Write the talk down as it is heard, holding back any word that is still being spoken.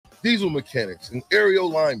diesel mechanics, and aerial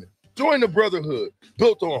linemen. Join the brotherhood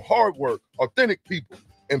built on hard work, authentic people,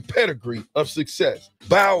 and pedigree of success.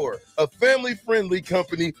 Bauer, a family-friendly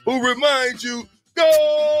company who reminds you,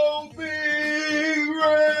 go Big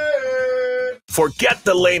Red! Forget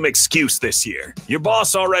the lame excuse this year. Your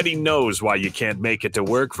boss already knows why you can't make it to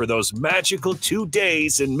work for those magical 2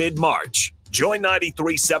 days in mid-March. Join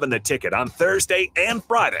 93.7 The Ticket on Thursday and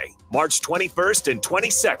Friday, March 21st and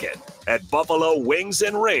 22nd at Buffalo Wings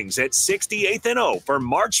and Rings at 68th and O for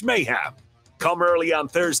March Mayhem. Come early on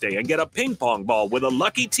Thursday and get a ping pong ball with a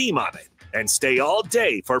lucky team on it. And stay all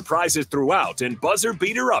day for prizes throughout and buzzer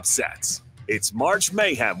beater upsets. It's March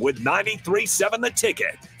Mayhem with 93.7 The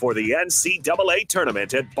Ticket for the NCAA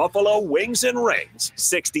tournament at Buffalo Wings and Rings,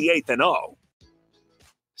 68th and O.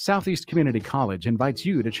 Southeast Community College invites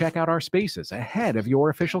you to check out our spaces ahead of your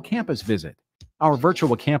official campus visit. Our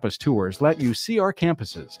virtual campus tours let you see our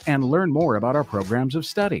campuses and learn more about our programs of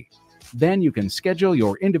study. Then you can schedule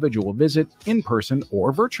your individual visit in person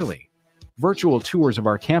or virtually. Virtual tours of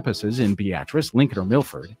our campuses in Beatrice, Lincoln, or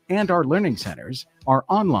Milford, and our learning centers are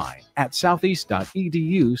online at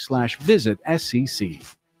southeast.edu/visit-SCC.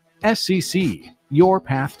 SCC, your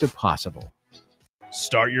path to possible.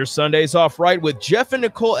 Start your Sundays off right with Jeff and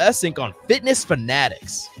Nicole Essink on Fitness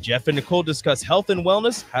Fanatics. Jeff and Nicole discuss health and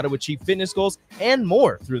wellness, how to achieve fitness goals, and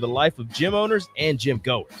more through the life of gym owners and gym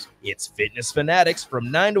goers. It's Fitness Fanatics from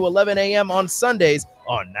 9 to 11 a.m. on Sundays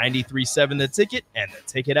on 93.7 The Ticket and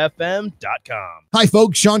theticketfm.com. Hi,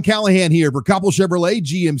 folks. Sean Callahan here for Koppel Chevrolet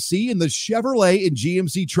GMC, and the Chevrolet and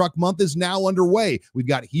GMC Truck Month is now underway. We've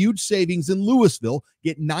got huge savings in Louisville.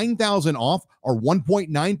 Get $9,000 off or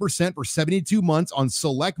 1.9% for 72 months on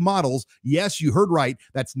select models. Yes, you heard right.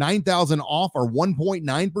 That's $9,000 off or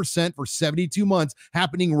 1.9% for 72 months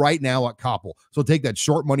happening right now at Koppel. So take that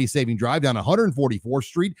short money saving drive down 144th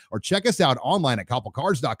Street or check us out online at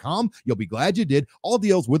koppelcars.com. You'll be glad you did. All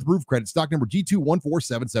deals with proof credit. Stock number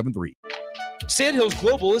G214773. Sandhills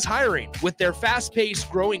Global is hiring. With their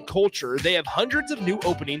fast-paced, growing culture, they have hundreds of new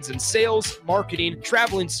openings in sales, marketing,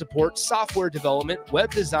 traveling support, software development,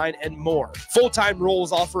 web design, and more. Full-time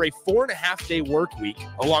roles offer a 4.5-day work week,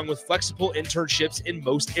 along with flexible internships in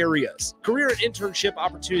most areas. Career and internship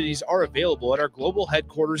opportunities are available at our global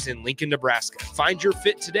headquarters in Lincoln, Nebraska. Find your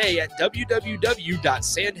fit today at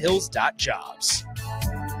www.sandhills.jobs.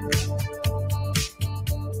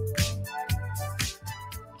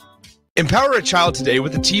 Empower a child today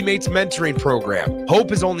with the Teammates Mentoring Program.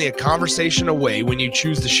 Hope is only a conversation away when you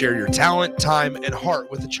choose to share your talent, time, and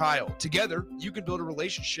heart with a child. Together, you can build a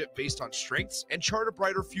relationship based on strengths and chart a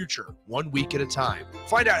brighter future, 1 week at a time.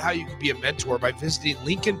 Find out how you can be a mentor by visiting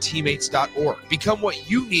LincolnTeammates.org. Become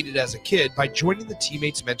what you needed as a kid by joining the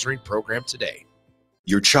Teammates Mentoring Program today.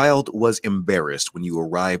 Your child was embarrassed when you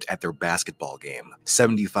arrived at their basketball game.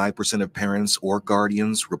 75% of parents or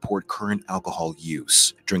guardians report current alcohol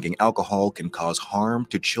use. Drinking alcohol can cause harm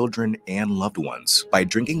to children and loved ones. By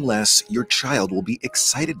drinking less, your child will be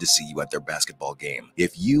excited to see you at their basketball game.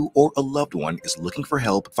 If you or a loved one is looking for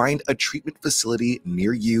help, find a treatment facility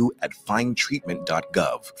near you at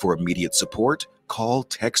findtreatment.gov. For immediate support, call,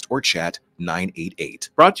 text, or chat 988.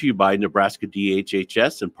 Brought to you by Nebraska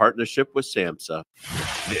DHHS in partnership with SAMHSA.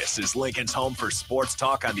 This is Lincoln's home for sports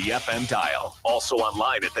talk on the FM dial. Also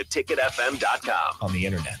online at theticketfm.com. On the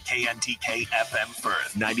internet. KNTK FM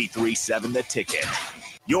Firth, 93.7 The Ticket.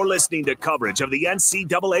 You're listening to coverage of the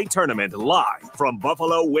NCAA tournament live from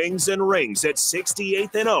Buffalo Wings and Rings at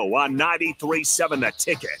 68th and O on 93.7 The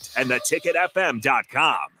Ticket and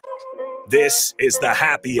theticketfm.com. This is the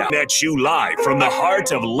Happy Hour at you live from the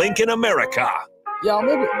heart of Lincoln, America. Yeah,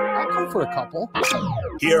 I'll come for a couple.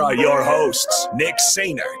 Here are your hosts, Nick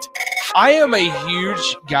Sainert. I am a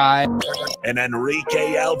huge guy. And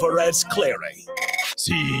Enrique Alvarez Clary.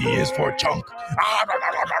 C is for chunk.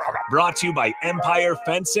 Brought to you by Empire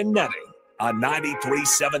Fence and Netting on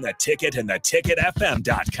 93.7 The Ticket and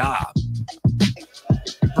theticketfm.com.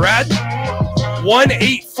 Brad,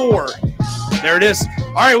 184. There it is.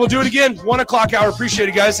 All right, we'll do it again. 1 o'clock hour. Appreciate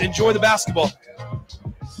it, guys. Enjoy the basketball.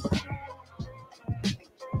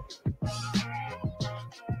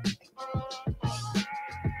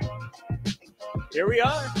 Here we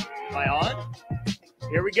are. Am I on?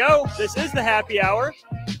 Here we go. This is the happy hour.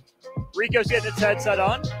 Rico's getting its headset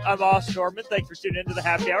on. I'm Austin Norman. Thanks for tuning into the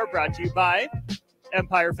happy hour, brought to you by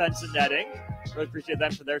Empire Fence and Netting. Really appreciate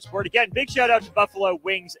them for their support. Again, big shout out to Buffalo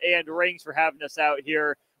Wings and Rings for having us out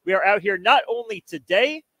here. We are out here not only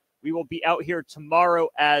today, we will be out here tomorrow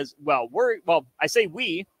as well. I say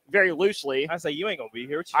we very loosely. I say you ain't gonna be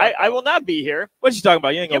here. I will not be here. What you talking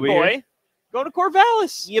about? You ain't gonna be boy. here. Going to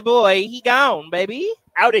Corvallis. Yeah, boy, he gone, baby.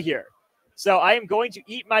 Out of here. So I am going to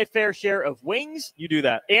eat my fair share of wings. You do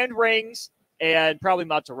that. And rings and probably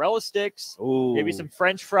mozzarella sticks. Ooh. Maybe some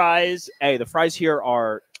French fries. Hey, the fries here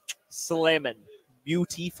are slamming.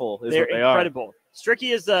 Beautiful. They're incredible.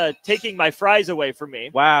 Stricky is taking my fries away from me.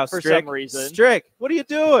 Wow, for Strick, some reason. Strick, what are you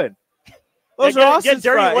doing? Those are Austin's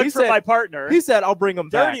dirty fries. look from my partner. He said, "I'll bring them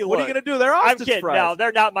back." Dirty What are look. you gonna do? They're Austin's I'm kidding. fries. No,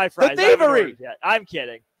 they're not my fries. The thievery. I'm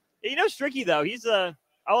kidding. You know, Stricky though, he's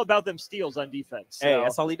all about them steals on defense. So Hey,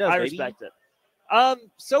 that's all he does. I baby. respect it.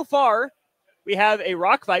 So far, we have a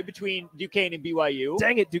rock fight between Duquesne and BYU.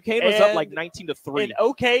 Dang it, Duquesne was up like 19-3. An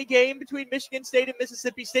okay game between Michigan State and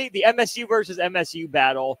Mississippi State. The MSU versus MSU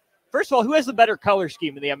battle. First of all, who has the better color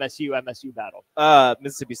scheme in the MSU battle?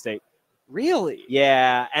 Mississippi State. Really?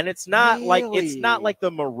 Yeah, and it's not like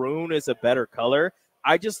the maroon is a better color.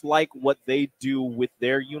 I just like what they do with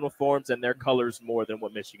their uniforms and their colors more than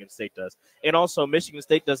what Michigan State does. And also, Michigan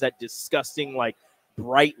State does that disgusting, like,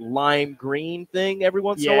 bright lime green thing every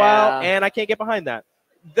once in a while, and I can't get behind that.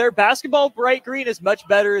 Their basketball bright green is much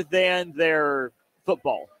better than their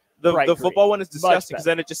football. The football one is disgusting because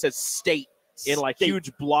then it just says state in like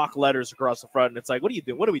huge block letters across the front, and it's like, what are you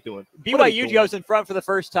doing? What are we doing? BYU goes in front for the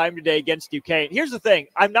first time today against Duquesne. Here's the thing.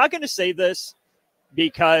 I'm not going to say this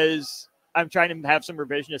because I'm trying to have some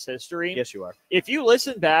revisionist history. Yes, you are. If you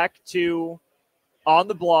listen back to On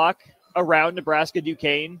the Block around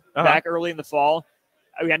Nebraska-Duquesne back early in the fall,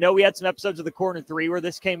 I know we had some episodes of the Corner 3 where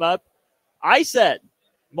this came up. I said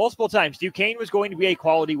multiple times Duquesne was going to be a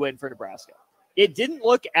quality win for Nebraska. It didn't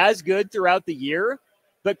look as good throughout the year,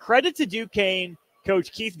 but credit to Duquesne,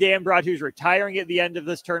 Coach Keith Dambrot, who's retiring at the end of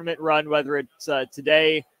this tournament run, whether it's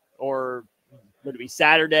today or would it be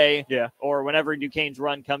Saturday or whenever Duquesne's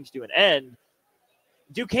run comes to an end.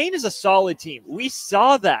 Duquesne is a solid team. We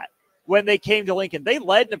saw that when they came to Lincoln. They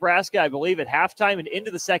led Nebraska, I believe, at halftime and into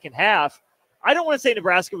the second half. I don't want to say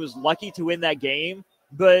Nebraska was lucky to win that game,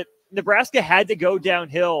 but Nebraska had to go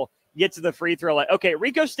downhill, get to the free throw line. Okay,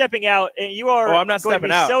 Rico's stepping out, and you are I'm not going to be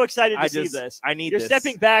stepping out. so excited to see this. I need You're this.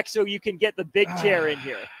 stepping back so you can get the big chair in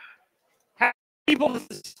here. How many people does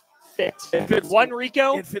this fit? It fits one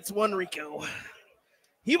Rico? It fits one Rico.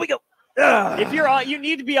 Here we go. If you're on, you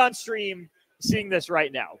need to be on stream seeing this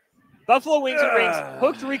right now. Buffalo Wings and Rings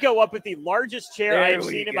hooked Rico up with the largest chair I have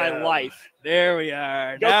seen in my life. There we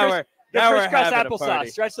are. Go Now we're crisscross having a party.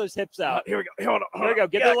 applesauce. Stretch those hips out. Here we go. Hold on. There we go.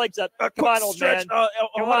 Get the legs up. Come on, old stretch. man.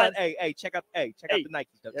 Come on. Hey, check out the Nikes.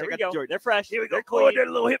 There we Check go. out the Jordans. They're fresh. Here we go. They're clean. Did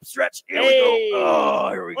a little hip stretch. Here Hey. we go. Oh,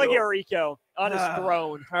 here we go. Look at Rico on his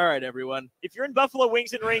throne. All right, everyone. If you're in Buffalo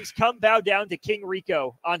Wings and Rings, come bow down to King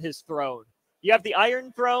Rico on his throne. You have the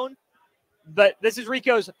Iron Throne, but this is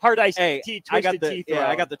Rico's hard ice tea, twisted tea throne. Yeah,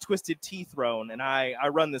 I got the twisted tea throne, and I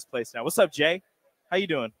run this place now. What's up, Jay? How you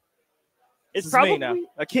doing? It's This probably is me now.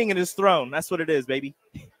 A king in his throne. That's what it is, baby.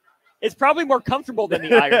 It's probably more comfortable than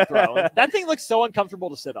the Iron Throne. That thing looks so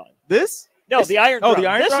uncomfortable to sit on. This? No, the Iron Throne. The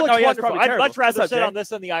Iron this Throne? looks Oh, yeah, it's wonderful. probably I'd terrible. much rather What's up, sit Jay? on this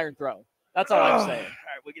than the Iron Throne. That's all I'm saying. All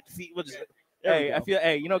right, we'll get the feet. We'll just. There we Hey, go. I feel.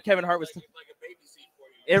 Hey, you know Kevin Hart was.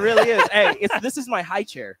 It really is. Hey, this is my high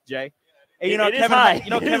chair, Jay. Hey, you know It is Kevin. high. You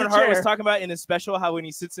know It is Kevin a Hart was chair. talking about in his special how when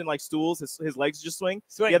he sits in like stools, his legs just swing.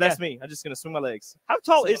 Swing, Yeah, that's me. I'm just gonna swing my legs. How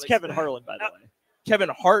tall Swing is my legs. Kevin Harlan, by the way? Kevin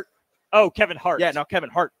Hart. Oh, Kevin Hart. Yeah, no, Kevin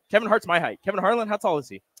Hart. Kevin Hart's my height. Kevin Harlan, how tall is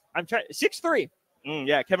he? I'm trying. 6'3".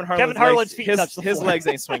 Yeah, Kevin Harlan's Harlan's legs, feet touch the his floor. legs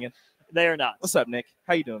ain't swinging. They are not. What's up, Nick?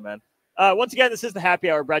 How you doing, man? Once again, this is the Happy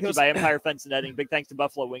Hour brought to you by Empire Fence and Netting. Big thanks to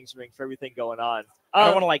Buffalo Wings and Rings for everything going on. I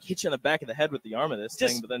don't want to like hit you in the back of the head with the arm of this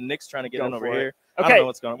Just thing, but then Nick's trying to get go in over for it. here. Okay, I don't know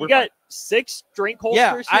what's going on. You got 6 drink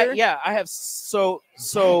holsters here? I have so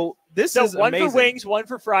this So is one amazing. for wings, one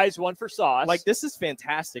for fries, one for sauce. Like this is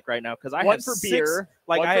fantastic right now because I One have for 6, beer,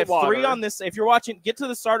 like one I for have water. 3 on this. If you're watching, get to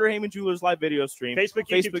the Starter Heyman Jewelers live video stream. Facebook,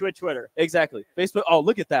 YouTube, Twitch, Twitter. Exactly. Facebook. Oh,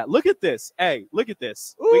 look at that. Look at this. Hey, look at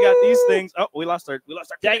this. We got these things. Oh, we lost our Dang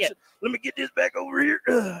connection. it. Let me get this back over here.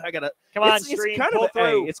 I gotta Come on, it's stream, kind pull of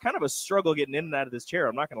through. it's kind of a struggle getting in and out of this chair.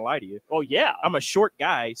 I'm not gonna lie to you. Oh yeah. I'm a short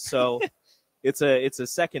guy, so it's a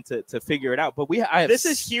second to figure it out. But I have This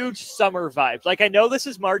is huge summer vibes. Like I know this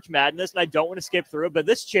is March Madness, and I don't want to skip through it, but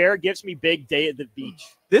this chair gives me big day at the beach.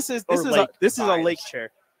 This is Or lake a lake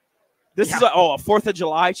chair. This is a 4th of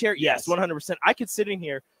July chair. Yes, 100%. I could sit in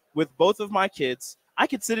here with both of my kids. I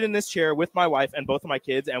could sit in this chair with my wife and both of my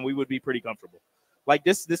kids, and we would be pretty comfortable. Like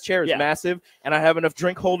this chair is massive, and I have enough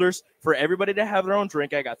drink holders for everybody to have their own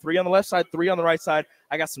drink. I got 3 on the left side, 3 on the right side.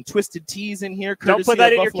 I got some twisted teas in here. Don't put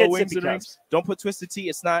that of in your Buffalo kids' Wings sippy and Rings. cups. Don't put twisted tea.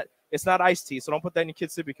 It's not iced tea, so don't put that in your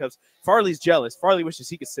kids' sippy cups. Farley's jealous. Farley wishes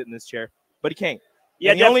he could sit in this chair, but he can't.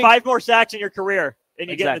 Yeah, And you have 5 more sacks in your career, and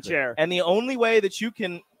you get in the chair. And the only way that you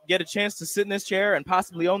can get a chance to sit in this chair and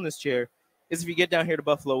possibly own this chair is if you get down here to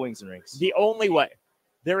Buffalo Wings and Rings. The only way.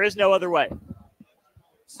 There is no other way.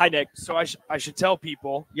 Hi, Nick. So I should tell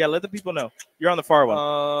people. Yeah, let the people know. You're on the far one.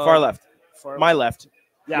 Far left. My left.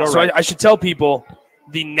 Yeah. So I should tell people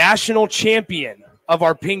the national champion of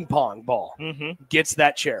our ping pong ball gets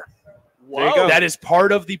that chair. There you go. That is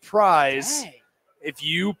part of the prize. Dang. If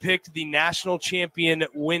you picked the national champion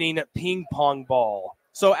winning ping pong ball.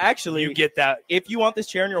 So actually, you get that. If you want this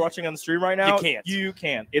chair and you're watching on the stream right now, you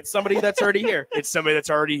can. It's somebody that's already here. It's somebody that's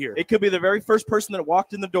already here. It could be the very first person that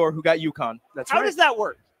walked in the door who got UConn. How does that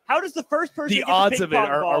work? How does the first person the odds of it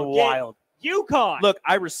are wild. UConn. Look,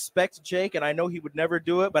 I respect Jake, and I know he would never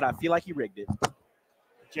do it, but I feel like he rigged it.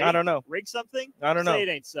 Jake, I don't know. Rig something? I don't know. Say it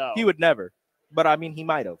ain't so. He would never, but I mean, he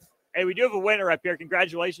might have. Hey, we do have a winner up here.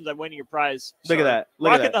 Congratulations on winning your prize. Look at that.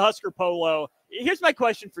 Rocking the Husker polo. Here's my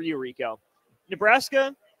question for you, Rico.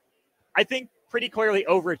 Nebraska, I think, pretty clearly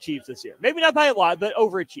overachieved this year. Maybe not by a lot, but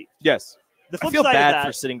overachieved. Yes. The flip I feel side bad of that,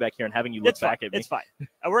 for sitting back here and having you look back at me. It's fine.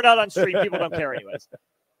 We're not on stream. People don't care anyways.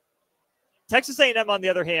 Texas A&M, on the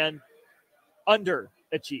other hand,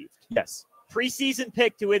 underachieved. Yes. Preseason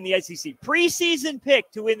pick to win the SEC. Preseason pick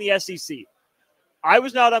to win the SEC. I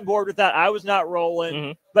was not on board with that. I was not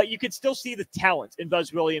rolling. But you could still see the talent in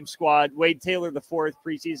Buzz Williams' squad. Wade Taylor, the 4th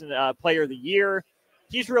preseason player of the year.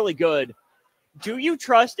 He's really good. Do you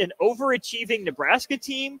trust an overachieving Nebraska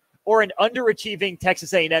team or an underachieving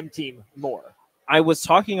Texas A&M team more? I was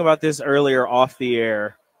talking about this earlier off the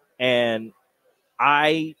air, and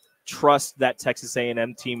I trust that Texas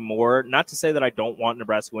A&M team more. Not to say that I don't want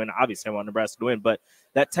Nebraska to win. Obviously, I want Nebraska to win, but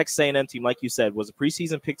that Texas A&M team, like you said, was a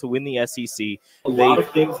preseason pick to win the SEC. A lot of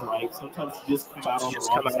things right. Sometimes you just come out on the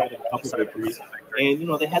wrong side of a couple of victories.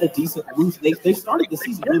 And, they had a decent loose. They started the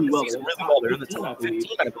season really well. They're in the top 15,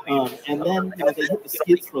 I believe. And then, they hit the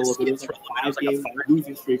skids for a little bit. It was like a 5-game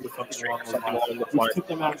losing streak or something along those lines. Which took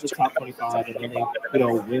them out of the top 25. And then they,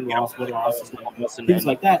 win-loss, things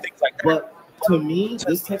like that. But to me,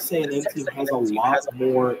 this Texas A&M team has a lot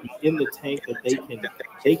more in the tank that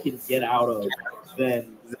they can get out of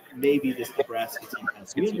than maybe this Nebraska team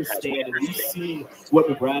has. We understand and we've seen what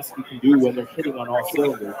Nebraska can do when they're hitting on all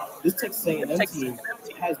cylinders. This Texas A&M team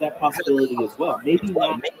has that possibility as well. Maybe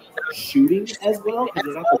not shooting as well because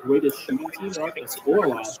they're not the greatest shooting team. They're not going to score a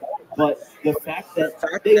lot. But the fact that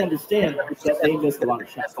they understand that they missed a lot of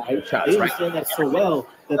shots, right? They understand that so well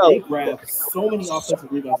that they grab so many offensive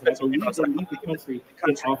rebounds. And I believe they lead the country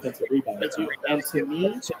in offensive rebounding. And to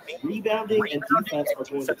me, rebounding and defense are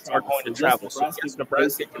going to travel. So yes,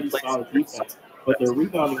 Nebraska can play solid defense, but their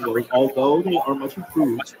rebounding goals, although they are much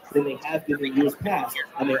improved than they have been in years past,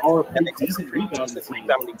 and they are a pretty decent rebounding team,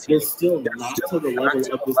 they're still not to the level of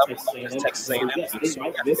this Texas A&M. So yes, they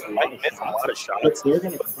might miss a lot of shots, but they're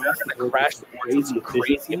going to crash the crazy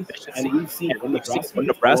efficiency. And we've seen when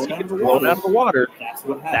Nebraska gets blown out of the water,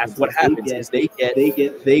 that's what happens. Is they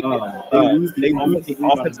lose the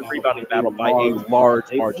offensive rebounding battle by a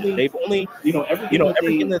large margin. They've only,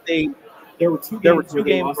 everything that they. There were two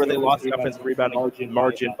games where they lost the offensive rebounding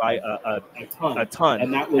margin by a ton,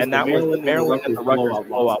 and that was Maryland and the Rutgers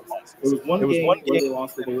blowout loss. There was one game where they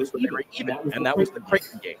lost where they were even, and that was the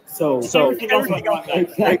Creighton game. So everything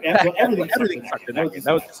sucked in that game.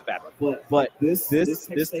 That was just a bad one. But this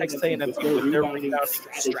Texas A&M team with their rebounding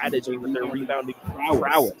strategy, with their rebounding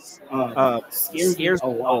prowess, scares a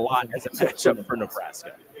lot as a matchup for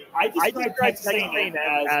Nebraska. I describe Texas A&M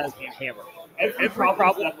as a hammer. Every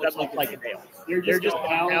problem that looks like a nail. You're just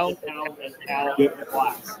pound the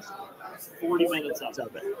glass. 40 minutes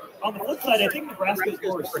of it. On the flip side, I think Nebraska's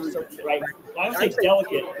more assertive, right? I would say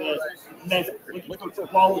delicate, but measured, looking for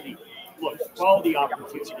quality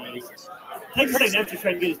opportunities. Texas A&M just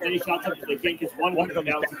trying to get as many shots up as they can because one come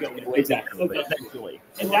down to go. Exactly. Eventually.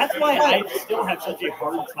 And that's why I still have such a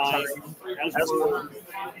hard time as we're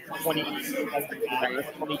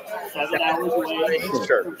 27 hours away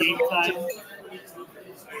from game time.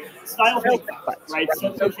 Style thing, right?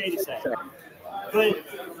 So cliche to say. But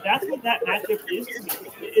that's what that matchup is to me.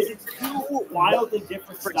 It's two wildly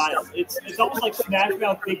different styles. It's almost like smash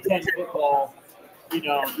mouth Big Ten football.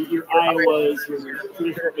 Your Iowas, your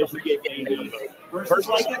traditional Michigan maybe, versus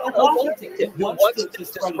like a Washington who wants to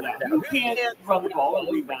spread it out. Who can't run the ball and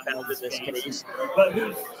rebound in this case, but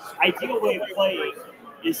whose ideal way of playing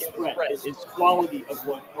is spread, is quality of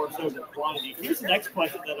what more so than quantity. Here's the next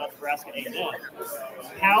question that I'm asking A&M.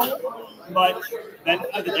 How much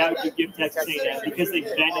benefit of the doubt do you give Texas A&M because they've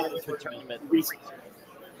been in the tournament recently?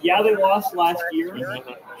 Yeah, they lost last year.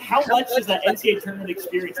 How much does that NCAA tournament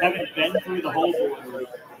experience, having been through the whole board,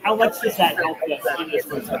 How much does that help them in this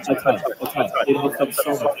first a ton. It helps them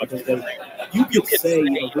so much because you could say, you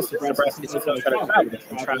know, this Nebraska team is going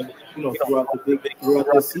to try, you know, throughout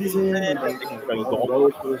the season, and then, you know, go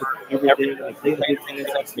road for everything, and play the Big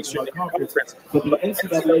Ten, make sure the conference. But the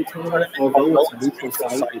NCAA tournament, although it's a neutral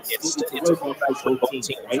site, it's a roadblock for both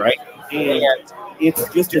teams, right? And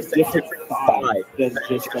it's just a different vibe than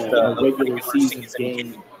just a regular season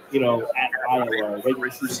game, you know, at Iowa, or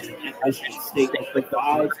regular season at Michigan State. Like, the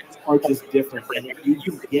vibes are just different, and if you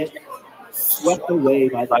can get swept away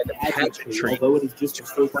by the pageantry, although it is just a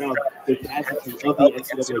first round, the pageantry of the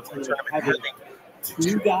NCAA tournament, having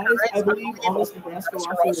 2 guys, I believe, on this Nebraska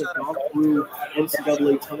roster that gone through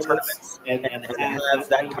NCAA tournaments and have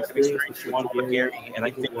that kind of experience with Sean Gary, and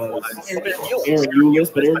I think it was Aaron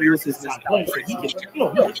Eulis, but Aaron Eulis is not playing, so he can, you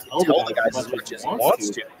know, he can tell the guys as much as he wants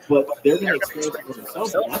to, but they're going to experience it for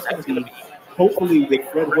themselves, and that's going to be, hopefully, with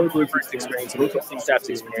Fred Hoiberg's experience,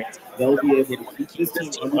 they'll be able to keep this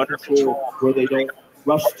team under control where they don't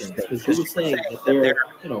rush them, because you were saying that they're,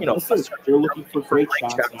 you know, they're looking for great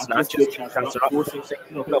shots, not just good shots. They're not forcing,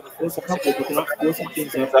 you know, force a couple, but they're not forcing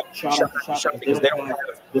things up shot after shot because they don't have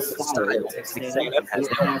the style. They don't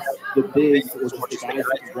have the bigs or just the guys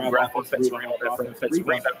that can grab offensive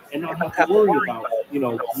rebound and not have to worry about, you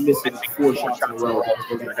know, missing 4 shots in a row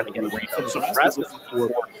because they're going to get away. So Nebraska's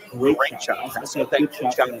looking for great shots. That's a good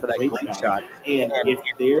shot for that great shot. And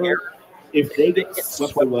if they get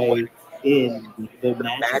swept away in the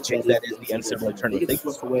magic that is the NCAA tournament, they get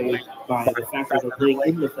swept away by the fact that they're playing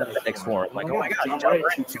in the next form. Like, oh my God, John Wright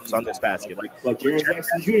shoots on this basket. Like Jaren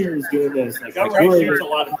Jackson Jr. is doing this. Like, we're a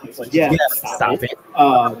lot of places. Yeah, stop it.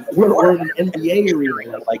 We're in an NBA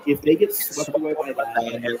arena. Like, if they get swept away by that,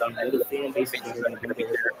 and the other fan bases that are going to be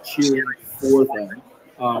there cheering for them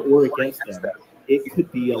or against them, it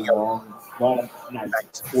could be a long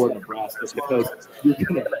night for Nebraska because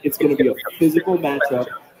it's going to be a physical matchup.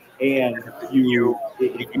 And if you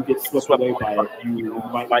get swept away by it, you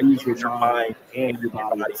might lose your mind and your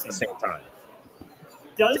body at the same time.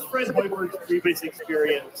 Does Fred Hoiberg's previous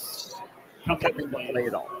experience come into play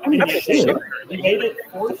at all? I mean, he made it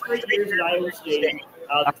 4 straight years at Iowa State,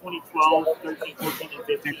 2012, 13, 14, and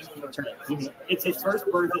 15. It's his first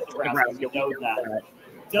berth at Nebraska. You know that.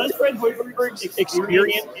 Does Fred Hoiberg's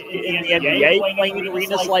experience in the NBA playing in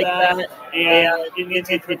arenas like that and in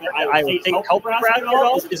the Iowa State help Nebraska at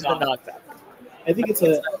all? Is the not factor? I think it's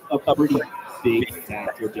a pretty big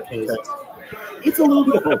factor because it's a little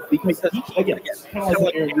bit of both. Because he, again, kind of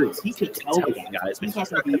like Aaron Eulis, he can tell the guys. He's not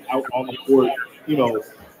going to be out on the court, you know,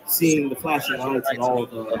 seeing the flashing lights and all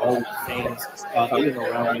the fans in and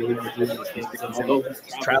around the arena doing these things. And although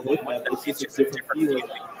he's traveling with them, it's just a different feeling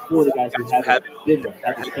for the guys who haven't been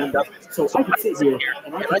there. So I can sit here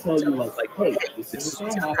and I can tell you, like, hey, this is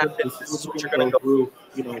what's going to happen. This is what you're going to go through.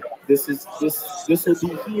 You know, this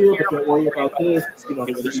will be here, but don't worry about this. You know,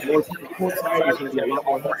 there's going to be more people courtside. There's going to be a lot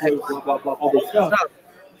more heat, blah, blah, blah, all this stuff.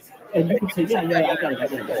 And you can say, yeah, I got it.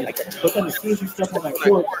 But then as soon as you step on that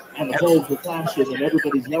court and the bulbs are flashing and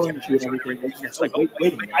everybody's yelling at you and everything, you're just like, wait a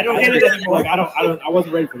minute. I don't get it anymore. Like, I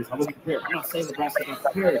wasn't ready for this. I wasn't prepared. I'm not saying Nebraska's not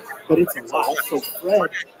prepared, but it's a lot. So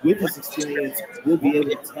Fred, with his experience, will be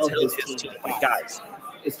able to tell his team, guys,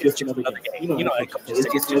 it's just another game. You know,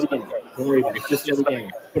 it's just another game. Don't worry about it. It's just another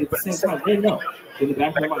game. But at the same time, they know. In the back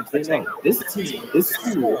of their minds, they know this team, this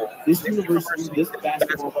school, this university, this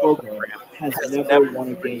basketball program has never won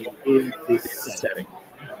a game in this setting.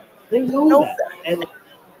 They know that. And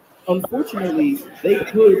unfortunately, they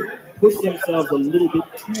could push themselves a little bit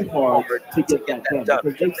too hard to get that done.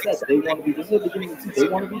 Because they said they want to be, this is the beginning of the season, they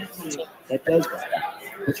want to be the team that does that.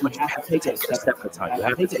 But you have to take it a step at a time. You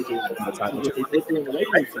have to take it a game at a time. What they did during the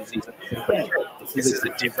regular season, again, this is a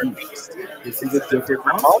different beast. This is a different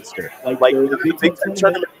monster. Like they're in the Big Ten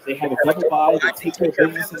tournament, they have a double bye, they take care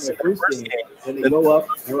of business in their first game, then they go up,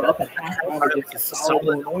 they're up at halftime against a solid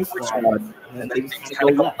Illinois squad, and then things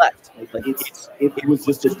kind of go left. Like it was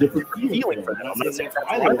just a different feeling for them. I'm not saying that's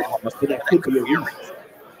why they lost, but that could be a reason.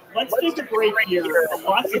 Let's take a break here. A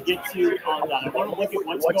lot to get to on that. I want to look at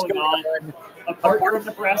what's going on apart from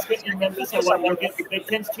Nebraska and Memphis. I want to look at the Big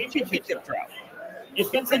Ten's championship drought. It's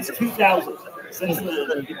been since 2000 since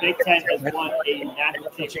the Big Ten has won a national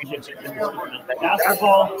championship in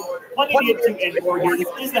basketball. Plenty to get to and more here. This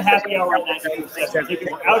is the happy hour on 94.7.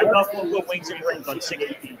 We're out of Buffalo with Wings and Rings on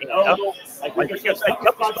 618. Like we just got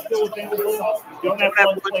spots still available. Don't have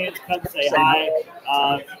fun plans. Come say hi.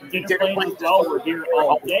 Dinner plans as well. We're here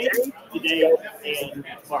all day today and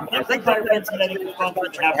tomorrow. Thanks, Empire Fans, heading to fun for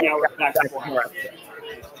the happy hour back and forth.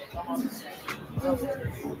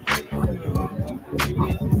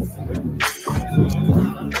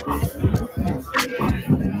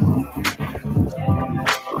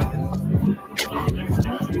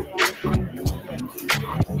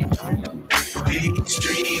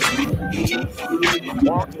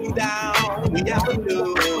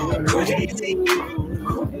 Crazy.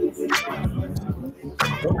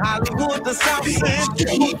 From Hollywood to South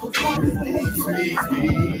Central.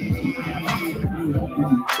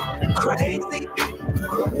 Crazy.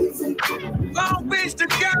 Long Beach to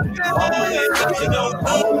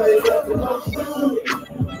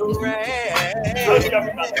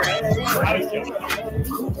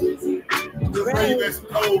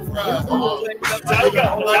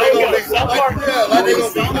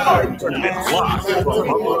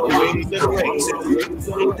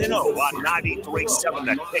on 93.7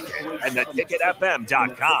 The Ticket and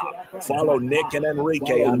theticketfm.com. Follow Nick and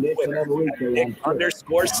Enrique on Twitter at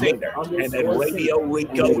Nick_Singer and then Radio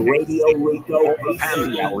Rico.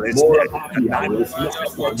 Happy Hour is Nick and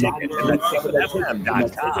 93.7 Ticket and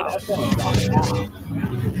theticketfm.com.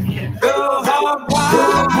 Go Hog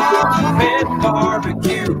Wild Pet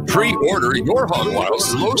Barbecue. Pre-order your Hog Wild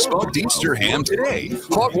slow smoked Easter ham today.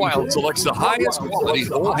 Hog Wild selects the highest quality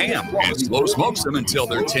whole ham and slow smokes them until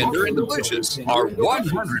they're tender and delicious. Our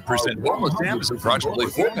 100% boneless ham is approximately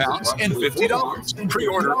 4 pounds and $50.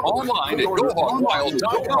 Pre-order online at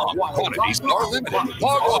GoHogWild.com. Quantities are limited.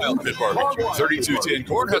 Hog Wild Pet Barbecue, 3210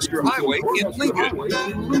 Cornhusker Highway in Lincoln.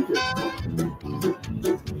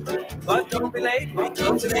 But don't be late,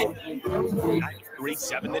 come today.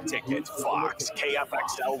 93.7 The Ticket, Fox,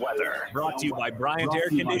 KFXL Weather. Brought to you by Bryant Air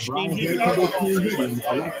Conditioning.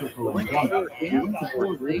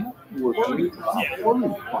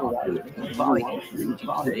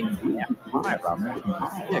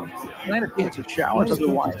 Cancer showers,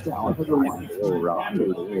 otherwise,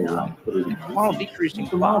 while decreasing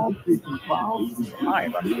cloud,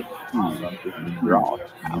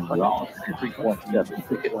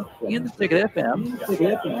 in the Ticket FM.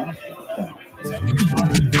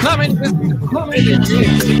 Coming with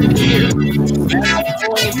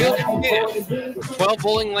 12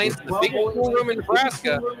 bowling lanes in the big pool room in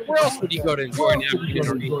Nebraska. Where else would you go to enjoy an afternoon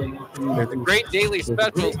or evening? There's a great daily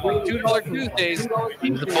specials like $2 Tuesdays,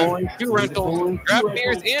 pizza bowling, shoe rentals, craft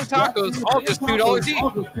beers, and tacos, all just $2 each.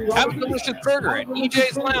 Have a delicious burger at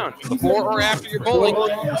EJ's Lounge before or after your bowling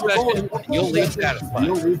session, and you'll leave satisfied.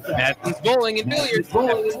 Madison's Bowling and Billiards at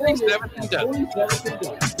 37th and Dudley.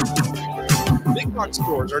 Big box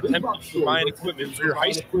stores are tempted to find equipment for your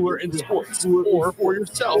high schooler in sports or for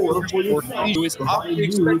yourself or for is often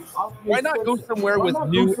expensive. Why not go somewhere with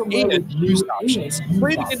new and used options?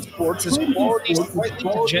 Bravigan Sports has quality,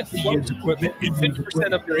 slightly to gently used equipment, and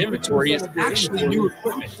 50% of their inventory is actually new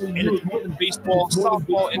equipment. And it's more than baseball,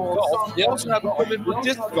 softball, and golf. They also have equipment for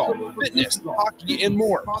disc golf, fitness, hockey, and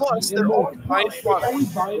more. Plus, they're all fine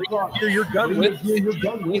products. Here you're done with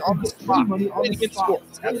on the spot. Bravigan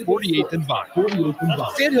Sports at 48th and Vine.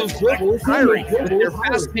 Sandhills Global is hiring. With their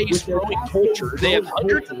fast-paced growing culture, they have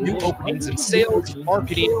hundreds of new openings in sales,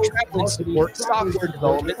 marketing, traveling support, software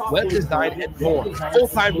development, web design, and more.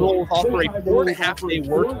 Full-time roles offer a 4.5-day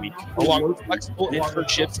work week, along with flexible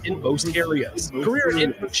internships in most areas. Career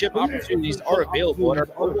internship opportunities are available at our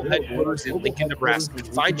global headquarters in Lincoln, Nebraska.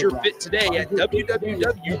 Find your fit today at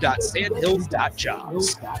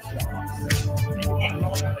www.sandhills.jobs.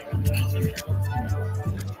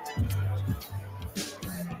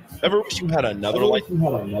 Ever wish you had another light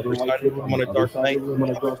on a dark night?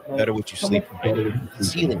 Better with you sleep in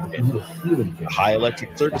ceiling fan. A high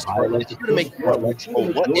electric service department is here to make your electrical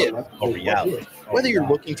what if a reality. Whether you're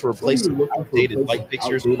looking to replace outdated light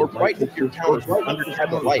fixtures or brighten your counters with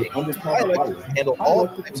under-cabinet lighting, High Electric can handle all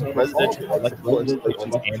types of residential electrical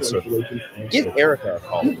installations and service. Give Erica a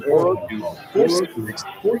call at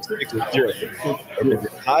 402-466-4660 or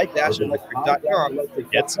visit high-electric.com to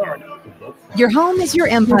get started. Your home is your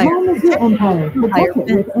empire. Empire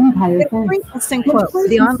Fence. Get free instant quote for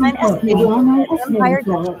the online estimate at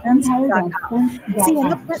empire-fence.com. See an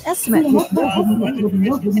upfront estimate.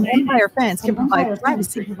 An Empire Fence can provide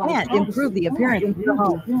privacy and improve the appearance of your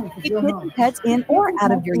home. Keep kids and pets in or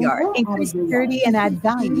out of your yard. Increase security and add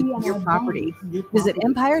value to your property. Visit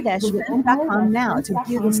empire-fence.com now to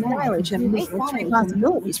view the stylish and maintenance-free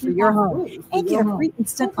possibilities for your home and get a free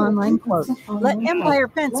instant online quote. Let Empire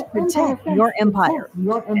Fence protect your empire.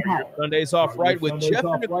 Sundays Off Right with Jeff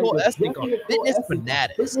and Nicole Estick on Fitness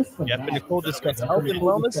Fanatics. Jeff and Nicole discuss health and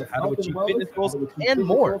wellness, how to achieve fitness goals, and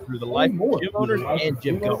more through the life of gym owners and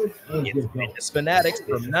gym goers. It's Fitness Fanatics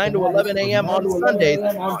from 9 to 11 a.m. on Sundays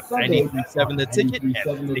on 93.7 The Ticket and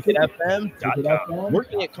theticketfm.com.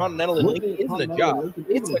 Working at Continental in Lincoln isn't a job,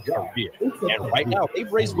 it's a career. And right now,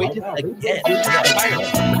 they've raised wages again.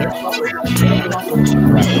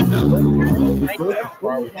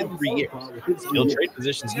 Within 3 years. Skilled trade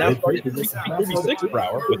positions now start at $36 per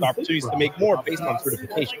hour with opportunities to make more based on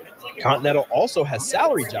certification. Continental also has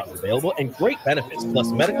salary jobs available and great benefits,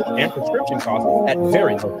 plus medical and prescription costs at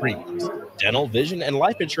very low premiums. Dental, vision, and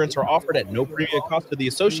life insurance are offered at no premium cost to the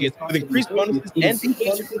associates with increased bonuses and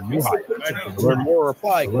vacation for new hires. To learn more or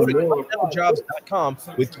apply, go to continentaljobs.com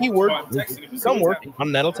with keyword "Come Work at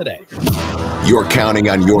Continental today." You're counting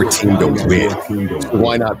on your team to win.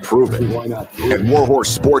 Why not prove it? At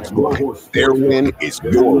Warhorse Sportsbook, their win is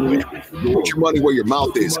your win. Put your money where your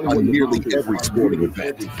mouth is on nearly every sporting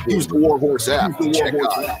event. Use the Warhorse app to check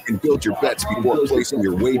out and build your bets before placing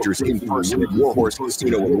your wagers in person at Warhorse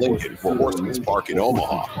Casino in Lincoln or Horseman's Park in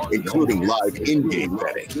Omaha, including live in-game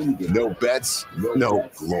betting. No bets, no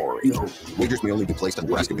glory. Wagers may only be placed on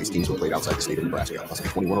Nebraska-based teams when played outside the state of Nebraska. Must be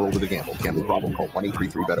 21 or older to gamble. Gambling problem? Call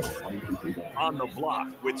 1-833-BET-OVER. On the block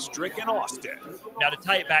with Strick and Austin. Now, to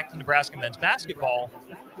tie it back to Nebraska men's basketball,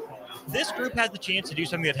 this group has the chance to do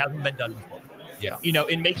something that hasn't been done before. Yeah. You know,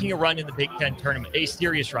 in making a run in the Big Ten tournament, a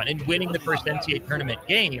serious run, and winning the first NCAA tournament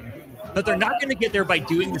game. But they're not going to get there by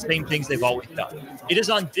doing the same things they've always done. It is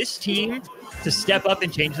on this team to step up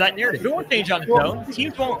and change that narrative. It won't change on its own.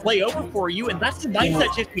 Teams won't play over for you, and that's the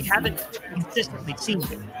mindset shift we haven't consistently seen.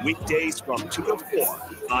 Weekdays from 2 to 4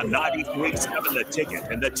 on 93.7 The Ticket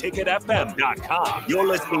and theticketfm.com. You're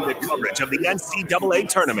listening to coverage of the NCAA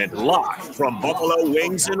tournament live from Buffalo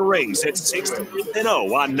Wings and Rings at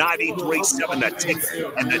 16th&0 on 93.7 The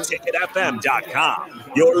Ticket and theticketfm.com.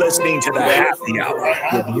 You're listening to the Happy Hour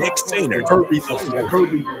with Nick Sainer. Kirby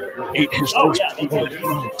ate his first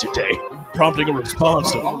today, prompting a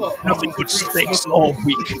response of nothing but steaks all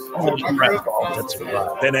week.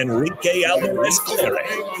 Then Enrique Alvarez Clary.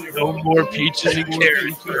 No more peaches and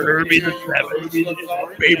carrots for Herbie the Seventh.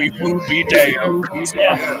 Baby food be damned.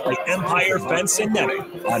 The Empire Fence and Netting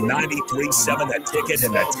on 93.7 The Ticket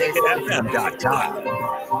and theticketfm.com.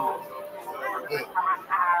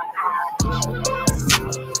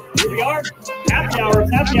 Here we are.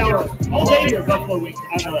 Happy hour. All day here, Buffalo Wings.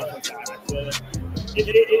 I know that.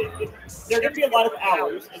 There are going to be a lot of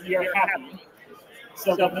hours, and we are happy.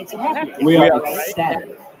 So that makes them happy. We are right?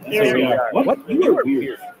 ecstatic. There we are. What? You are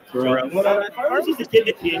weird. Ours is a kid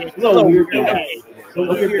that came. A little weird guy. A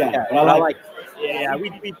weird guy. But I like. Yeah, we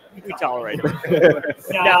tolerate it. Our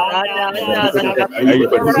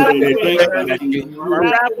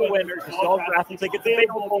raffle winners, the Salt Raffle Tickets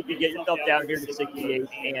available. You get yourself down here to 68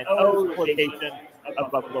 and location of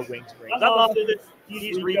Buffalo Wings. I'm Austin.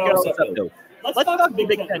 He's Rico. Let's talk Big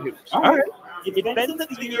Ten hoops. All right. It's been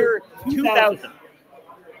since the year 2000.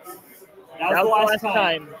 That was the last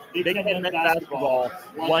time Big Ten men's basketball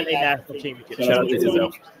won a national championship. Shout out to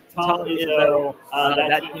Izzo. Tom Izzo,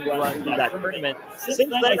 that team run through that tournament. Since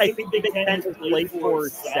then, I think Big Ten has played for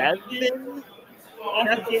 7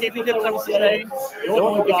 national championships, I would say.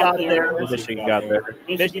 Illinois got there. Michigan got there.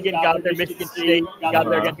 Michigan got there. Michigan State got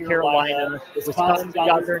there against Carolina. Wisconsin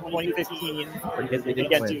got there in 2015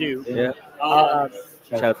 against Duke. Yeah.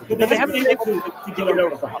 But they haven't been able to get it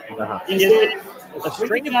over the hump. Is it a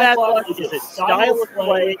string of bad luck? Is it style of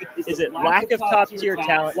play? Is it lack of top-tier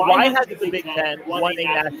talent? Why hasn't the Big Ten won a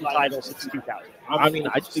national title since 2000? I mean,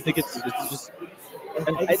 I just think it's just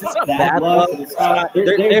it's not bad luck. It's not.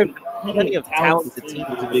 There are plenty of talented teams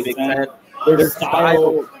in the Big Ten. Their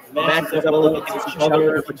style matches up against each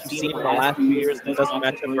other, but you've seen in the last few years it doesn't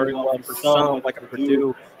match up very well for some, like a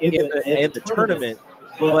Purdue in the tournament.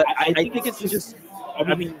 But I think it's just.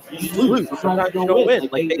 I mean, you lose. Sometimes you don't win.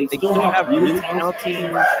 Like they still have really talented teams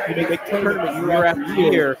who make the tournament year after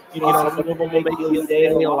year. You know, some of them will make the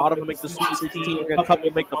NCAA, a lot of them make the Sweet 16, a couple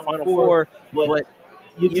make the Final Four. But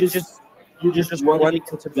you're just running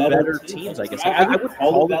into better teams, I guess. I wouldn't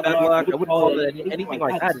call it bad luck. I wouldn't call it anything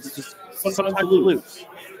like that. It's just sometimes you lose.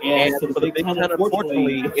 And for the Big Ten,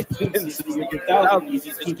 unfortunately, it's been since the year 2000, you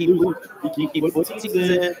just keep losing. You keep putting teams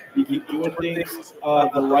in, you keep doing things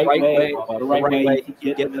the right way to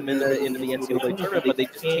get them into the NCAA tournament, but they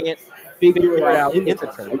just can't figure it out in the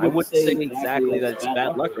tournament. I wouldn't say exactly that it's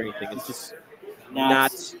bad luck or anything. It's just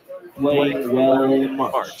not playing well in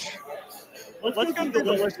March. Let's go through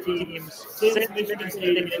the list of teams since Michigan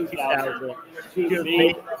State in 2000 to have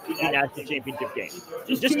made the national championship game.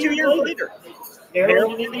 Just 2 years later,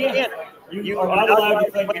 Maryland, Indiana. You are not allowed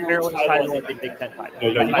to play Maryland's title in the Big Ten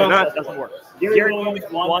title. No, that doesn't work. Gary Owens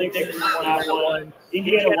won Dixon, won that one.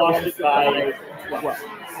 Indiana lost it by 12.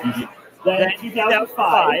 Then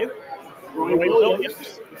 2005, Roy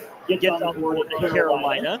Williams gets on board with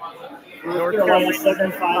Carolina. North Carolina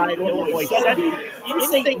 75, Illinois 70 in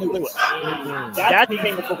St. Louis. That's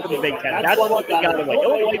painful for the Big Ten. That's one that got away.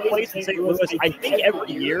 Illinois plays in St. Louis, I think,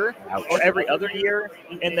 every year or every other year,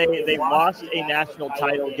 and they lost a national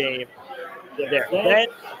title game there. Then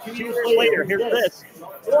 2 years later, here's this.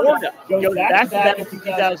 Florida goes back to back in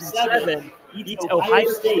 2007, beats Ohio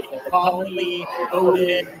State, the Conley,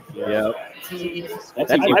 Odin teams.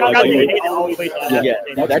 That's I forgot they hated all the way to that.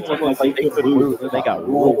 Yeah, that's like they could lose. They got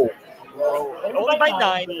rolled. Only by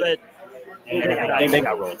 9, but They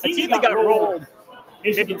got rolled. a team that got rolled,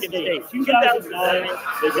 Michigan State. 2009,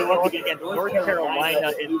 they go up against North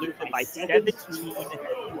Carolina and lose it by 17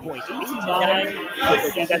 points.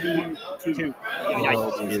 89-72.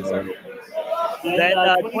 Then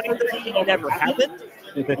 2013 never happened.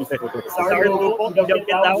 Sorry, Louisville, you don't get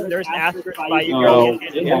that one. There's an asterisk by you. No,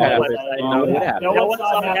 it happened. No one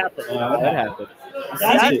saw it happen. That happened.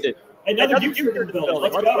 That's it. Another future to the building.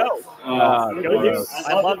 Let's go. Go Dukes.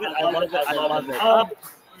 I love it. I love it. I love it.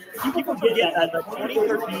 People forget that the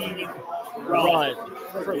 2013 run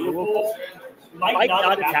for Louisville might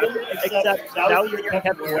not have happened, except that was year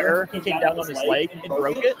Kevin Ware came down on his leg and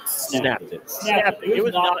broke it. Snapped it. It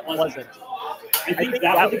was not pleasant. I think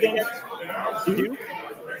that was against Duke.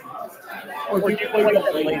 Or Duke played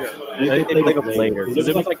that later. They played them later. Because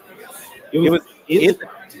it was like, it was in the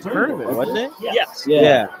tournament, wasn't it? Yes.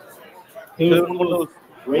 Yeah. It was one of those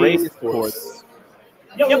raised courts.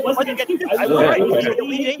 Yeah, it wasn't against Duke. I was right. It was an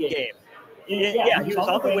Elite Eight game. Yeah, he was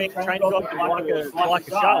on the wing trying to go up and block a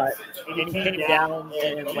shot, and he came down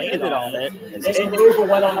and landed on it, and Louisville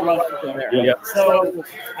went on the run from there. Yeah. So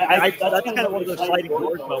that's kind of one of those sliding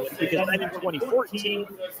doors moments, because then in 2014,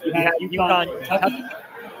 you had UConn, Kentucky,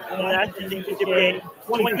 and that's the championship game.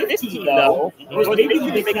 2015, though, was maybe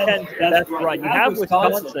the Big Ten's best run. You have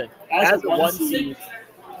Wisconsin as a 1 seed.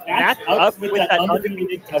 Matched up with that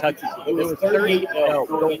undefeated Kentucky. It was 38-0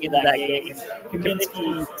 going into that game.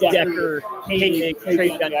 Kaminsky, Decker, Koenig, Trey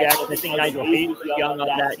Jackson, I think Nigel Hayes was young on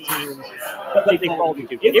that team. But they called it.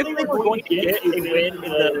 If they were going to get a win in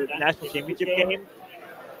the national championship game,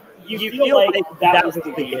 you feel like that was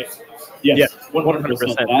the game. Yes,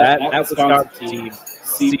 100%. That Wisconsin team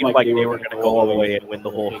seemed like they were going to go all the way and win the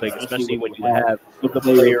whole thing, especially when you have the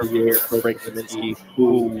player here, Frank Kaminsky,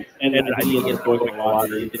 who ended up going to the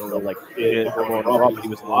lottery. Didn't know like it was going wrong, but he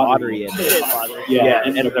was in the lottery. And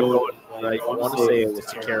and ended up going, I want to say it was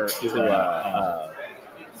to Charlotte.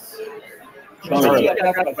 Yeah,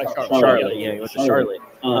 he went to Charlotte.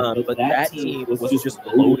 But that team was just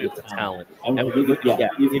loaded with talent. And if you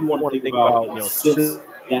want to think about, since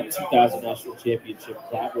that 2000 national championship,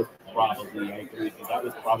 that was probably, I agree with you, that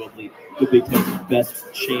was probably the Big Ten's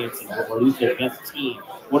best chance, or at least their best team,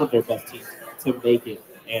 one of their best teams to make it,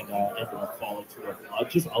 and ended up falling to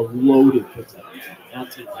just a loaded Kentucky team. That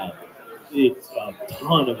team had a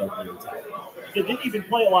ton of other talent. They didn't even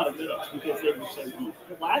play a lot of minutes because they were so deep.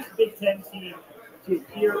 The last Big Ten team to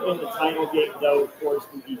appear in the title game, though, of course,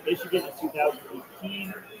 would be Michigan in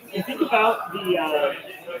 2018. You think about the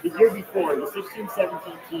year before, the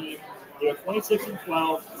 16-17 team, they were 26-12,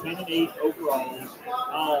 10-8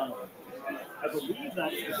 overall. I believe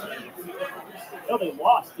that they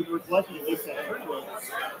lost to Northwestern in the Big Ten tournament.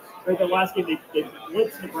 Or the last game, they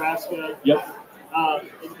blitzed Nebraska in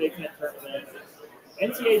the Big Ten tournament.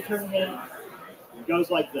 NCAA tournament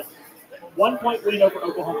goes like this: 1 point win over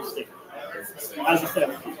Oklahoma State as a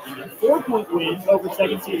 17, 4-point win over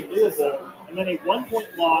second seed Louisville, and then a 1 point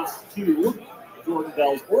loss to Jordan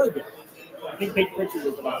Bell's Oregon. I think Peyton Pritchard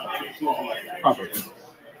was about that too. Probably.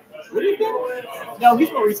 Really good? No,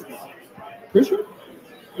 he's more recently. Pritchard?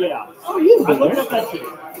 Yeah. Oh, he is. I looked up that team.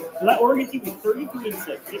 So that Oregon team was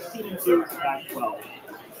 33-6, 16-2 for Pac-12.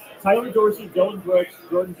 Tyler Dorsey, Dylan Brooks,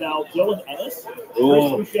 Jordan Bell, Dylan Ennis, Chris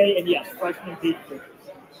Boucher, and yes, freshman Pete Pritchard.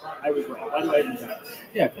 I was right. Why do I do that?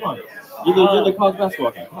 Yeah, come on. You're the college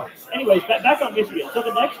basketball game. Come on. Anyways, back on Michigan. So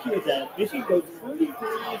the next year then, Michigan goes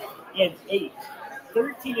 33-8,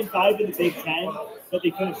 13-5 in the Big Ten, but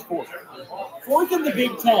they finished fourth. Fourth in the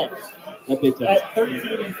Big Ten. At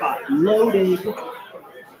 13-5. Loaded.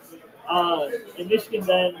 And Michigan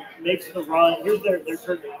then makes the run. Here's their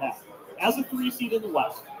tournament path. As a 3 seed in the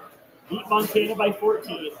West, beat Montana by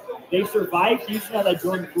 14. They survived Houston on that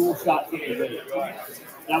Jordan Poole shot from the rim.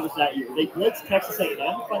 That was that year. They blitzed Texas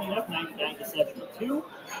A&M, funny enough, 99-72.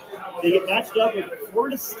 They get matched up with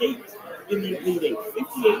Florida State in the Elite Eight,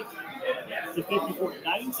 58-54.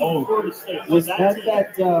 19 Florida State. Was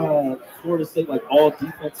that Florida State like all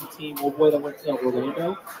defensive team, old boy that went to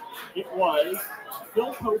Orlando? It was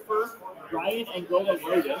Phil Hofer, Ryan Angola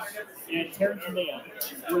Rodas and Terrence Mann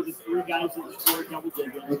were the three guys that scored double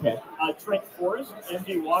digits. Okay. Trent Forrest,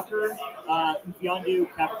 MJ Walker, Mfiondu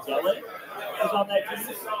Capdele was on that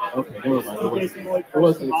team. Okay, never mind. Jason Lloyd, It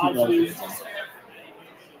wasn't Carson a team Bosley. last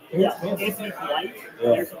Yeah, Anthony Polite. Yeah.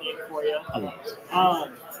 There's a name for you.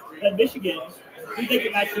 Then Michigan, who they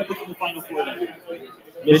can match up with in the Final Four then?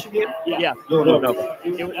 Michigan? Yeah. No, that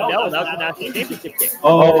was the national championship game.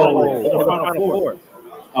 Oh, the Final Four.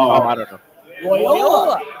 Oh, I don't know.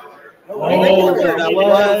 Loyola. Oh, that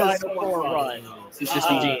was. Final Four run. It's just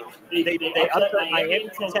Eugene. They upset Miami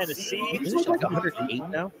to Tennessee. Isn't it like 108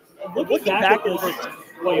 now? Looking back at at this,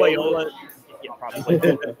 Loyola, yeah, probably.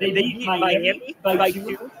 They beat Miami by 2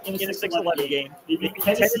 in a 6-11 game. They beat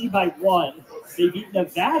Tennessee by 1. They beat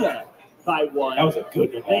Nevada by 1. That was a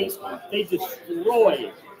good Nevada. They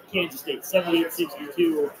destroyed Kansas State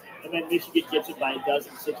 78-62, and then Michigan gets it by a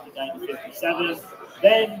dozen, 69-57.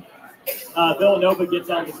 Then Villanova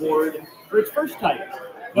gets on the board for its first title.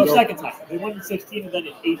 No, second time. They won in 16 and then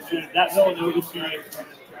in 18. That Villanova team,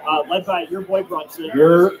 led by your boy Brunson.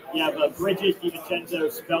 You have Bridges, DiVincenzo,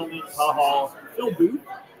 Spellman, Pahal, Phil Booth,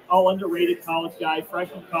 all underrated college guy,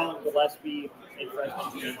 freshman Colin Gillespie, and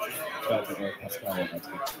freshman James.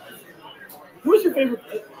 Who was your favorite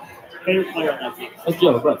player on that team? That's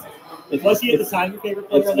Jalen Brunson. Was he at the time your favorite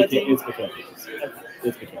player on that team? It's McKenna.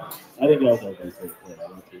 It's McKenna. I think that was everybody's favorite player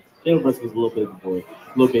on that team. Jalen Brunson was a little baby boy,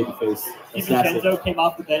 little baby face. DiVincenzo came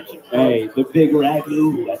off the bench. Hey, the big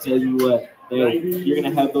ragu. I tell you what. Hey, you're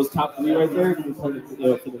going to have those top three right there. You're going to be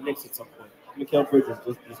playing for the Knicks at some point. Mikal Bridges,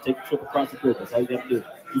 just take a trip across the bridge. That's all you got to do.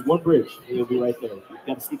 Use one bridge, and you'll be right there. You've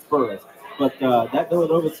got to see Spurs. But that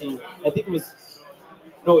Villanova team, I think it was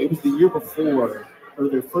the year before, or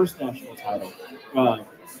their first national title.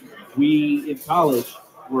 We, in college,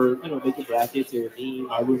 were, making brackets. They were me,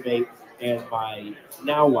 my roommate, and my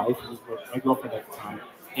now wife, who was my girlfriend at the time.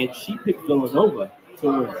 And she picked Villanova to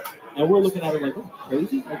win. And we're looking at it like, oh,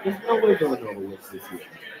 crazy? Like, there's no way Villanova wins this year.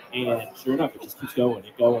 And sure enough, it just keeps going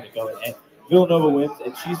and going and going. And Villanova wins,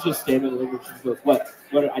 and she's just standing there and she goes, what?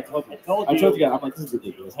 I told you. I told you. I'm like, this is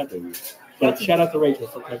ridiculous. How dare you? But shout out to Rachel.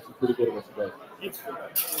 Sometimes she's pretty good at what she does. It's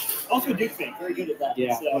also Duke fan, very good at that.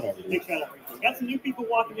 Yeah, so, whatever. big shout out. We got some new people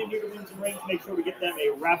walking in here to win some rings. Make sure we get them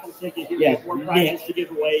a raffle ticket here. Yeah, We have more prizes to give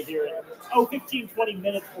away here in 15, 20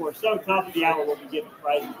 minutes or so. Top of the hour, we'll be giving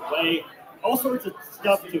prizes away. All sorts of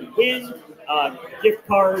stuff to win, gift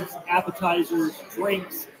cards, appetizers,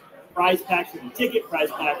 drinks, prize packs from the ticket, prize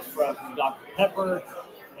packs from Dr. Pepper.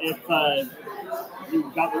 If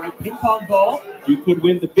you got the right ping pong ball, you could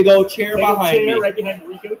win the big old chair behind me. Right behind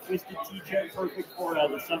Rico, twisted T-chair, perfect for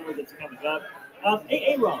the summer that's coming up.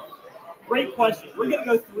 Hey, Ron, great question. We're going to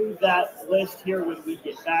go through that list here when we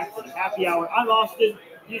get back to the happy hour. I'm Austin.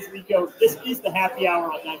 He's Rico. This is the happy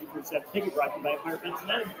hour on 90.7 Ticket, brought to you by Empire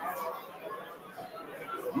Cincinnati.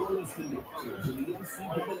 You're listening to the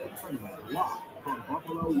NCAA Tournament live from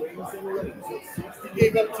Buffalo Wings and Rays at 60. You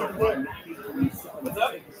gave up 2 points. What's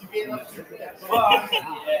up? You gave up 2 points.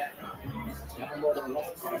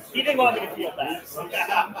 He didn't want me to feel bad.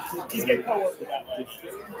 He's getting co-work with that one.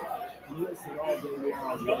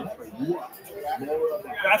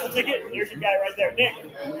 Raffle ticket. Here's your guy right there, Nick.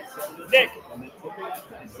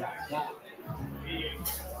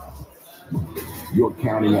 You're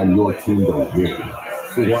counting on your team to win,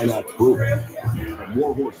 so why not prove it? At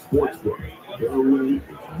Warhorse Sportsbook, their win is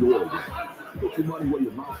your win. Put your money where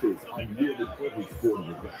your mouth is on nearly every sporting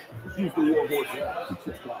event. Use the Warhorse app to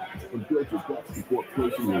check out and build your bets before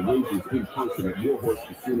placing your wagers in person at Warhorse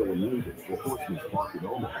Casino in Linden or Horseman's Park in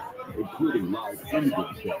Omaha, including live in-game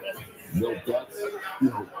bets. No bets,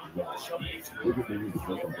 no bets. Look at the news to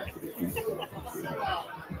welcome back to the team.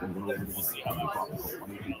 Am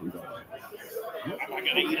I going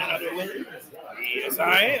to eat another win? Yes,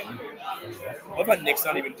 I am. What about Nick's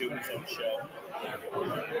not even doing his own show?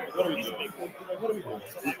 What are we doing? What are we doing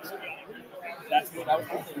next? That's what I was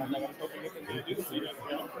hoping. I was hoping Nick was going to do this.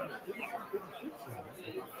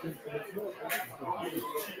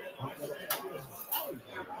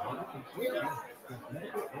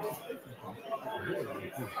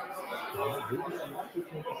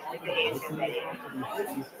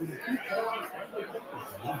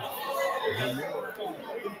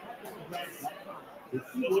 Hope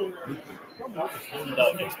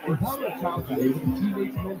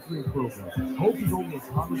is only a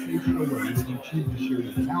conversation away when you choose to share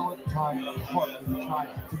your talent, time, and heart with a child.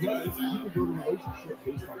 Together, you can build a relationship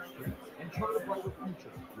based on strengths and chart a brighter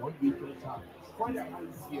future, 1 week at a time. Find out how you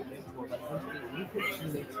can be a mentor by visiting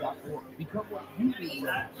weeklyteammates.org. Become what you need to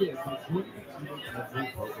your kids and join the Teammates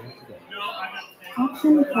Mentoring Program today.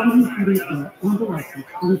 Action Academy Producing and Directed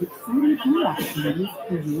brings exciting career opportunities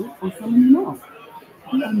for you or someone you know.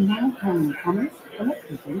 We are now hiring plumbers,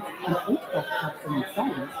 electricians, and HVAC techs and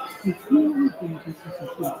installers continually engaging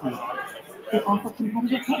professional teams. They offer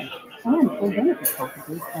competitive pay and full benefits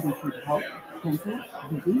packages that include health, dental,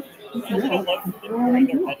 vision, PTO, and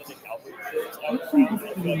 401k. Action has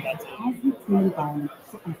created a positive team environment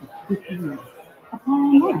for over 50 years. Apply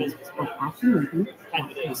online at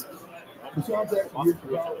actionlincoln.com. Besides that, years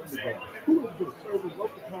ago, who has been serving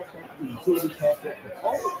local contractors and utility contractors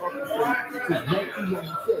all across the state since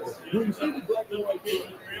 1997? When you see the black and white shirt,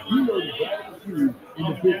 you know the black is huge in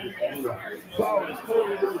the business all around. Power is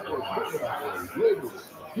currently ready for equipment operators, laborers,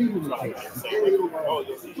 cleaning mechanics, and aerial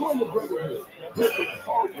linemen. Join the brotherhood. Built with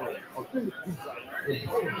hard work, authentic people, and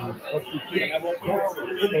brotherhood of security. Power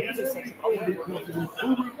is independent, only company who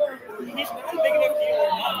remain. He's not a big enough deal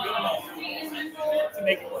or not good enough to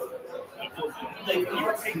make it work. Like, you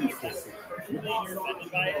are taking a test. You're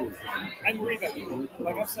offended by it. I'm worried about you.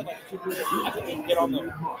 Like I've said, like, I can get on the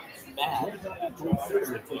mad. I'm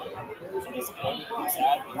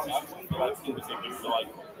sad. So, like,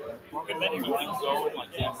 good many of things go, like,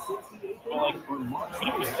 yes. But, like, we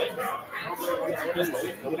do mistakes.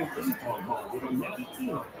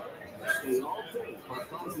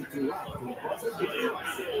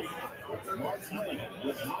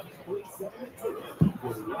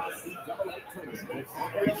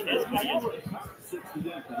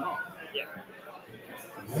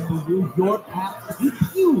 New York path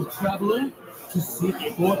with you, traveler, to seek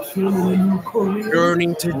fortune in a new career.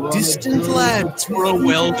 Journeying to distant lands for a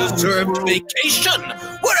well-deserved vacation.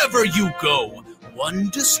 Wherever you go, one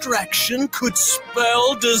distraction could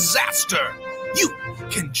spell disaster. You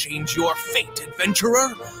can change your fate,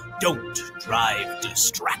 adventurer. Don't drive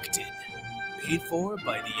distracted. Paid for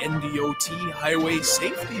by the NDOT Highway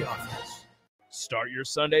Safety Office. Start your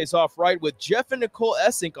Sundays off right with Jeff and Nicole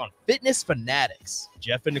Essink on Fitness Fanatics.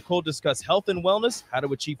 Jeff and Nicole discuss health and wellness, how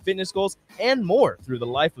to achieve fitness goals, and more through the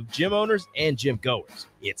life of gym owners and gym goers.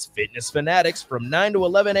 It's Fitness Fanatics from 9 to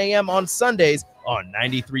 11 a.m. on Sundays on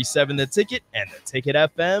 93.7 The Ticket and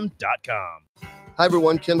theticketfm.com. Hi,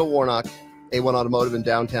 everyone. Kendall Warnock, A1 Automotive in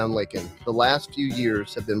downtown Lincoln. The last few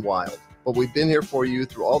years have been wild, but we've been here for you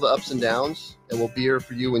through all the ups and downs, and we'll be here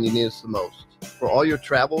for you when you need us the most. For all your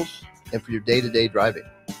travels and for your day-to-day driving.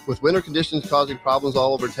 With winter conditions causing problems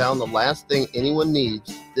all over town, the last thing anyone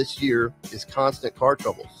needs this year is constant car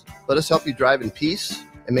troubles. Let us help you drive in peace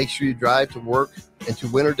and make sure you drive to work and to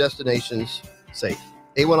winter destinations safe.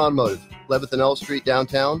 A1 Automotive, 11th and L Street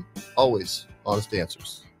downtown, always honest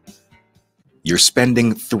answers. You're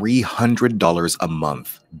spending $300 a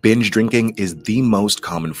month. Binge drinking is the most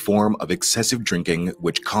common form of excessive drinking,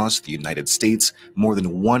 which costs the United States more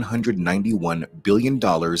than $191 billion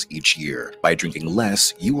each year. By drinking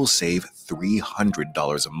less, you will save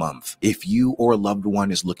 $300 a month. If you or a loved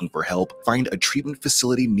one is looking for help, find a treatment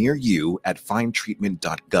facility near you at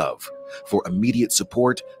findtreatment.gov. For immediate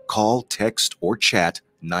support, call, text, or chat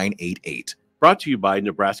 988. Brought to you by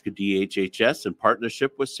Nebraska DHHS in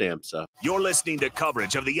partnership with SAMHSA. You're listening to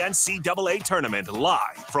coverage of the NCAA tournament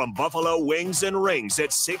live from Buffalo Wings and Rings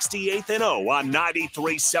at 68th and O on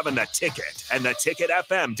 93.7 The Ticket and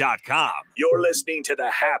theticketfm.com. You're listening to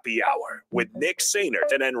the Happy Hour with Nick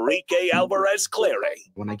Sainert and Enrique Alvarez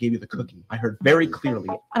Clary. When I gave you the cookie, I heard very clearly,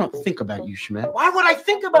 I don't think about you, Schmidt. Why would I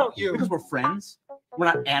think about you? Because we're friends. We're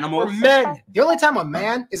not animals. We're men. The only time a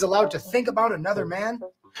man is allowed to think about another man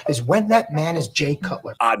is when that man is Jay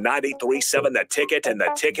Cutler. On 93.7 The Ticket and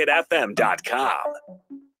theticketfm.com.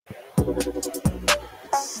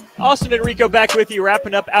 Austin and Rico back with you,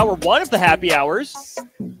 wrapping up hour one of the happy hours. I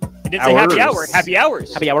didn't say happy hour. Happy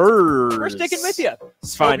hours. Happy hours. We're sticking with you.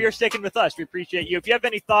 It's fine. Hope you're sticking with us. We appreciate you. If you have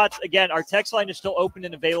any thoughts, again, our text line is still open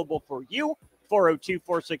and available for you.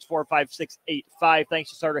 402-464-5685.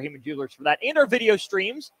 Thanks to Starter Heyman Jewelers for that. And our video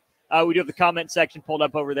streams. We do have the comment section pulled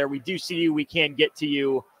up over there. We do see you. We can get to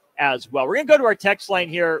you as well. We're going to go to our text line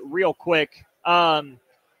here real quick. Ron,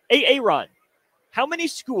 how many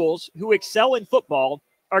schools who excel in football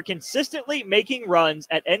are consistently making runs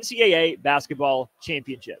at NCAA basketball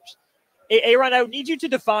championships? Aaron, I would need you to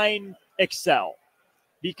define excel,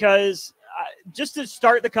 because just to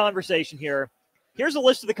start the conversation here, here's a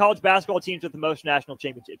list of the college basketball teams with the most national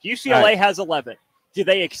championships. UCLA has 11. Do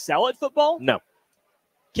they excel at football? No.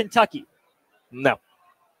 Kentucky? No.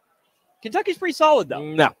 Kentucky's pretty solid, though.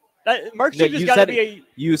 No. Mark No, Stoops has got to be a.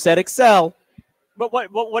 You said excel. But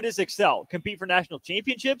what is excel? Compete for national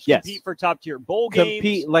championships? Yes. Compete for top tier bowl games?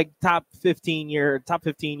 Compete like top 15 year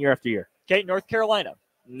after year. Okay, North Carolina.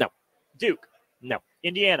 No. Duke. No.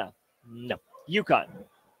 Indiana. No. UConn.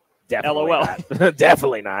 Definitely LOL. not.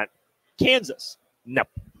 Definitely not. Kansas. No.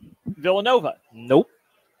 Villanova. Nope.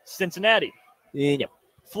 Cincinnati. No.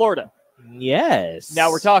 Florida. Yes.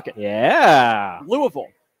 Now we're talking. Yeah. Louisville.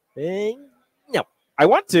 No. I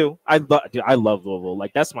want to. I love Louisville.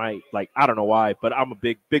 Like that's my I don't know why, but I'm a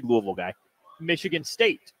big Louisville guy. Michigan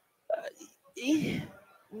State.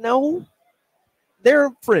 No. They're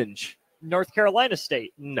fringe. North Carolina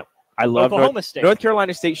State. No. I love Oklahoma State. North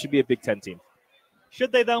Carolina State should be a Big Ten team.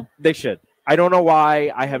 Should they though? They should. I don't know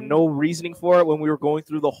why. I have no reasoning for it. When we were going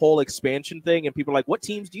through the whole expansion thing, and people were like, "What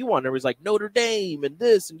teams do you want?" And it was like Notre Dame and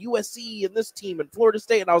this and USC and this team and Florida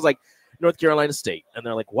State, and I was like, North Carolina State, and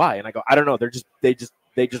they're like, "Why?" And I go, "I don't know. They just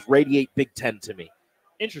radiate Big Ten to me."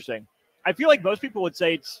 Interesting. I feel like most people would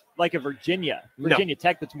say it's like a Virginia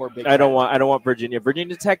Tech that's more Big Ten. I don't want Virginia.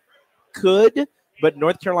 Virginia Tech could, but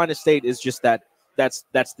North Carolina State is just that. That's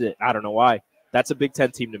the. I don't know why. That's a Big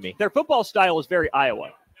Ten team to me. Their football style is very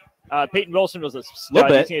Iowa. Peyton Wilson was a little stud.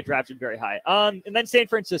 bit. He drafted very high. And then San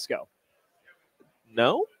Francisco.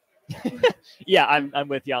 No. Yeah, I'm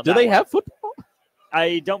with you on Do that. they one. have football?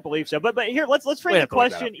 I don't believe so. But here, let's frame the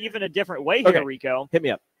question even a different way here, Rico. Hit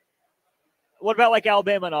me up. What about like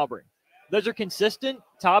Alabama and Auburn? Those are consistent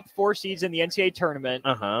top 4 seeds in the NCAA tournament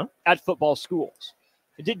at football schools.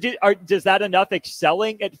 Does that enough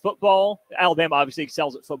excelling at football? Alabama obviously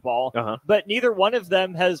excels at football, but neither one of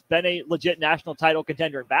them has been a legit national title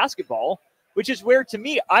contender in basketball, which is where, to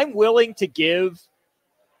me, I'm willing to give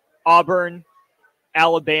Auburn,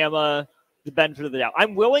 Alabama the benefit of the doubt.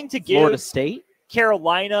 I'm willing to give Florida State,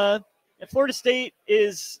 Carolina. And Florida State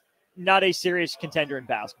is not a serious contender in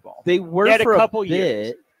basketball. They were had for a couple a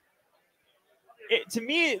bit. years. To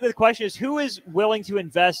me, the question is, who is willing to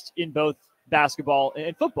invest in both basketball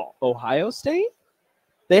and football? Ohio State?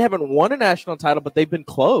 They haven't won a national title, but they've been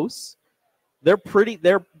close. They're pretty.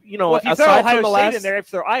 They're Well, if you throw aside Ohio from the State last. in there, if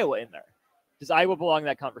throw Iowa in there, does Iowa belong in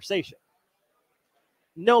that conversation?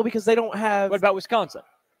 No, because they don't have. What about Wisconsin?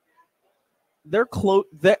 They're close.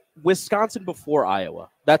 Wisconsin before Iowa.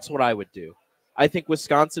 That's what I would do. I think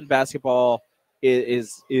Wisconsin basketball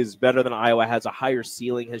is better than Iowa. Has a higher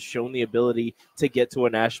ceiling. Has shown the ability to get to a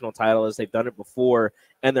national title as they've done it before.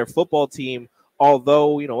 And their football team,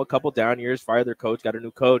 although a couple down years, fired their coach, got a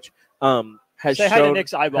new coach, has Say shown. hi to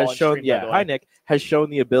Nick's eyeball Has on shown. stream, by Yeah, the way. hi Nick. Has shown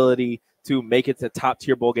the ability to make it to top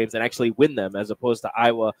tier bowl games and actually win them, as opposed to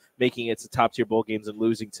Iowa making it to top tier bowl games and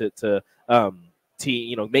losing to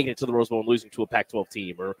team, making it to the Rose Bowl and losing to a Pac-12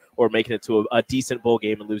 team, or making it to a decent bowl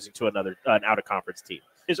game and losing to an out of conference team.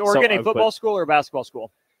 Is Oregon a football school or a basketball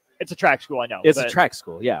school? It's a track school, I know. It's a track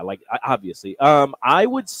school, yeah. Like obviously, I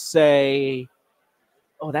would say,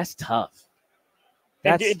 that's tough.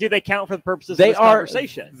 And do they count for the purposes of They this are.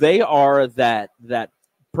 conversation? They are that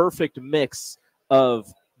perfect mix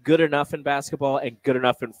of good enough in basketball and good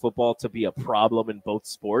enough in football to be a problem in both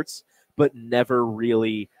sports, but never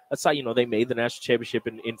really. Aside, they made the national championship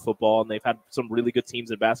in football, and they've had some really good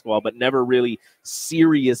teams in basketball, but never really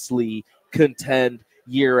seriously contend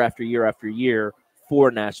year after year after year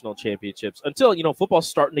for national championships until football's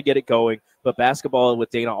starting to get it going. But basketball with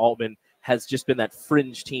Dana Altman has just been that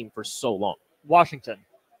fringe team for so long. Washington.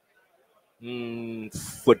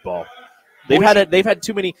 Football. They've had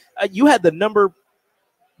too many. You had the number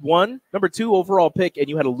 2 overall pick, and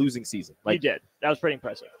you had a losing season. You did. That was pretty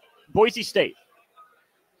impressive. Boise State.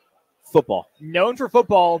 Football. Known for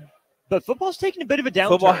football, but football's taken a bit of a downturn.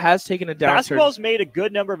 Football has taken a downturn. Basketball's made a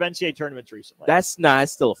good number of NCAA tournaments recently. It's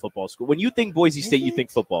still a football school. When you think Boise State, you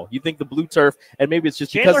think football. You think the blue turf, and maybe it's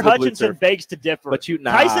just Chandler because of the blue Hutchinson turf. begs to differ. But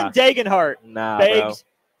Tyson Dagenhart begs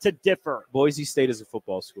to differ. Boise State is a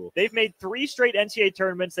football school. They've made 3 straight NCAA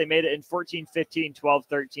tournaments. They made it in 14, 15, 12,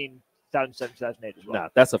 13, 2007, 2008 as well. No,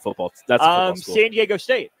 that's a football. That's a football school. San Diego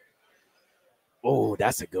State. Oh,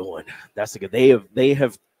 that's a good one. That's a good. They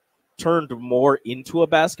have turned more into a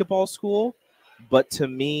basketball school, but to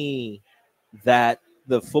me, that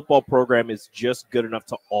the football program is just good enough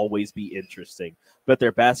to always be interesting. But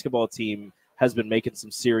their basketball team has been making some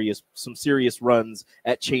serious runs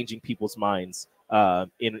at changing people's minds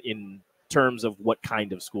in terms of what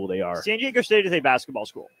kind of school they are. San Diego State is a basketball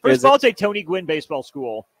school. First of all, it's a Tony Gwynn baseball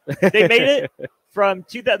school. They made it from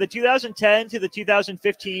the 2010 to the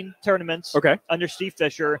 2015 tournaments under Steve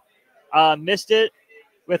Fisher. Missed it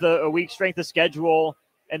with a weak strength of schedule,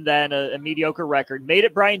 and then a mediocre record. Made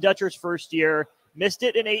it Brian Dutcher's first year, missed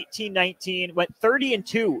it in 18-19, went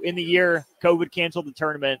 30-2 in the year COVID canceled the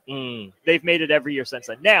tournament. They've made it every year since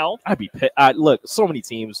then. Now, I'd be pissed. Look, so many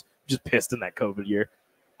teams just pissed in that COVID year.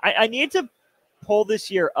 I need to pull this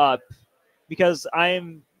year up because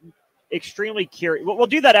I'm extremely curious. We'll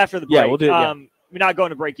do that after the break. Yeah, we'll do it. Yeah. We're not going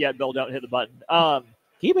to break yet, Bill. Don't hit the button.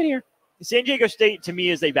 Keep it here. San Diego State, to me,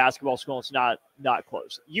 is a basketball school. It's not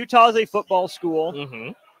close. Utah is a football school. Mm-hmm.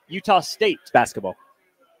 Utah State. Basketball.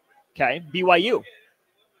 Okay. BYU.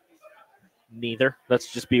 Neither.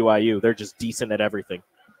 That's just BYU. They're just decent at everything.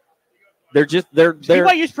 They're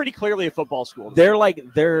BYU's pretty clearly a football school. They're like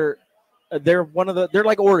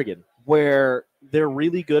Oregon, where they're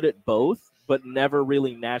really good at both, but never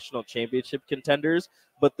really national championship contenders.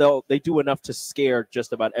 But they do enough to scare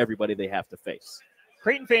just about everybody they have to face.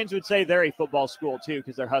 Creighton fans would say they're a football school, too,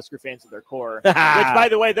 because they're Husker fans at their core. Which, by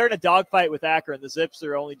the way, they're in a dogfight with Akron. The Zips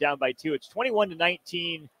are only down by 2. It's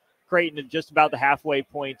 21-19, Creighton at just about the halfway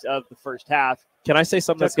point of the first half. Can I say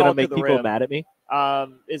something that's going to make people mad at me?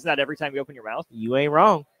 Isn't that every time you open your mouth? You ain't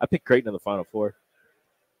wrong. I picked Creighton in the Final Four.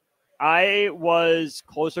 I was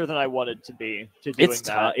closer than I wanted to be to doing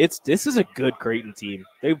that. This is a good Creighton team.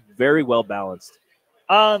 They're very well balanced.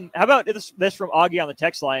 How about this from Augie on the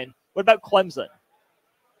text line? What about Clemson?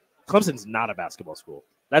 Clemson's not a basketball school.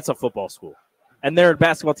 That's a football school. And their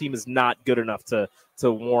basketball team is not good enough to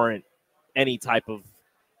warrant any type of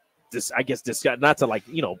not to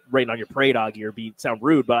rain on your parade, Augie, or sound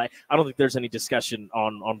rude, but I don't think there's any discussion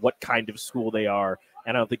on what kind of school they are.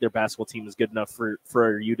 And I don't think their basketball team is good enough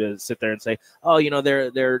for you to sit there and say, oh,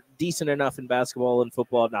 they're decent enough in basketball and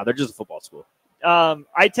football. No, they're just a football school.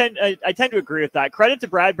 I tend to agree with that. Credit to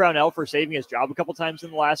Brad Brownell for saving his job a couple times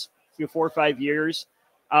in the last 4 or 5 years.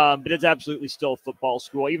 But it's absolutely still a football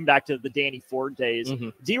school, even back to the Danny Ford days. Mm-hmm.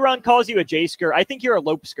 D-Ron calls you a J-sker. I think you're a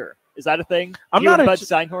Lopesker. Is that a thing? I'm not a Bud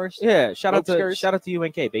Steinhorst. Yeah, shout out to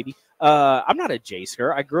UNK, baby. I'm not a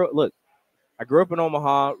J-sker. I grew up in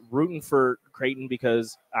Omaha rooting for Creighton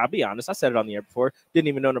because, I'll be honest, I said it on the air before, didn't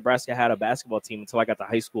even know Nebraska had a basketball team until I got to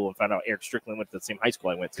high school and found out Eric Strickland went to the same high school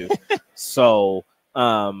I went to. So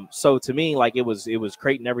to me, it was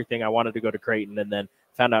Creighton everything. I wanted to go to Creighton, and then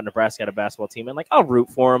found out Nebraska had a basketball team, and I'll root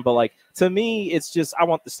for them. But to me, it's just I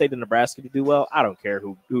want the state of Nebraska to do well. I don't care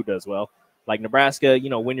who does well. Nebraska,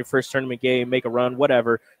 win your first tournament game, make a run,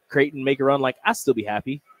 whatever. Creighton, make a run. I'd still be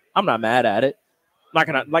happy. I'm not mad at it.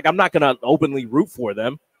 I'm not gonna openly root for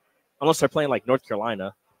them unless they're playing North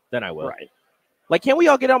Carolina. Then I will. Right. Can't we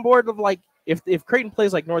all get on board of if Creighton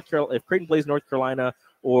plays North Carolina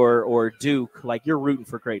or Duke, you're rooting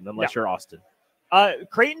for Creighton unless you're Austin.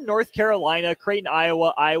 Creighton, North Carolina, Creighton,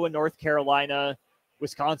 Iowa, North Carolina,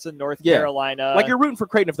 Wisconsin, North Carolina. You're rooting for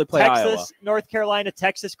Creighton if they play Texas, Iowa. North Carolina,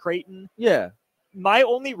 Texas, Creighton. Yeah. My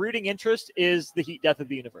only rooting interest is the heat death of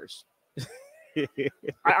the universe.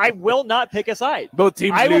 I will not pick a side. Both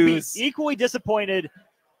teams I lose. will be equally disappointed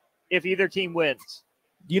if either team wins.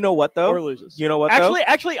 You know what, though? Or loses. You know what,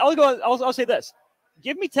 Actually, I'll say this.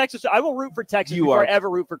 Give me Texas. I will root for Texas before I ever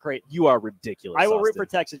root for Creighton. You are ridiculous. I will Austin. root for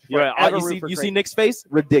Texas before I ever root for Creighton. You see Nick's face?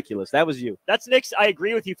 Ridiculous. That was you. That's Nick's. I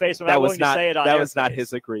agree with you, face. I'm not willing to say it on that air, was not face.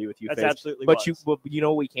 his agree with you. That's face. absolutely. But you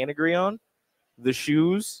know what we can agree on? The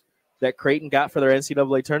shoes that Creighton got for their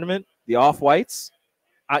NCAA tournament, the off-whites.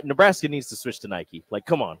 Nebraska needs to switch to Nike.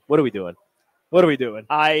 Come on. What are we doing?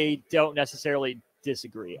 I don't necessarily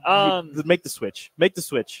disagree. Make the switch.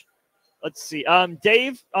 Let's see.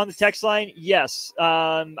 Dave on the text line. Yes.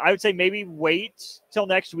 I would say maybe wait till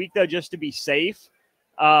next week, though, just to be safe.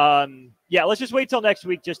 Let's just wait till next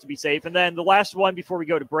week just to be safe. And then the last one before we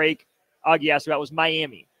go to break, Augie asked about was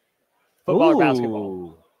Miami. Football or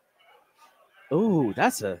basketball? Ooh,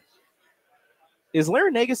 is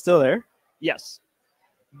Larinaga still there? Yes.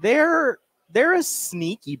 They're a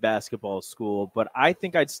sneaky basketball school, but I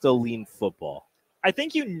think I'd still lean football. I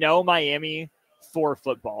think Miami for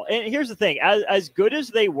football. And here's the thing, as good as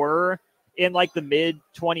they were in the mid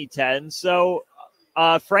 2010s. So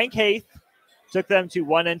Frank Haith took them to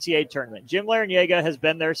one NCAA tournament. Jim Larinaga has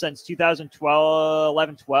been there since 2012.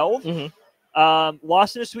 Mm-hmm.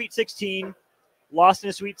 Lost in a Sweet 16,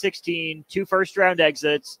 2 first-round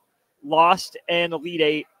exits, lost an Elite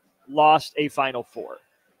 8, lost a Final Four.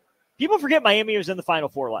 People forget Miami was in the Final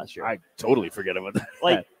Four last year. I totally forget about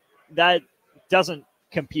that. That doesn't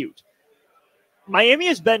compute. Miami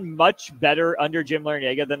has been much better under Jim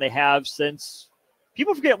Larinaga than they have since –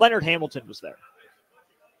 people forget Leonard Hamilton was there.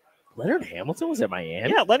 Leonard Hamilton was at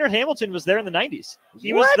Miami? Yeah, Leonard Hamilton was there in the 90s.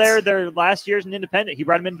 He was there their last year as an independent. He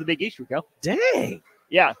brought him into the Big East, Rico. Dang.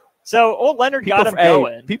 Yeah. So old Leonard got him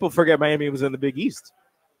going. People forget Miami was in the Big East.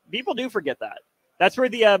 People do forget that. That's where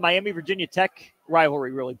the Miami-Virginia Tech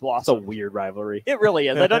rivalry really blossomed. It's a weird rivalry. It really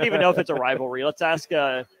is. I don't even know if it's a rivalry. Let's ask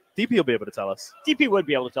DP will be able to tell us. DP would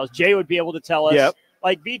be able to tell us. Jay would be able to tell us. Yep.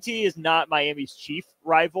 Like, BT is not Miami's chief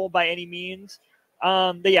rival by any means.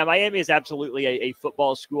 But yeah, Miami is absolutely a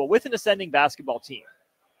football school with an ascending basketball team.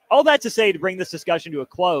 All that to say, to bring this discussion to a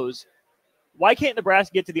close, why can't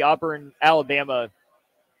Nebraska get to the Auburn, Alabama,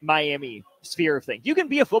 Miami sphere of things? You can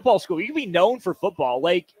be a football school. You can be known for football.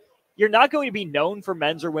 Like, you're not going to be known for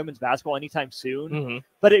men's or women's basketball anytime soon,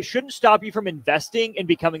 but it shouldn't stop you from investing and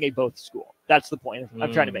becoming a both school. That's the point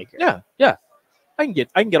I'm trying to make here. Yeah. I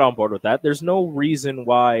can get on board with that. There's no reason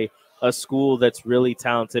why a school that's really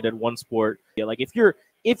talented at one sport, like if you're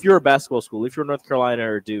a basketball school, if you're North Carolina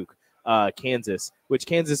or Duke, Kansas, which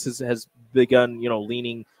Kansas has begun,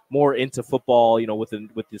 leaning more into football,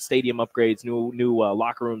 with the stadium upgrades, new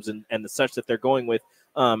locker rooms and the such that they're going with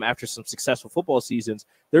after some successful football seasons.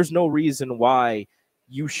 There's no reason why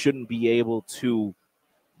you shouldn't be able to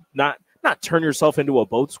not turn yourself into a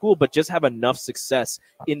both school, but just have enough success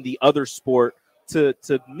in the other sport to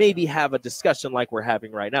maybe have a discussion like we're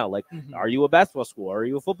having right now. Like, are you a basketball school? Are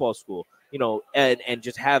you a football school? And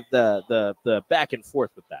just have the back and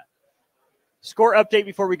forth with that. Score update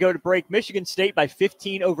before we go to break. Michigan State by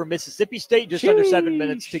 15 over Mississippi State. Just under 7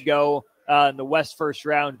 minutes to go in the West first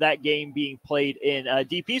round. That game being played in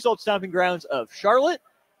DP's old stomping grounds of Charlotte.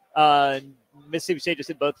 Mississippi State just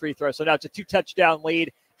hit both free throws. So now it's a 2-touchdown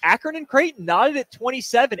lead. Akron and Creighton knotted at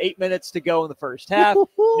 27, 8 minutes to go in the first half. And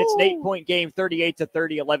it's an 8-point game,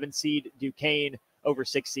 38-30, 11 seed Duquesne over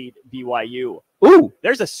 6 seed BYU. Ooh,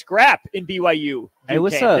 there's a scrap in BYU. Hey,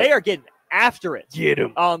 what's up? They are getting after it. Get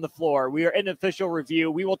 'em. On the floor. We are in official review.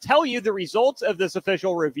 We will tell you the results of this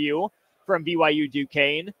official review from BYU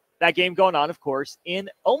Duquesne. That game going on, of course, in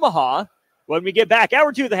Omaha when we get back.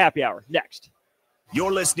 Hour 2 of the happy hour next.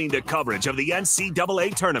 You're listening to coverage of the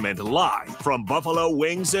NCAA tournament live from Buffalo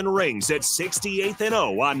Wings and Rings at 68th and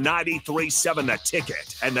O on 93.7 The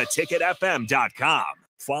Ticket and theticketfm.com.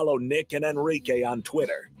 Follow Nick and Enrique on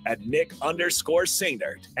Twitter at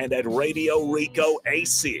Nick_Sainert and at Radio Rico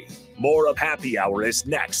AC. More of Happy Hour is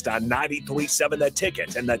next on 93.7 The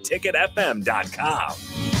Ticket and theticketfm.com.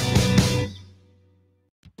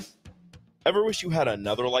 Ever wish you had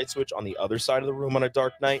another light switch on the other side of the room on a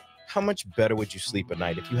dark night? How much better would you sleep at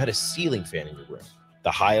night if you had a ceiling fan in your room?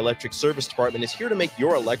 The High Electric Service Department is here to make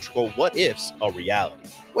your electrical what-ifs a reality.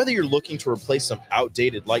 Whether you're looking to replace some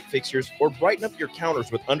outdated light fixtures or brighten up your counters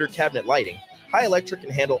with under-cabinet lighting, High Electric can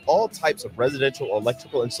handle all types of residential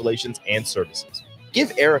electrical installations and services.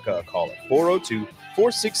 Give Erica a call at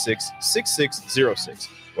 402-466-6606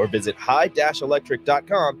 or visit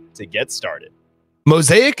high-electric.com to get started.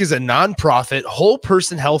 Mosaic is a nonprofit,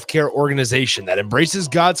 whole-person healthcare organization that embraces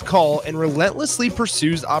God's call and relentlessly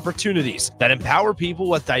pursues opportunities that empower people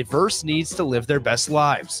with diverse needs to live their best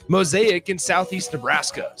lives. Mosaic in Southeast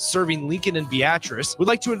Nebraska, serving Lincoln and Beatrice, would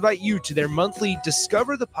like to invite you to their monthly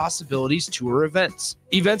Discover the Possibilities tour events.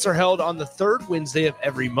 Events are held on the third Wednesday of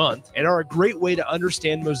every month and are a great way to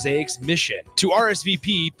understand Mosaic's mission. To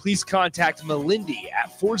RSVP, please contact Melindy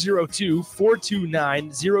at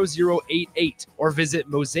 402-429-0088 or visit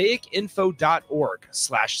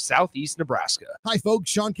mosaicinfo.org/Southeast Nebraska. Hi,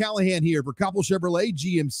 folks. Sean Callahan here for Koppel Chevrolet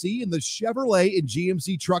GMC, and the Chevrolet and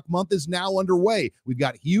GMC Truck Month is now underway. We've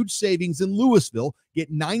got huge savings in Louisville. Get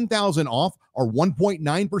 $9,000 off or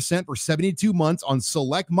 1.9% for 72 months on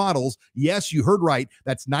select models. Yes, you heard right.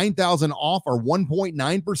 That's $9,000 off or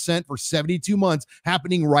 1.9% for 72 months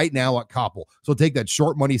happening right now at Koppel. So take that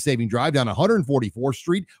short money saving drive down 144th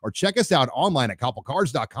Street or check us out online at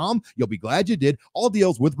koppelcars.com. You'll be glad you did. All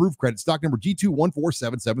deals with proof credit. Stock number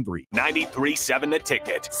G214773. 93.7 The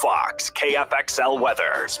Ticket. Fox KFXL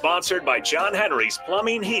weather. Sponsored by John Henry's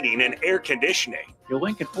Plumbing, Heating, and Air Conditioning. Your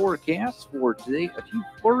Lincoln forecast for today, a few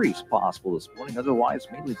flurries possible this morning. Otherwise,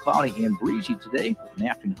 mainly cloudy and breezy today with an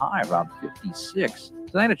afternoon high around 56.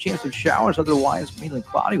 Tonight, a chance of showers. Otherwise, mainly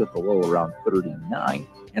cloudy with the low around 39.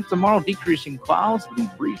 And tomorrow, decreasing clouds will be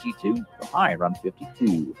breezy too. The high around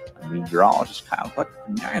 52. I'm meteorologist Kyle Cluck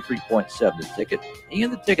from 93.7 The Ticket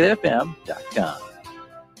and theticketfm.com.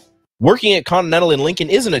 Working at Continental in Lincoln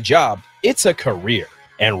isn't a job, it's a career.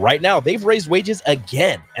 And right now, they've raised wages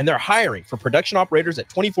again, and they're hiring for production operators at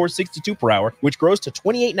 $24.62 per hour, which grows to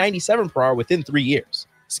 $28.97 per hour within 3 years.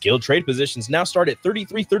 Skilled trade positions now start at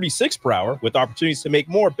 $33.36 per hour, with opportunities to make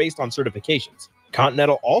more based on certifications.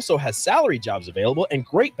 Continental also has salary jobs available and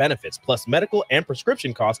great benefits, plus medical and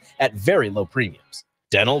prescription costs at very low premiums.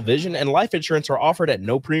 Dental, vision, and life insurance are offered at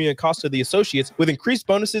no premium cost to the associates, with increased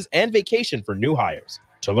bonuses and vacation for new hires.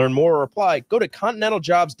 To learn more or apply, go to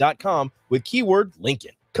continentaljobs.com with keyword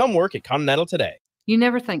Lincoln. Come work at Continental today. You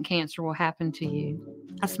never think cancer will happen to you.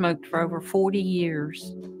 I smoked for over 40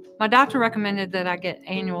 years. My doctor recommended that I get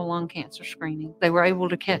annual lung cancer screening. They were able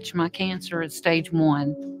to catch my cancer at stage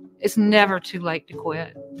 1. It's never too late to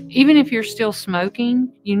quit. Even if you're still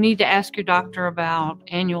smoking, you need to ask your doctor about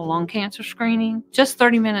annual lung cancer screening. Just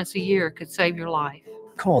 30 minutes a year could save your life.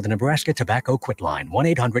 Call the Nebraska Tobacco Quit Line,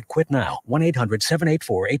 1-800-QUIT-NOW,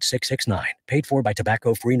 1-800-784-8669. Paid for by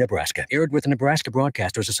Tobacco Free Nebraska. Aired with the Nebraska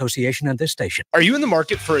Broadcasters Association and this station. Are you in the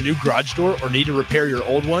market for a new garage door or need to repair your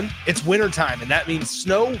old one? It's wintertime, and that means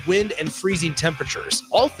snow, wind, and freezing temperatures.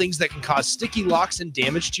 All things that can cause sticky locks and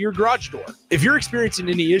damage to your garage door. If you're experiencing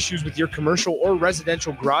any issues with your commercial or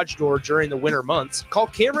residential garage door during the winter months, call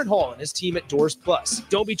Cameron Hall and his team at Doors Plus.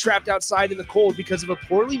 Don't be trapped outside in the cold because of a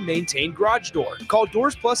poorly maintained garage door. Call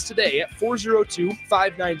Doors Plus today at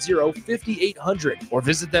 402-590-5800 or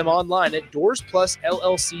visit them online at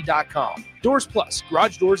doorsplusllc.com. Doors Plus,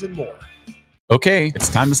 garage doors and more. Okay, it's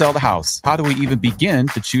time to sell the house. How do we even begin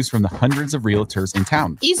to choose from the hundreds of realtors in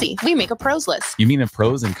town? Easy. We make a pros list. You mean a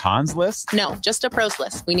pros and cons list? No, just a pros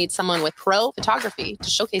list. We need someone with pro photography to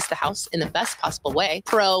showcase the house in the best possible way,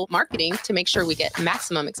 pro marketing to make sure we get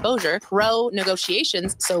maximum exposure, pro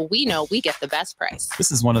negotiations so we know we get the best price. This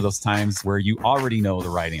is one of those times where you already know the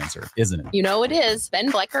right answer, isn't it? You know it is. Ben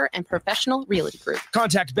Bleicher and Professional Realty Group.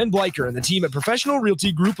 Contact Ben Bleicher and the team at Professional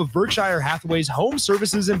Realty Group of Berkshire Hathaway's Home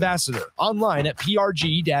Services Ambassador. Online at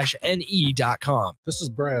prg-ne.com. This is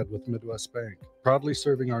Brad with Midwest Bank, proudly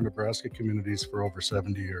serving our Nebraska communities for over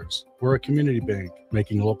 70 years. We're a community bank,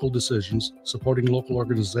 making local decisions, supporting local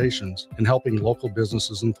organizations, and helping local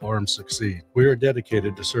businesses and farms succeed. We are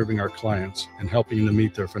dedicated to serving our clients and helping them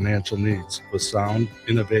meet their financial needs with sound,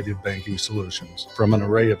 innovative banking solutions. From an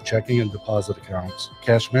array of checking and deposit accounts,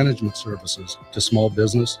 cash management services, to small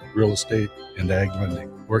business, real estate, and ag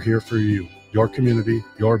lending. We're here for you. Your community,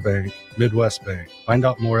 your bank, Midwest Bank. Find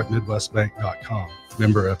out more at midwestbank.com.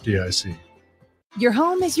 Member FDIC. Your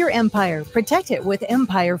home is your empire. Protect it with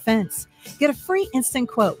Empire Fence. Get a free instant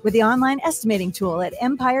quote with the online estimating tool at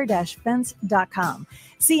empire-fence.com.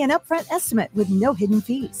 See an upfront estimate with no hidden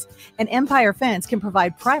fees. An Empire Fence can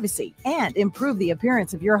provide privacy and improve the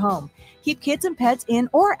appearance of your home. Keep kids and pets in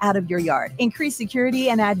or out of your yard. Increase security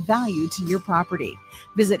and add value to your property.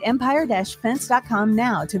 Visit empire-fence.com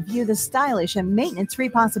now to view the stylish and maintenance-free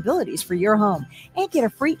possibilities for your home and get a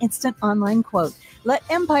free instant online quote. Let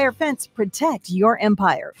Empire Fence protect your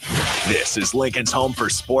empire. This is Lincoln's home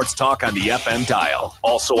for sports talk on the FM dial.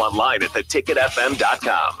 Also online at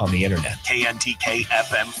theticketfm.com. On the internet. KNTK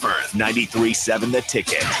FM Firth, 93.7 The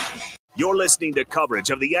Ticket. You're listening to coverage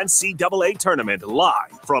of the NCAA tournament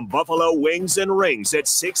live from Buffalo Wings and Rings at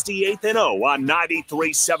 68th and O on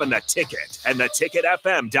 93.7 The Ticket and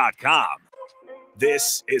theticketfm.com.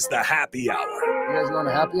 This is the Happy Hour. You guys going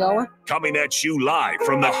to happy hour? Coming at you live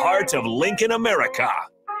from the heart of Lincoln, America.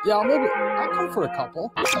 Yeah, I'll come for a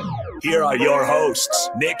couple. Here are your hosts,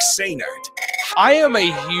 Nick Sainert. I am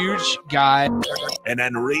a huge guy. And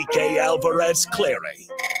Enrique Alvarez Clary.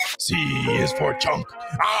 C is for chunk.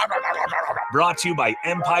 Brought to you by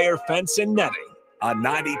Empire Fence and Netting on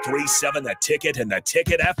 93.7 The Ticket and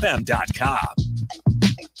theticketfm.com.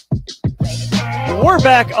 We're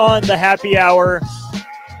back on the happy hour.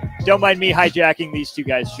 Don't mind me hijacking these two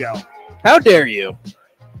guys' show. How dare you?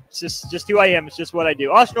 It's just who I am. It's just what I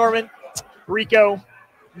do. Osh Norman, Rico,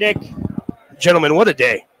 Nick. Gentlemen, what a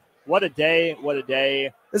day. What a day. What a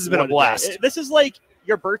day. This has been a blast. This is like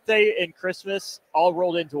your birthday and Christmas all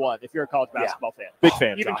rolled into one if you're a college basketball fan. Big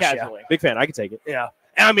fan. Even Josh, casually. Yeah. Big fan. I can take it. Yeah.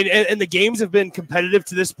 And I mean, and the games have been competitive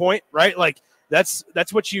to this point, right? Like that's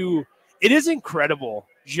what it is incredible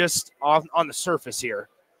just on the surface here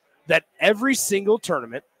that every single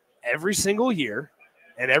tournament, every single year,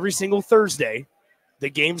 and every single Thursday, the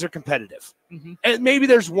games are competitive. Mm-hmm. And maybe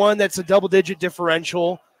there's one that's a double-digit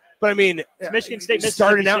differential, but I mean, it's Michigan State,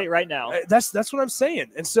 starting out State right now. That's what I'm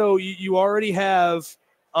saying. And so you already have,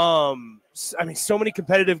 so many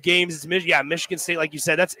competitive games. It's Michigan State, like you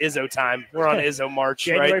said, that's Izzo time. We're on Izzo March,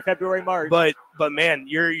 January, right? February, March. But man,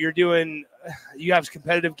 you have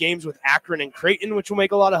competitive games with Akron and Creighton, which will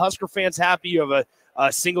make a lot of Husker fans happy. You have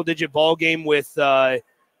a single-digit ball game with Duquesne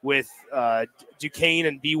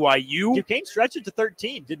and BYU. Duquesne stretched it to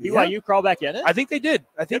 13. Did BYU crawl back in it? I think they did.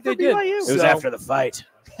 BYU. It was after the fight.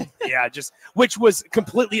 Yeah, which was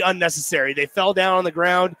completely unnecessary. They fell down on the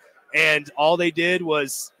ground, and all they did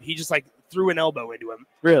was he just like threw an elbow into him.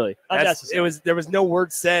 Really? Unnecessary. There was no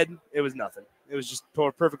word said. It was nothing. It was just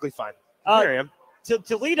perfectly fine. There I am.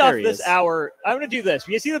 To lead off this hour, I'm going to do this.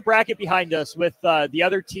 You see the bracket behind us with the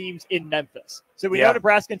other teams in Memphis. So we know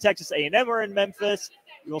Nebraska and Texas A&M are in Memphis.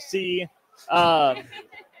 You'll see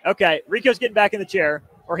Okay, Rico's getting back in the chair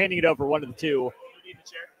or handing it over, one of the two.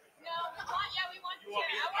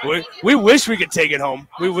 We wish we could take it home.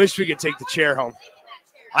 We wish we could take the chair home.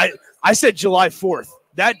 I said July 4th.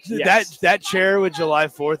 That chair with July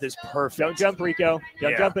 4th is perfect. Don't jump, Rico.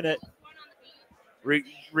 Don't jump in it.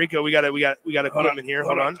 Rico, we got equipment here.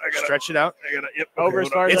 Hold on. Stretch it out. Over as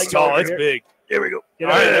far as I it's can go tall. over It's here. big. Here we go. All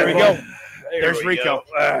right, there we go. There's Rico.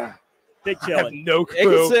 Big I have chillin'. no It can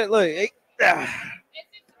clue. sit, look,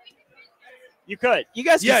 You could. you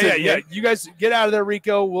guys can sit. Yeah. You guys get out of there,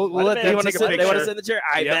 Rico. We'll let them them in. take a They picture. want to sit in the chair?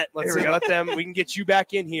 I Yep. bet. Let's see. Let them. We can get you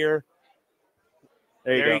back in here.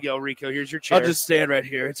 There you go, Rico. Here's your chair. I'll just stand right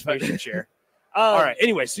here. It's fine. Here's your chair. All right.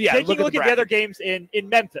 Anyway, so yeah, taking a look the at the other bracket. games in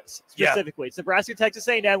Memphis specifically. It's Nebraska, Texas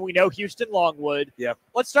A&M. We know Houston, Longwood. Yep.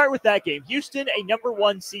 Let's start with that game. Houston, a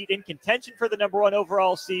 #1 seed in contention for the #1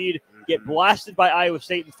 overall seed, get blasted by Iowa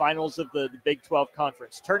State in finals of the Big 12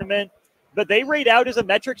 Conference Tournament. But they rate out as a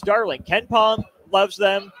metrics darling. Ken Pom loves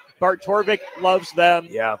them. Bart Torvik loves them.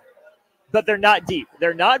 Yeah. But they're not deep.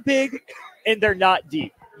 They're not big, and they're not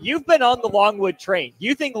deep. You've been on the Longwood train.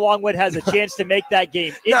 You think Longwood has a chance to make that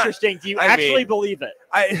game interesting? Do you actually believe it?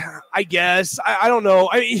 I guess. I don't know.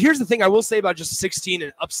 I mean, here's the thing I will say about just 16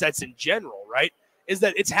 and upsets in general, right, is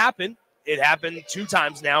that it's happened. It happened 2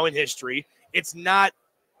 times now in history. It's not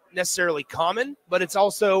necessarily common, but it's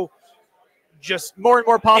also just more and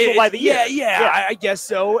more possible by the year. Yeah. I guess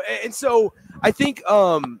so. And so I think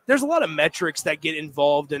there's a lot of metrics that get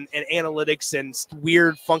involved in analytics and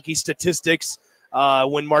weird, funky statistics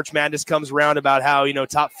when March Madness comes around about how,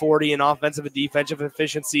 top 40 in offensive and defensive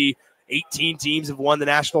efficiency, 18 teams have won the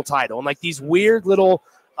national title. And like these weird little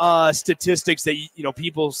statistics that,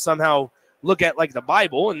 people somehow look at like the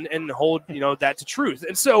Bible and hold, that to truth.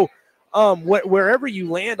 And so wherever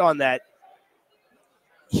you land on that,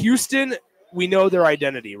 Houston, we know their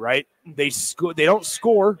identity, right? They don't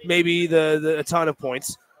score maybe a ton of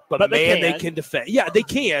points, but man, they can defend. Yeah, they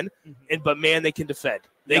can, but man, they can defend.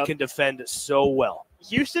 They can defend so well.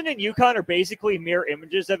 Houston and UConn are basically mirror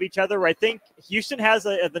images of each other. I think Houston has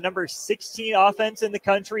the number 16 offense in the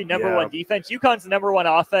country, number 1 defense. UConn's the number 1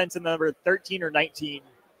 offense and the number 13 or 19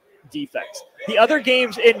 defense. The other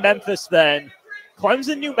games in Memphis then,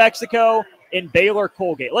 Clemson, New Mexico, and Baylor,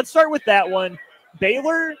 Colgate. Let's start with that one.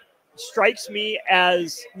 Baylor strikes me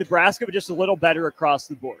as Nebraska, but just a little better across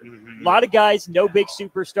the board. A lot of guys, no big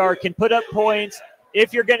superstar, can put up points.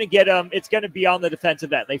 If you're going to get them, it's going to be on the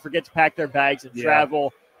defensive end. They forget to pack their bags and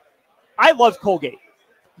travel. I love Colgate.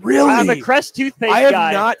 Really? I'm a Crest toothpaste guy. I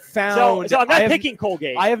have not found. So I'm not picking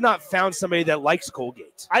Colgate. I have not found somebody that likes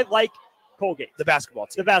Colgate. I like Colgate. The basketball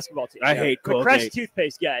team. I hate Colgate. The Crest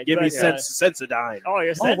toothpaste guy. Give me Sensodyne. Oh,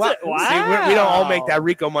 you're Sensodyne. Wow. See, we don't all make that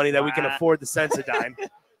Rico money that we can afford the Sensodyne.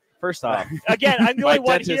 First off, again, I'm the only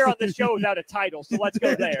one here on the show without a title, so let's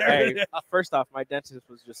go there. Hey, first off, my dentist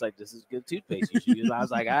was just like, "This is good toothpaste you should use." I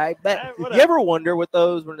was like, "I bet." You ever wonder with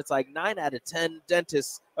those when it's like 9 out of 10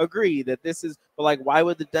 dentists agree that this is, but like, why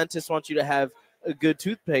would the dentist want you to have a good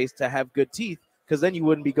toothpaste to have good teeth? Because then you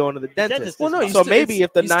wouldn't be going to the dentist. Well, no. So maybe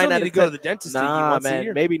if the 9 out of 10 go to the dentist, once a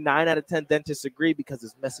year. Maybe 9 out of 10 dentists agree because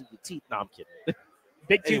it's messing with teeth. No, I'm kidding.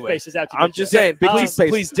 Big toothpaste is out to I'm just saying, big toothpaste.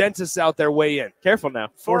 Please, dentists out there, weigh in. Careful now.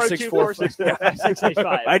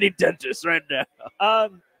 402-464-5685. I need dentists right now.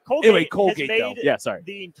 Colgate, Colgate has though. made Yeah, sorry.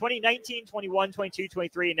 the 2019, 21, 22,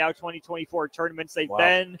 23, and now 2024 tournaments. They've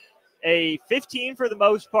been a 15 for the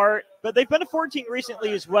most part, but they've been a 14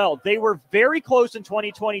 recently as well. They were very close in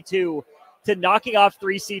 2022 to knocking off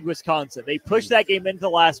 3-seed Wisconsin. They pushed that game into the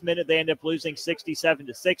last minute. They ended up losing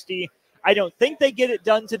 67-60. I don't think they get it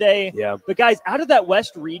done today. Yeah. But, guys, out of that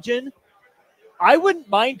West region, I wouldn't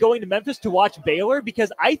mind going to Memphis to watch Baylor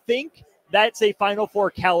because I think that's a Final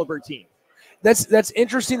Four caliber team. That's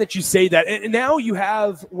interesting that you say that. And now you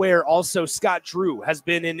have where also Scott Drew has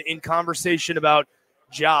been in conversation about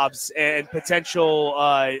jobs and potential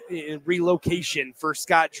relocation for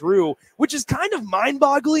Scott Drew, which is kind of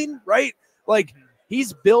mind-boggling, right? Like,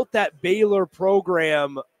 he's built that Baylor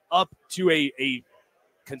program up to a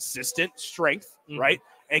consistent strength, right,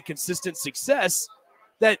 and consistent success,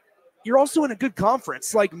 that you're also in a good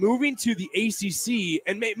conference. Like, moving to the ACC,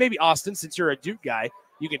 and maybe Austin, since you're a Duke guy,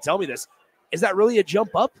 you can tell me this. Is that really a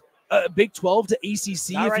jump up, Big 12 to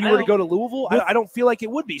ACC, Not if right you were now. to go to Louisville? I don't feel like it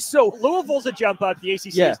would be. So Louisville's a jump up. The ACC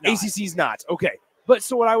is not. ACC's not. Okay. But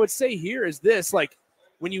so what I would say here is this, like,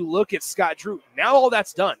 when you look at Scott Drew, now all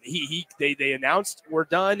that's done. They announced we're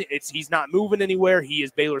done. He's not moving anywhere. He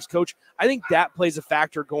is Baylor's coach. I think that plays a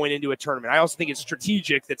factor going into a tournament. I also think it's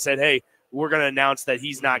strategic that said, hey, we're going to announce that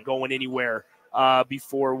he's not going anywhere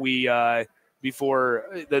before the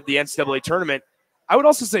NCAA tournament. I would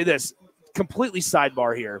also say this. completely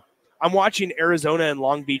sidebar here. I'm watching Arizona and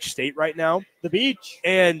Long Beach State right now. The beach.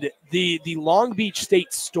 And the Long Beach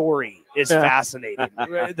State story is fascinating.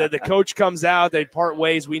 The coach comes out, they part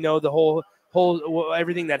ways. We know the whole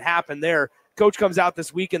everything that happened there. Coach comes out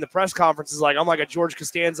this week in the press conference is like, I'm like a George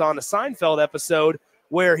Costanza on a Seinfeld episode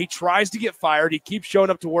where he tries to get fired. He keeps showing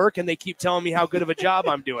up to work, and they keep telling me how good of a job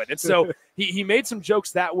I'm doing. And so he made some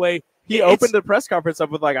jokes that way. He opened the press conference up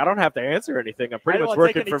with like, I don't have to answer anything. I'm pretty much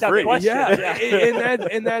working for free. Yeah.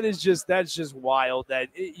 and that's just wild that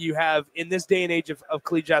you have in this day and age of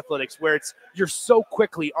collegiate athletics where you're so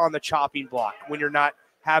quickly on the chopping block when you're not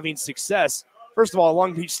having success. First of all,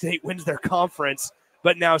 Long Beach State wins their conference,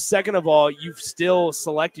 but now second of all, you've still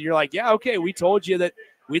selected. You're like, yeah, okay, we told you that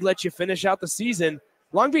we'd let you finish out the season.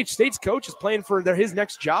 Long Beach State's coach is playing for his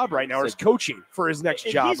next job right now, or is coaching for his next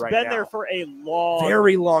job right now. He's been there for a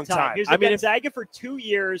very long time. He was at Gonzaga for 2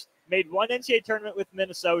 years, made one NCAA tournament with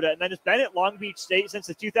Minnesota, and then has been at Long Beach State since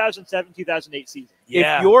the 2007-2008 season.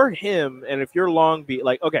 Yeah. If you're him and if you're Long Beach,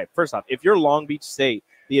 first off, if you're Long Beach State,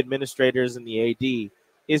 the administrators and the AD,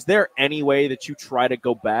 is there any way that you try to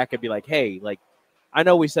go back and be like, hey, like, I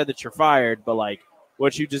know we said that you're fired, but like,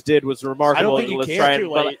 what you just did was remarkable. I don't think you can.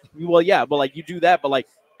 But you do that. But like,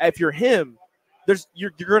 if you're him, you're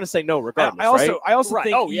going to say no regardless. I also right.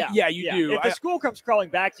 think, oh, yeah. you do. If the school comes crawling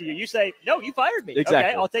back to you, you say, no, you fired me.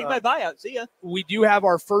 Exactly. Okay, I'll take my buyout. See ya. We do have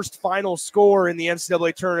our first final score in the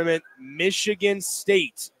NCAA tournament. Michigan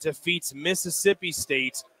State defeats Mississippi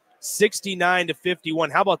State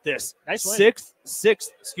 69-51. How about this? Nice win.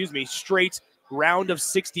 Sixth, straight round of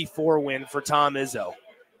 64 win for Tom Izzo.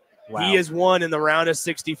 Wow. He has won in the round of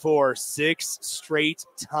 64 6 straight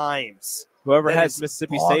times. Whoever has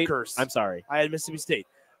Mississippi State, I'm sorry. I had Mississippi State.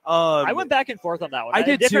 I went back and forth on that one. I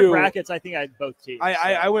did different too. Brackets, I think I had both teams.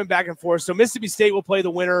 I went back and forth. So Mississippi State will play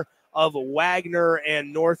the winner of Wagner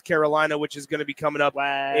and North Carolina, which is going to be coming up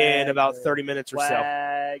in about 30 minutes or so.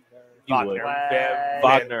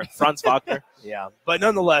 Wagner. Franz Wagner. Yeah. But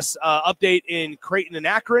nonetheless, update in Creighton and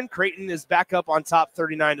Akron. Creighton is back up on top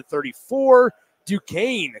 39-34.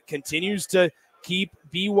 Duquesne continues to keep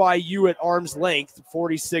BYU at arm's length,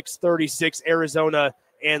 46-36. Arizona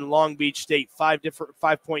and Long Beach State,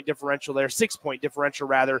 5-point differential there, 6-point differential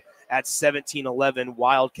rather, at 17-11.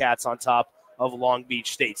 Wildcats on top of Long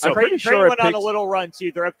Beach State. So I'm pretty sure went on a little run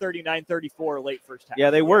too. They're up 39-34 late first half. Yeah,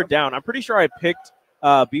 they were down. I'm pretty sure I picked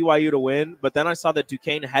BYU to win, but then I saw that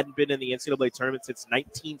Duquesne hadn't been in the NCAA tournament since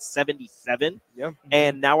 1977. Yeah.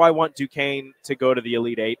 And now I want Duquesne to go to the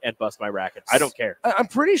Elite Eight and bust my racket. I don't care. I'm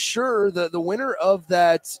pretty sure the winner of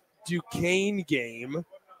that Duquesne game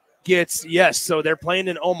gets, so they're playing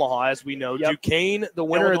in Omaha, as we know. Yep. Duquesne, the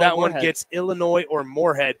winner of that one gets Illinois or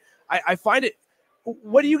Moorhead. I find it,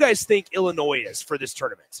 what do you guys think Illinois is for this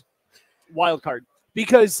tournament? Wild card.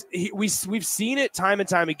 Because we've seen it time and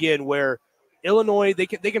time again where Illinois, they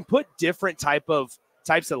can put different types of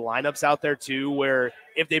lineups out there too, where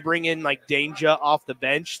if they bring in like Danger off the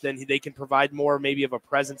bench, then they can provide more maybe of a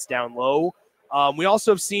presence down low. We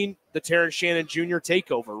also have seen the Terrence Shannon Jr.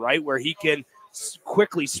 takeover, right, where he can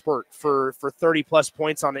quickly spurt for 30-plus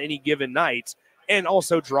points on any given night and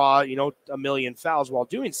also draw, a million fouls while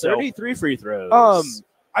doing so. 33 free throws.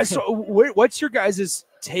 What's your guys'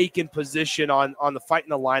 take and position on the fight in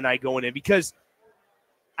the Illini going in? Because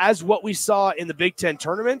as what we saw in the Big Ten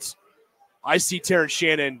tournament, I see Terrence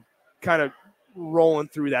Shannon kind of rolling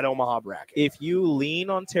through that Omaha bracket. If you lean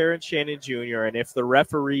on Terrence Shannon Jr. and if the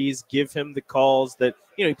referees give him the calls that,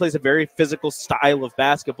 he plays a very physical style of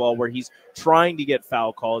basketball where he's trying to get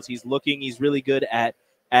foul calls. He's really good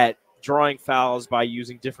at drawing fouls by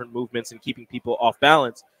using different movements and keeping people off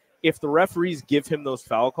balance. If the referees give him those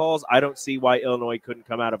foul calls, I don't see why Illinois couldn't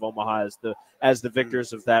come out of Omaha as the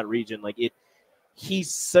victors of that region.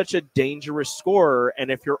 He's such a dangerous scorer,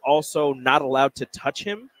 and if you're also not allowed to touch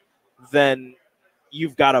him, then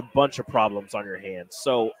you've got a bunch of problems on your hands.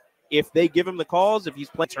 So if they give him the calls, if he's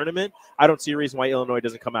playing tournament, I don't see a reason why Illinois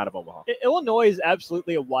doesn't come out of Omaha. Illinois is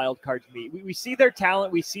absolutely a wild card to me. We see their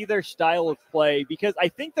talent, we see their style of play, because I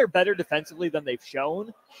think they're better defensively than they've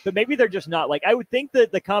shown, but maybe they're just not. I would think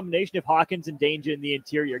that the combination of Hawkins and Danger in the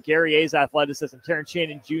interior, Gary A's athleticism, Terrence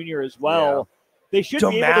Shannon Jr. as well, they should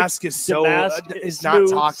be able to. Is not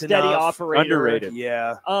talked steady enough. Operator. Underrated.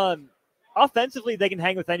 Yeah. Offensively, they can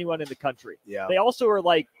hang with anyone in the country. Yeah. They also are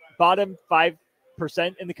bottom 5%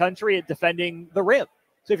 in the country at defending the rim.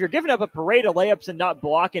 So if you're giving up a parade of layups and not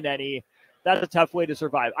blocking any, that's a tough way to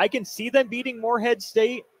survive. I can see them beating Moorhead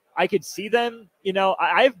State. I could see them,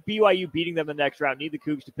 I have BYU beating them the next round. Need the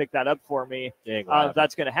Cougs to pick that up for me. If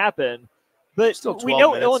that's going to happen. But we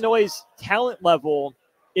know Illinois' talent level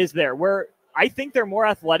is there, where I think they're more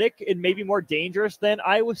athletic and maybe more dangerous than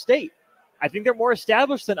Iowa State. I think they're more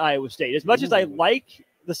established than Iowa State. As much as I like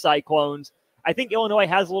the Cyclones, I think Illinois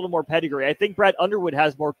has a little more pedigree. I think Brad Underwood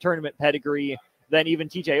has more tournament pedigree than even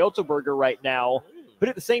TJ Otzelberger right now. But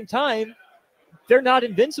at the same time, they're not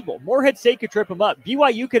invincible. Morehead State could trip them up.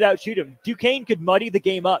 BYU could outshoot them. Duquesne could muddy the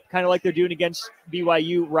game up, kind of like they're doing against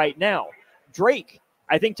BYU right now. Drake,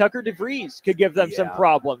 I think Tucker DeVries could give them some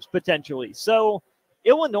problems potentially. So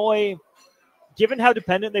Illinois, given how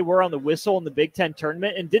dependent they were on the whistle in the Big Ten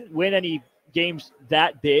tournament and didn't win any games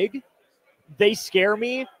that big, they scare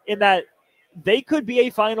me in that they could be a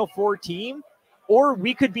Final Four team, or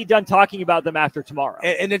we could be done talking about them after tomorrow.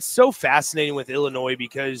 And it's so fascinating with Illinois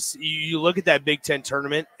because you look at that Big Ten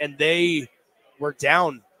tournament and they were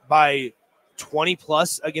down by 20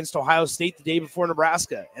 plus against Ohio State the day before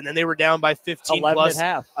Nebraska. And then they were down by 15 plus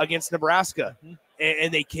against Nebraska.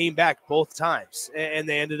 And they came back both times. And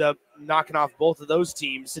they ended up knocking off both of those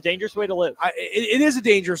teams. It's a dangerous way to live. It is a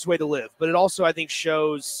dangerous way to live, but it also, I think,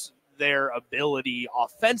 shows their ability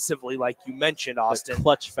offensively, like you mentioned, Austin. The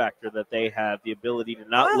clutch factor that they have, the ability to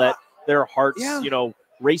not let their hearts,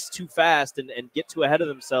 race too fast and get too ahead of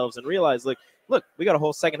themselves and realize, like, look, we got a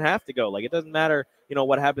whole second half to go. Like, it doesn't matter,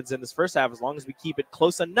 what happens in this first half as long as we keep it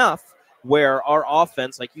close enough where our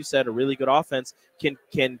offense, like you said, a really good offense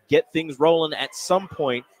can get things rolling at some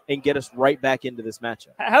point and get us right back into this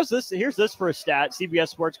matchup. How's this? Here's this for a stat, CBS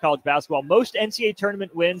Sports College Basketball. Most NCAA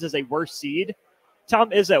tournament wins as a worst seed.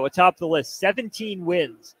 Tom Izzo atop the list, 17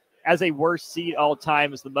 wins as a worst seed all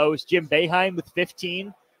time is the most. Jim Boeheim with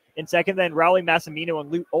 15 in second, then Rowley Massimino and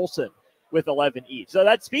Lute Olson with 11 each. So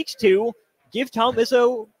that speaks to give Tom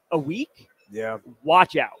Izzo a week. Yeah.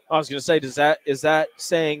 Watch out. I was going to say, is that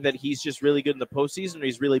saying that he's just really good in the postseason or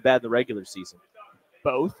he's really bad in the regular season?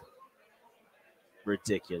 Both.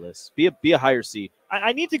 Ridiculous. Be a higher seed.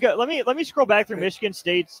 I need to go. Let me scroll back through Michigan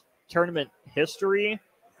State's tournament history,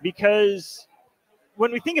 because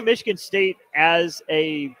when we think of Michigan State as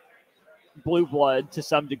a blue blood to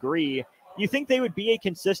some degree, you think they would be a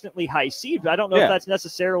consistently high seed, but I don't know if that's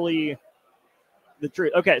necessarily the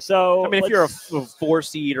truth. Okay, so if you're a 4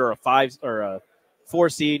 seed or a 5 or a 4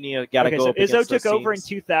 seed, you got to go. So Izzo took over in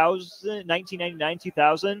 1999,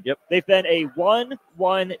 2000. Yep. They've been a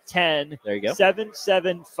 1-1-10. There you go.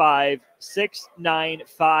 7-7-5,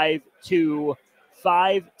 6-9-5-2,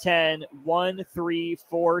 5-10,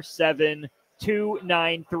 1-3-4-7,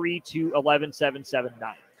 2-9-3-2,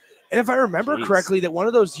 11-7-7-9. And if I remember correctly, that one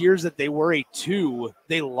of those years that they were a 2,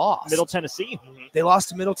 they lost. Middle Tennessee. They lost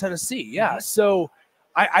to Middle Tennessee. Yeah. So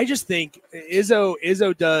I just think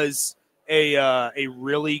Izzo does a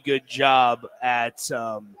really good job at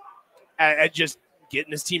just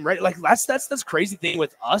getting his team ready. Like that's crazy thing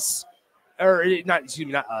with us, or not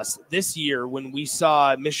us. This year when we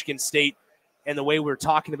saw Michigan State and the way we were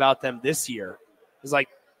talking about them this year, is like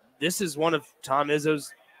this is one of Tom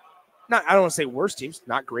Izzo's. I don't want to say worst teams,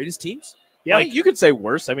 not greatest teams. Yeah, you could say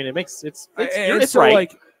worse. I mean, it's right.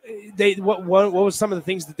 Like what was some of the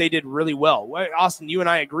things that they did really well? Austin, you and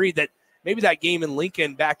I agreed that maybe that game in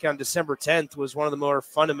Lincoln back on December 10th was one of the more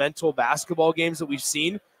fundamental basketball games that we've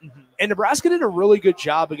seen. Mm-hmm. And Nebraska did a really good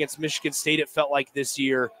job against Michigan State, it felt like this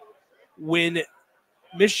year, when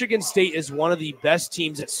Michigan State is one of the best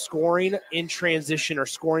teams at scoring in transition or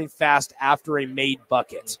scoring fast after a made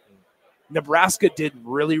bucket. Nebraska did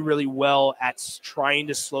really, really well at trying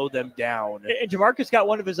to slow them down. And Jamarcus got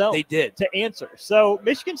one of his own. They did. To answer. So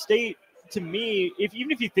Michigan State, to me,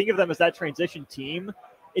 even if you think of them as that transition team,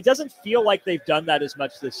 it doesn't feel like they've done that as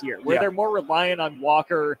much this year, where they're more reliant on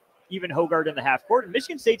Walker, even Hogarth in the half court. And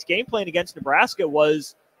Michigan State's game plan against Nebraska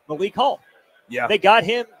was Malik Hall. Yeah. They got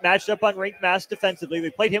him matched up on ranked mass defensively.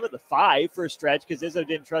 They played him at the 5 for a stretch because Izzo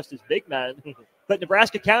didn't trust his big men. But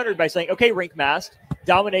Nebraska countered by saying, okay, rink mask,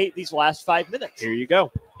 dominate these last 5 minutes. Here you go.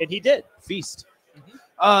 And he did. Feast.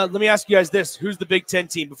 Let me ask you guys this. Who's the Big Ten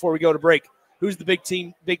team before we go to break? Who's the Big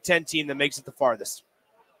Ten team that makes it the farthest?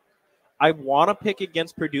 I want to pick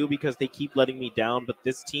against Purdue because they keep letting me down, but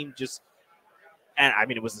this team just – and I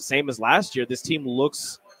mean, it was the same as last year. This team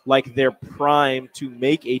looks like they're primed to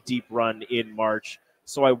make a deep run in March.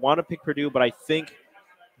 So I want to pick Purdue, but I think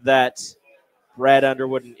that Brad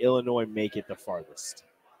Underwood and Illinois make it the farthest.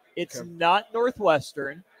 It's not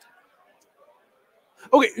Northwestern.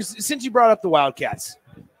 Okay, since you brought up the Wildcats,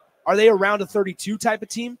 are they a round of 32 type of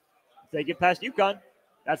team? They get past UConn.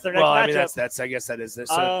 That's their next matchup. I mean, that's I guess that is this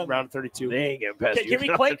round of 32. They ain't getting past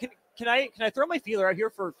UConn. Can I throw my feeler out here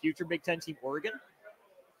for future Big Ten team Oregon?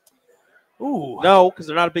 Ooh. No, because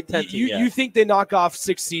they're not a Big Ten team yet. You think they knock off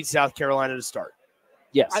 6 seed South Carolina to start?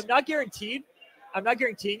 Yes. I'm not guaranteed. I'm not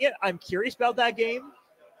guaranteeing it. I'm curious about that game.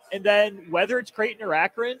 And then whether it's Creighton or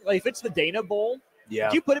Akron, like if it's the Dana Bowl, Yeah.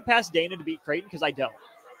 do you put it past Dana to beat Creighton? Because I don't.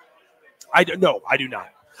 I do not.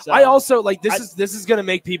 So, I also this is going to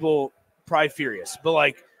make people probably furious, but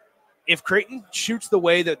like if Creighton shoots the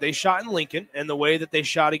way that they shot in Lincoln and the way that they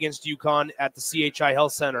shot against UConn at the CHI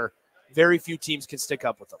Health Center, very few teams can stick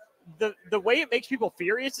up with them. The way it makes people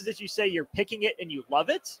furious is if you say you're picking it and you love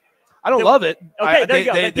it. I don't love it. Okay, there you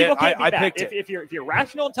go. Then people can't be I mad. picked it. If you're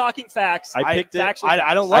rational and talking facts, I picked it.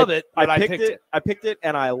 I don't love it, but I picked it. I picked it,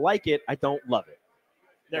 and I like it. I don't love it.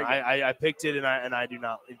 I picked it, and I do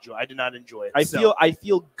not enjoy. I did not enjoy it. I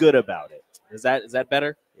feel good about it. Is that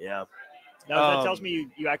better? Yeah. No, that tells me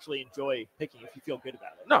you actually enjoy picking if you feel good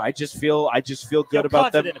about it. No, I just feel good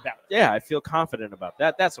about them. Confident about it. Yeah, I feel confident about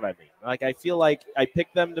that. That's what I mean. Like I feel like I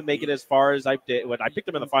picked them to make it as far as I did when I picked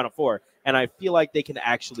them in the Final Four, and I feel like they can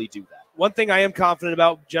actually do that. One thing I am confident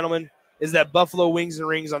about, gentlemen, is that Buffalo Wings and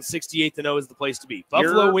Rings on 68th and 0 is the place to be.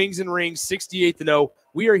 Buffalo Wings and Rings, 68th and 0.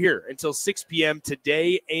 We are here until 6 p.m.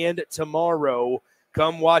 today and tomorrow.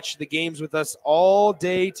 Come watch the games with us all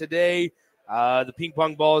day today. The ping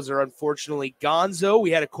pong balls are unfortunately gonzo.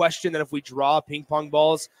 We had a question that if we draw ping pong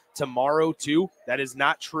balls tomorrow too, that is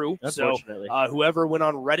not true. Unfortunately. So whoever went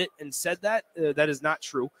on Reddit and said that, that is not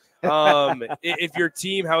true. If your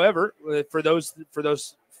team, however, for those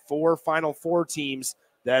four Final Four teams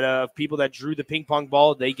that people that drew the ping pong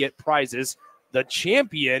ball, they get prizes. The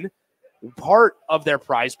champion part of their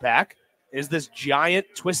prize pack is this giant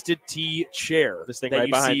Twisted Tea chair This thing that right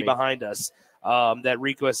you behind see me. behind us. That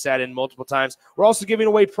Rico has sat in multiple times. We're also giving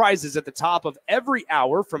away prizes at the top of every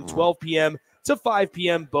hour from 12 p.m. to 5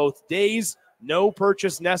 p.m. both days. No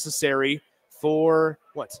purchase necessary for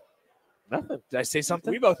what? Nothing. Did I say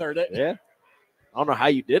something? We both heard it. Yeah. I don't know how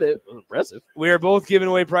you did it. It was impressive. We are both giving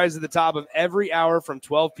away prizes at the top of every hour from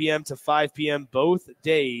 12 p.m. to 5 p.m. both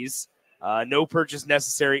days. No purchase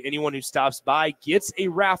necessary. Anyone who stops by gets a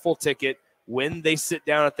raffle ticket when they sit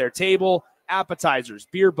down at their table. Appetizers,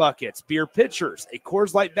 beer buckets, beer pitchers, a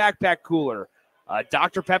Coors Light backpack cooler,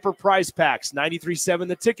 Dr. Pepper prize packs, 93.7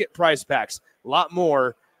 The Ticket prize packs, a lot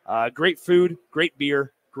more. Great food, great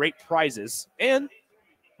beer, great prizes, and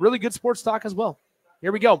really good sports talk as well.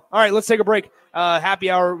 Here we go. All right, let's take a break. Happy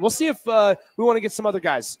hour. We'll see if we want to get some other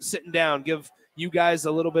guys sitting down, give you guys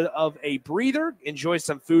a little bit of a breather, enjoy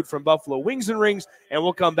some food from Buffalo Wings and Rings, and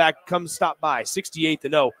we'll come back, come stop by 68th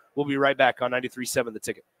and 0. We'll be right back on 93.7 The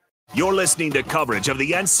Ticket. You're listening to coverage of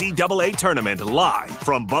the NCAA tournament live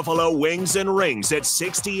from Buffalo Wings and Rings at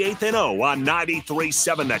 68th and 0 on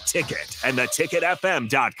 93.7 The Ticket and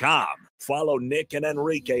theticketfm.com. Follow Nick and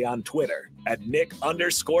Enrique on Twitter at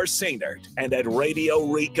Nick_Sainert and at Radio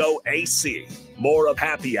Rico AC. More of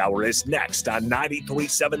Happy Hour is next on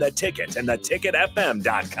 93.7 The Ticket and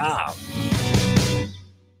theticketfm.com.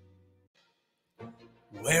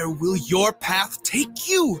 Where will your path take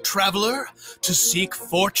you, traveler? To seek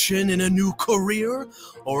fortune in a new career?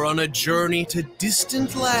 Or on a journey to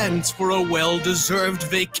distant lands for a well-deserved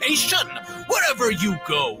vacation? Wherever you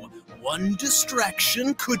go, one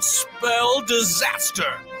distraction could spell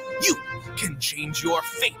disaster. You can change your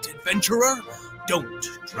fate, adventurer. Don't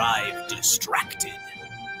drive distracted.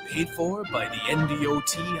 Paid for by the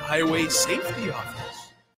NDOT Highway Safety Office.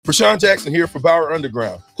 Rashawn Jackson here for Bauer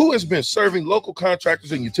Underground, who has been serving local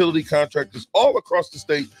contractors and utility contractors all across the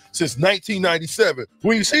state since 1997.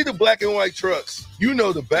 When you see the black and white trucks, you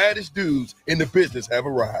know the baddest dudes in the business have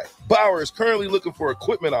arrived. Bauer is currently looking for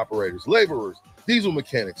equipment operators, laborers, diesel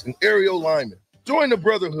mechanics, and aerial linemen. Join the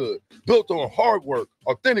brotherhood built on hard work,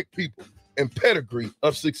 authentic people, and pedigree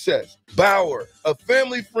of success. Bauer, a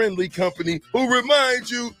family-friendly company who reminds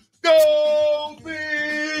you, go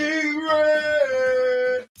Big Red!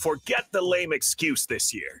 Forget the lame excuse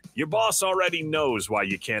this year. Your boss already knows why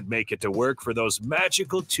you can't make it to work for those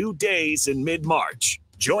magical 2 days in mid-March.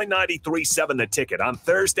 Join 93.7 The Ticket on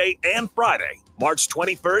Thursday and Friday, March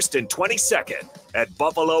 21st and 22nd at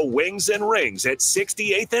Buffalo Wings and Rings at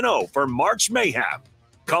 68th and 0 for March Mayhem.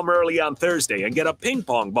 Come early on Thursday and get a ping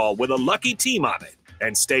pong ball with a lucky team on it.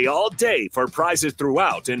 And stay all day for prizes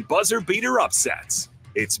throughout and buzzer beater upsets.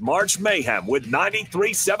 It's March Mayhem with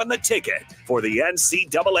 93.7 The Ticket for the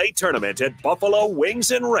NCAA tournament at Buffalo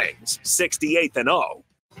Wings and Rings, 68th and 0.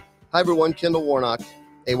 Hi, everyone. Kendall Warnock,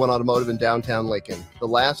 A1 Automotive in downtown Lincoln. The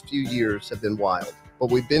last few years have been wild, but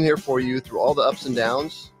we've been here for you through all the ups and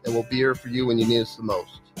downs, and we'll be here for you when you need us the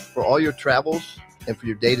most, for all your travels and for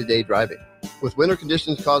your day-to-day driving. With winter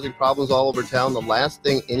conditions causing problems all over town, the last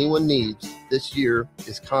thing anyone needs this year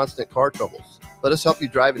is constant car troubles. Let us help you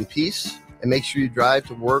drive in peace and make sure you drive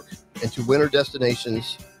to work and to winter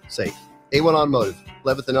destinations safe. A1 Automotive,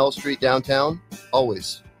 11th and L Street downtown,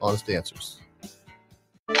 always honest answers.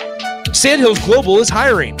 Sandhills Global is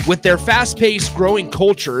hiring. With their fast-paced, growing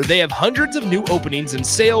culture, they have hundreds of new openings in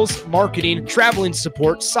sales, marketing, traveling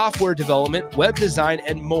support, software development, web design,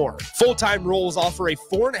 and more. Full-time roles offer a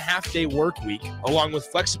 4.5-day work week, along with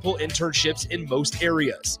flexible internships in most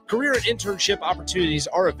areas. Career and internship opportunities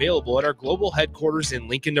are available at our global headquarters in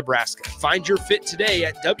Lincoln, Nebraska. Find your fit today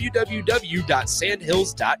at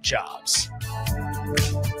www.sandhills.jobs.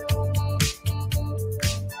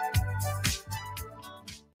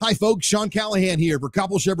 Hi, folks. Sean Callahan here for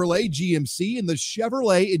Couple Chevrolet GMC, and the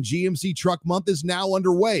Chevrolet and GMC Truck Month is now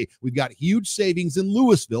underway. We've got huge savings in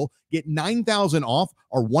Louisville. Get $9,000 off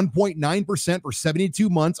or 1.9% for 72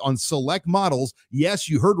 months on select models. Yes,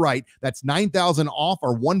 you heard right. That's $9,000 off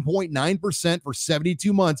or 1.9% for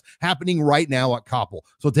 72 months happening right now at Koppel.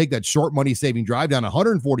 So take that short money saving drive down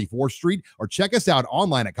 144th Street or check us out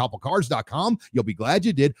online at koppelcars.com. You'll be glad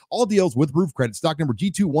you did. All deals with roof credit. Stock number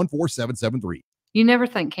G214773. You never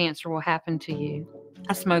think cancer will happen to you.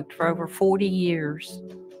 I smoked for over 40 years.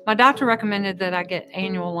 My doctor recommended that I get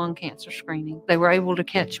annual lung cancer screening. They were able to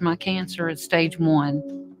catch my cancer at stage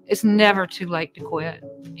 1. It's never too late to quit.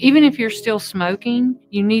 Even if you're still smoking,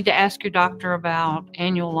 you need to ask your doctor about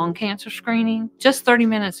annual lung cancer screening. Just 30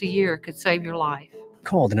 minutes a year could save your life.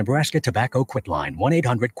 Call the Nebraska Tobacco Quit Line,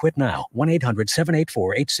 1-800-QUIT-NOW,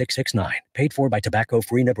 1-800-784-8669. Paid for by Tobacco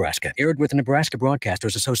Free Nebraska. Aired with the Nebraska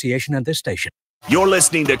Broadcasters Association and this station. You're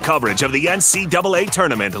listening to coverage of the NCAA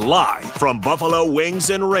tournament live from Buffalo Wings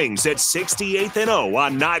and Rings at 68th and O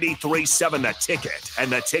on 93.7 The Ticket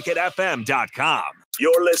and theticketfm.com.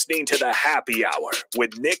 You're listening to the Happy Hour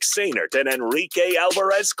with Nick Sainert and Enrique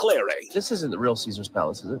Alvarez Clary. This isn't the real Caesar's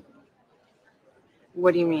Palace, is it?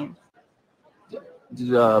 What do you mean?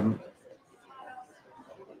 Did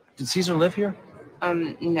Caesar live here?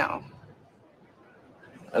 No.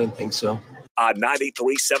 I didn't think so. On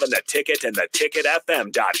 93.7 The Ticket and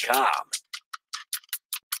theticketfm.com.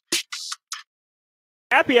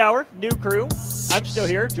 Happy Hour, new crew. I'm still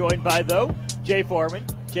here, joined by, though, Jay Foreman,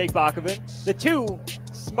 Jake Bakoven, the two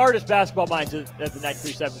smartest basketball minds at the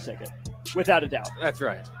 93.7 Ticket, without a doubt. That's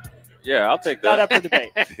right. Yeah, I'll take that. Not up for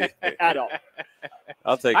debate at all.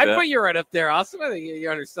 I'll take I'd that. put you right up there, Austin. I think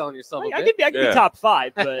you're underselling yourself a bit. I could be top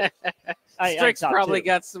 5, but Strick's top probably 2.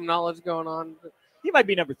 got some knowledge going on. But... He might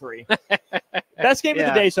be number 3. Best game of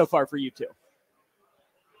the day so far for you two.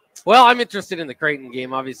 Well, I'm interested in the Creighton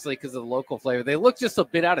game, obviously, because of the local flavor. They look just a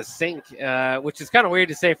bit out of sync, which is kind of weird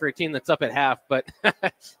to say for a team that's up at half, but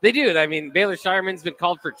they do. I mean, Baylor Shireman's been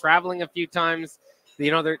called for traveling a few times.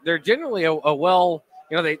 You know, they're generally a well,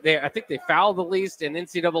 you know, they I think they foul the least in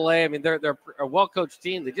NCAA. I mean, they're a well-coached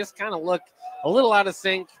team. They just kind of look a little out of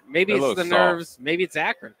sync. Maybe it's the nerves. Maybe it's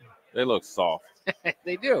Akron. They look soft.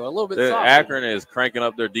 They do, a little bit soft. Akron is cranking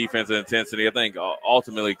up their defensive intensity. I think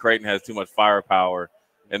ultimately Creighton has too much firepower,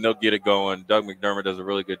 and they'll get it going. Doug McDermott does a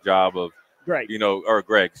really good job of, Greg,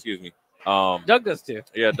 excuse me. Doug does too.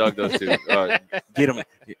 Yeah, Doug does too. Get him,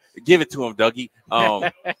 give it to him, Dougie.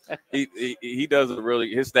 He does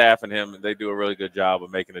his staff and him, they do a really good job of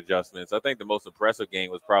making adjustments. I think the most impressive game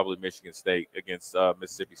was probably Michigan State against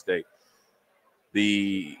Mississippi State.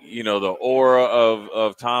 The aura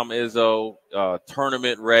of Tom Izzo,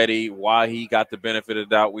 tournament ready, why he got the benefit of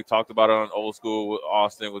the doubt. We talked about it on Old School with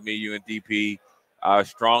Austin, with me, you, and DP. I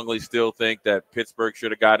strongly still think that Pittsburgh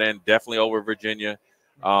should have got in, definitely over Virginia.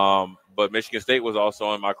 But Michigan State was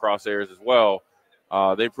also in my crosshairs as well.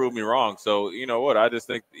 They proved me wrong. So, you know what? I just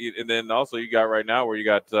think – and then also you got right now where you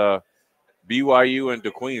got BYU and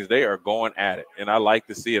DeQueens. They are going at it, and I like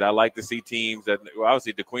to see it. I like to see teams that –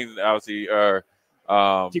 obviously DeQueens obviously are –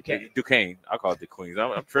 Duquesne. I call it the Queens.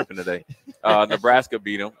 I'm tripping today. Nebraska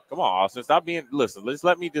beat them. Come on, Austin. Stop being. Listen.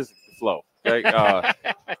 Let me just flow. Okay.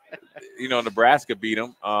 Nebraska beat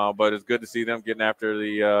them, but it's good to see them getting after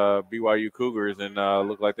the BYU Cougars and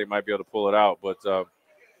look like they might be able to pull it out. But look,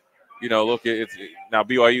 it's now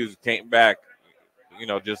BYU's came back.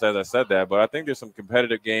 Just as I said that, but I think there's some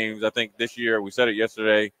competitive games. I think this year we said it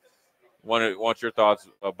yesterday. Want your thoughts,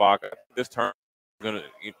 Bach? This turn. Going to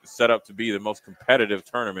set up to be the most competitive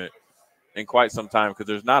tournament in quite some time because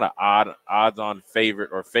there's not an odds-on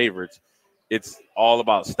favorite or favorites. It's all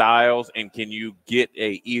about styles and can you get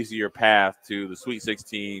a easier path to the Sweet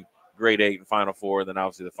 16, Grade 8, and Final Four than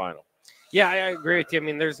obviously the final. Yeah, I agree with you. I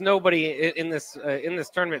mean, there's nobody in this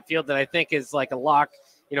tournament field that I think is like a lock.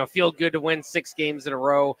 Feel good to win 6 games in a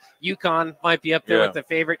row. UConn might be up there with the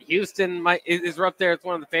favorite. Houston is up there. It's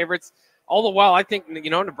one of the favorites. All the while, I think,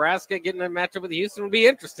 Nebraska getting a matchup with Houston would be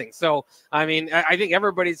interesting. So, I mean, I think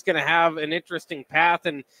everybody's going to have an interesting path.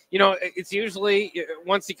 And, it's usually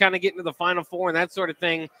once you kind of get into the Final Four and that sort of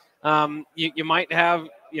thing, you might have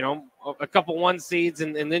a couple 1 seeds,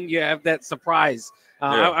 and then you have that surprise.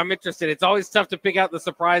 I'm interested. It's always tough to pick out the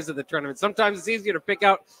surprise of the tournament. Sometimes it's easier to pick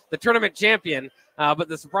out the tournament champion, but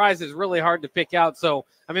the surprise is really hard to pick out. So,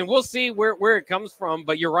 I mean, we'll see where it comes from.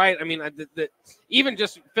 But you're right. I mean, even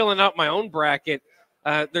just filling out my own bracket,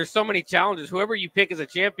 there's so many challenges. Whoever you pick as a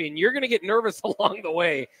champion, you're going to get nervous along the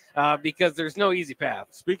way because there's no easy path.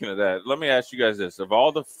 Speaking of that, let me ask you guys this. Of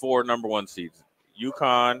all the 4 #1 seeds,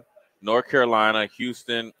 UConn, North Carolina,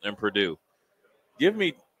 Houston, and Purdue, give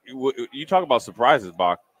me – you talk about surprises,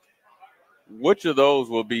 Bach. Which of those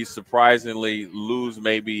will be surprisingly lose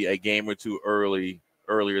maybe a game or two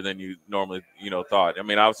earlier than you normally thought? I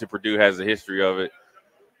mean, obviously Purdue has a history of it,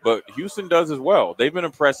 but Houston does as well. They've been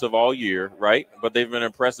impressive all year, right? But they've been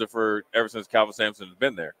impressive ever since Calvin Sampson has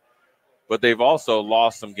been there. But they've also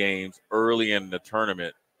lost some games early in the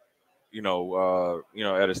tournament, at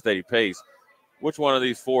a steady pace. Which one of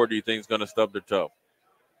these 4 do you think is going to stub their toe?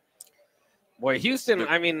 Boy, Houston,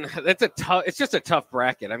 I mean, it's just a tough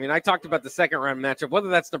bracket. I mean, I talked about the second round matchup, whether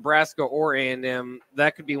that's Nebraska or A&M,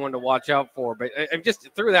 that could be one to watch out for. But I'm just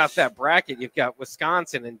throughout that bracket, you've got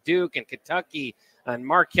Wisconsin and Duke and Kentucky and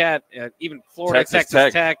Marquette, even Florida,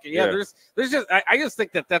 Texas Tech. Yeah, there's just, I just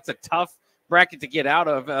think that's a tough bracket to get out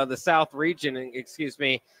of the South region, excuse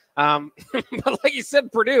me. But like you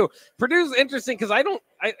said, Purdue's interesting because I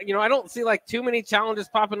don't see like too many challenges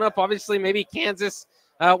popping up. Obviously, maybe Kansas,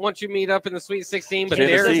 once you meet up in the Sweet 16, but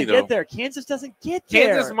Kansas doesn't get there. Kansas doesn't get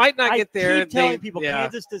there. Kansas might not get there. I keep telling people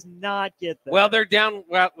Kansas does not get there. Well, they're down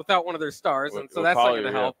without one of their stars, and so that's not going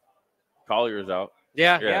to help. Collier's out.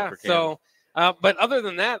 Yeah. So, but other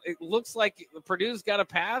than that, it looks like Purdue's got a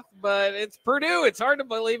path, but it's Purdue. It's hard to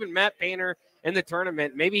believe in Matt Painter in the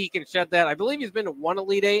tournament. Maybe he can shut that. I believe he's been to 1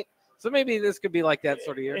 Elite 8. So maybe this could be like that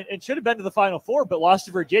sort of year. And should have been to the Final Four, but lost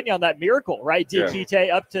to Virginia on that miracle, right?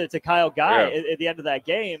 Diakite up to Kyle Guy at the end of that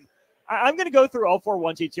game. I'm going to go through all 4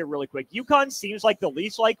 1 seeds here really quick. UConn seems like the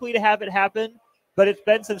least likely to have it happen, but it's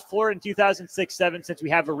been since Florida in 2006-07 since we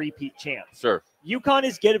have a repeat chance. Sure. UConn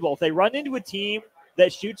is gettable. If they run into a team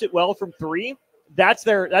that shoots it well from 3, that's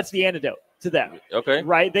the antidote to them. Okay.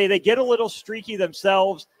 Right? They get a little streaky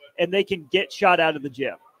themselves, and they can get shot out of the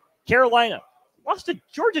gym. Carolina lost to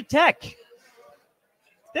Georgia Tech.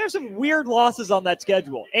 There's some weird losses on that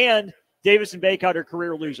schedule. And Davis and Baycott are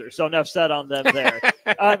career losers, so enough said on them there.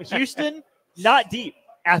 Houston, not deep.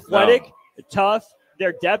 Athletic, tough.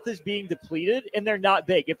 Their depth is being depleted, and they're not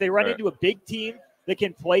big. If they run into a big team that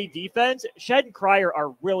can play defense, Shed and Cryer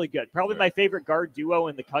are really good. Probably my favorite guard duo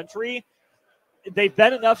in the country. They've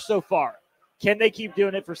been enough so far. Can they keep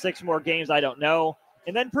doing it for 6 more games? I don't know.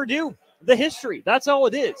 And then Purdue, the history. That's all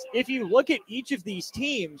it is. If you look at each of these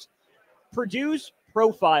teams, Purdue's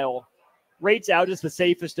profile rates out as the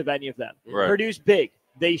safest of any of them. Right. Purdue's big.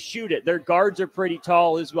 They shoot it. Their guards are pretty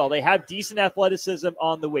tall as well. They have decent athleticism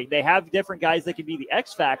on the wing. They have different guys that can be the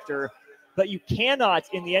X factor, but you cannot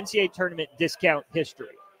in the NCAA tournament discount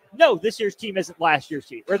history. No, this year's team isn't last year's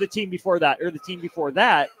team or the team before that or the team before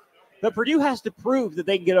that. But Purdue has to prove that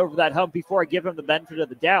they can get over that hump before I give them the benefit of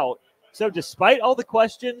the doubt. So despite all the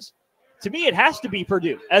questions, to me, it has to be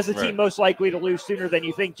Purdue as the team most likely to lose sooner than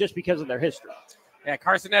you think just because of their history. Yeah,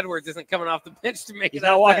 Carson Edwards isn't coming off the bench to make He's it.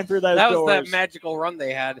 not walking through those That doors. was that magical run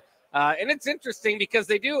they had. And it's interesting because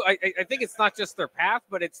they do. I think it's not just their path,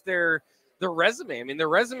 but it's their resume. I mean, their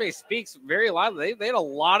resume speaks very loudly. They had a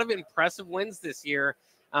lot of impressive wins this year.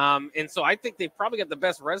 And so I think they've probably got the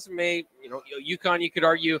best resume. UConn, you could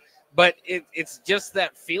argue. But it's just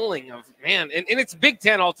that feeling of, man, and it's Big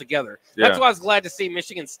Ten altogether. Yeah. That's why I was glad to see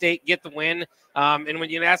Michigan State get the win. And when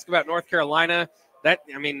you ask about North Carolina,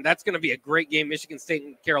 that's going to be a great game, Michigan State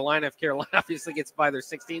and Carolina, if Carolina obviously gets by their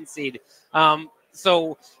 16th seed. But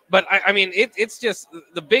it's just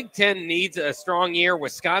the Big Ten needs a strong year.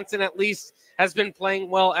 Wisconsin, at least, has been playing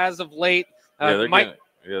well as of late.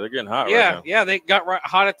 They're getting hot right now. Yeah, they got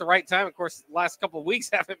hot at the right time. Of course, the last couple of weeks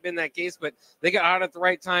haven't been that case, but they got hot at the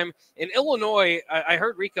right time. In Illinois, I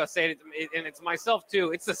heard Rico say it, and it's myself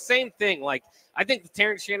too. It's the same thing. Like, I think the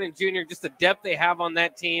Terrence Shannon Jr., just the depth they have on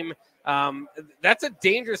that team, that's a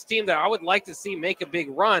dangerous team that I would like to see make a big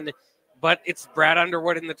run, but it's Brad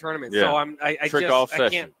Underwood in the tournament. Yeah. So I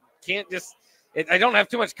can't just I don't have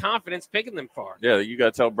too much confidence picking them far. Yeah, you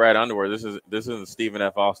got to tell Brad Underwood this isn't Stephen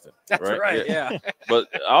F. Austin. That's right. Yeah. But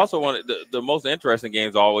I also wanted the most interesting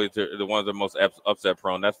games always are the ones that are most upset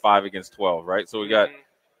prone. That's 5 against 12, right? So we got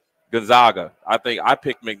Gonzaga. I think I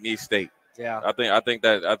picked McNeese State. Yeah. I think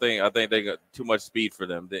they got too much speed for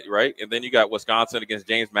them, right? And then you got Wisconsin against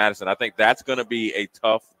James Madison. I think that's going to be a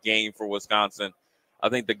tough game for Wisconsin. I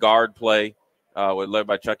think the guard play led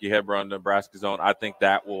by Chucky Hebron, Nebraska's own. I think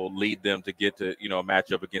that will lead them to get to a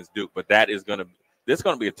matchup against Duke. But this is going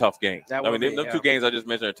to be a tough game. Them two games I just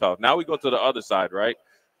mentioned are tough. Now we go to the other side, right?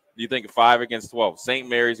 You think 5 against 12. St.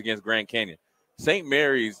 Mary's against Grand Canyon. St.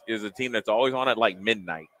 Mary's is a team that's always on at like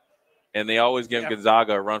midnight, and they always give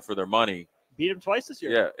Gonzaga a run for their money. Beat them twice this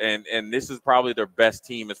year. Yeah, and this is probably their best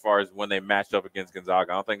team as far as when they matched up against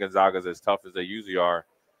Gonzaga. I don't think Gonzaga's as tough as they usually are.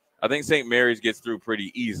 I think St. Mary's gets through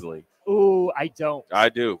pretty easily. Ooh, I don't. I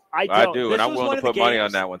do, and I'm willing to put money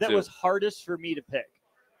on that one, too. That was hardest for me to pick.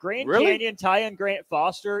 Grand Really? Canyon, Tyon Grant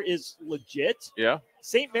Foster is legit. Yeah.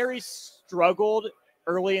 St. Mary's struggled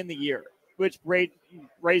early in the year, which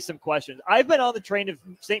raised some questions. I've been on the train of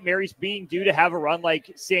St. Mary's being due to have a run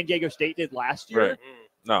like San Diego State did last year. Right.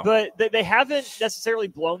 No. But they haven't necessarily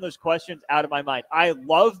blown those questions out of my mind. I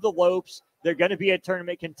love the Lopes. They're going to be a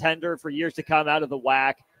tournament contender for years to come out of the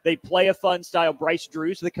WAC. They play a fun style. Bryce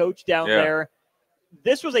Drew's the coach down there.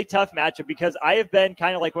 This was a tough matchup because I have been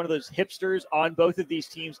kind of like one of those hipsters on both of these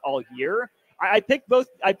teams all year. I picked both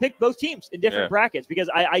teams in different brackets because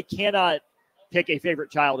I cannot pick a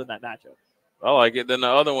favorite child in that matchup. I like it. Then the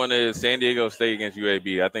other one is San Diego State against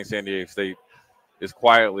UAB. I think San Diego State is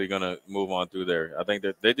quietly going to move on through there. I think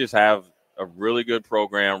that they just have a really good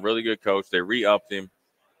program, really good coach. They re-upped him.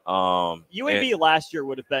 UAB last year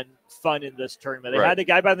would have been fun in this tournament. They had a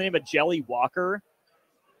guy by the name of Jelly Walker,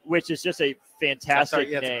 which is just a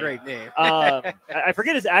fantastic name. That's a great name. I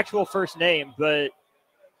forget his actual first name, but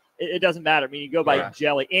it doesn't matter. I mean, you go by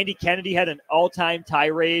Jelly. Andy Kennedy had an all-time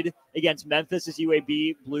tirade against Memphis as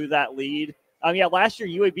UAB blew that lead. Last year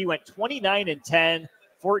UAB went 29-10,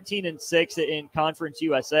 14-6 in Conference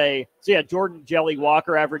USA. So, Jordan Jelly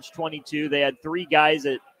Walker averaged 22. They had 3 guys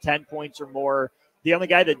at 10 points or more. The only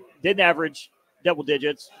guy that didn't average double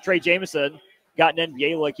digits, Trey Jameson, got an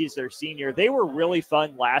NBA look. He's their senior. They were really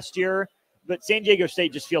fun last year, but San Diego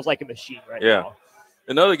State just feels like a machine right now.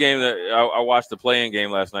 Another game that I watched the play-in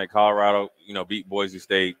game last night, Colorado, beat Boise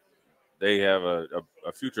State. They have a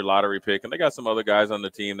future lottery pick, and they got some other guys on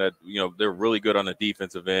the team that, they're really good on the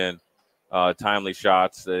defensive end. Timely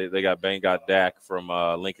shots. They got Dak from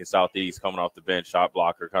Lincoln Southeast coming off the bench, shot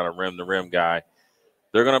blocker, kind of rim-to-rim guy.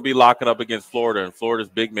 They're going to be locking up against Florida, and Florida's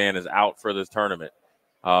big man is out for this tournament.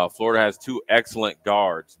 Florida has 2 excellent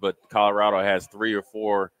guards, but Colorado has 3 or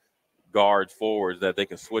 4 guards forwards that they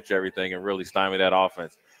can switch everything and really stymie that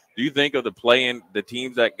offense. Do you think of the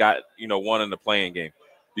teams that got, won in the play-in game?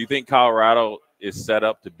 Do you think Colorado is set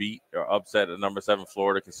up to beat or upset the number 7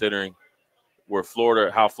 Florida, considering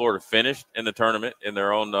how Florida finished in the tournament, in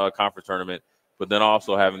their own conference tournament, but then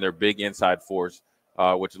also having their big inside force,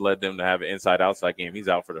 which led them to have an inside-outside game? He's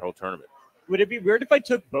out for the whole tournament. Would it be weird if I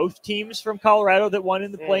took both teams from Colorado that won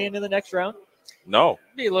in the play-in in the next round? No,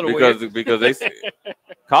 be a little weird. because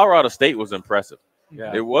Colorado State was impressive.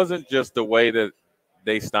 Yeah. It wasn't just the way that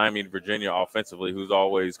they stymied Virginia offensively, who's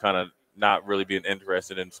always kind of not really being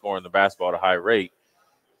interested in scoring the basketball at a high rate.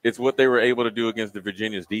 It's what they were able to do against the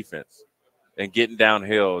Virginia's defense and getting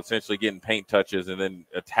downhill, essentially getting paint touches and then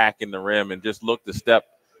attacking the rim and just looked a step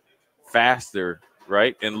faster,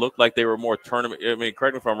 right? And looked like they were more tournament. I mean,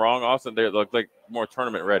 correct me if I'm wrong, Austin. They looked like more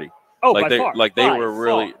tournament ready. Oh, like by they far. like they By were far.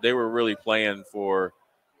 really they were really playing for,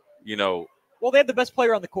 Well, they had the best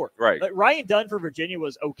player on the court. Right. Like, Ryan Dunn for Virginia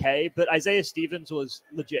was okay, but Isaiah Stevens was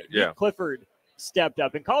legit. Yeah. Nick Clifford stepped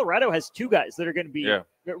up. And Colorado has 2 guys that are going to be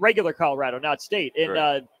regular Colorado, not state. And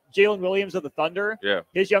Right. Jalen Williams of the Thunder, Yeah.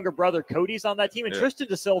 his younger brother Cody's on that team. And Yeah. Tristan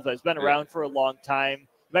Da Silva has been around for a long time.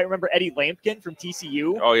 You might remember Eddie Lampkin from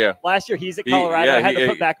TCU. Oh, yeah. Last year he's at Colorado. Had to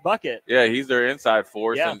put back bucket. Yeah, he's their inside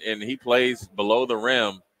force, Yeah. and he plays below the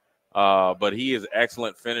rim. But he is an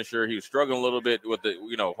excellent finisher. He was struggling a little bit with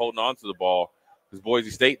holding on to the ball because Boise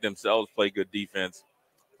State themselves play good defense.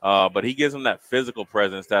 But he gives them that physical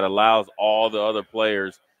presence that allows all the other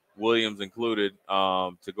players, Williams included,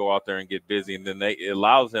 to go out there and get busy. And then it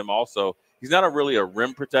allows him also. He's not really a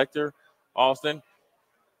rim protector, Austin.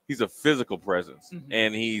 He's a physical presence,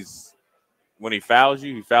 and when he fouls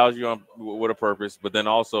you with a purpose. But then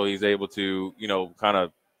also he's able to kind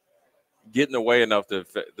of get in the way enough to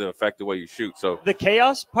affect the way you shoot. So The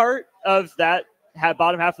chaos part of that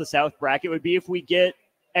bottom half of the South bracket would be if we get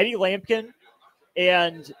Eddie Lampkin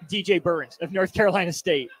and DJ Burns of North Carolina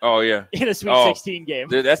State. Oh, yeah. In a Sweet 16 game.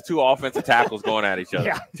 Dude, that's 2 offensive tackles going at each other.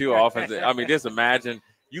 Yeah. 2 offensive. I mean, just imagine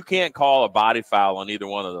you can't call a body foul on either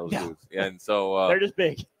one of those dudes. And so they're just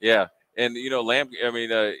big. Yeah. And,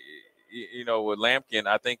 Lampkin, with Lampkin,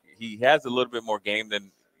 I think he has a little bit more game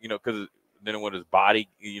than, because then with his body,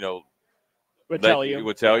 would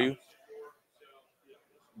tell you.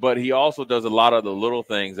 But he also does a lot of the little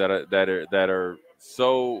things that are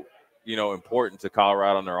so important to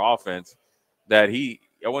Colorado on their offense, that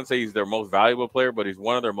I wouldn't say he's their most valuable player, but he's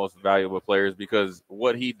one of their most valuable players, because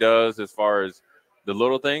what he does as far as the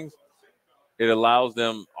little things, it allows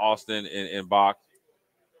them, Austin and Bach,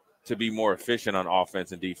 to be more efficient on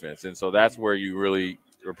offense and defense. And so that's where you really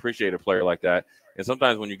appreciate a player like that. And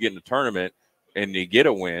sometimes when you get in the tournament and you get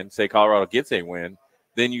a win, say Colorado gets a win,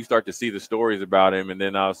 then you start to see the stories about him. And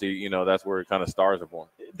then obviously, that's where kind of stars are born.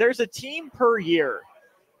 There's a team per year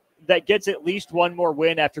that gets at least one more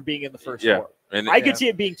win after being in the first four. And I could see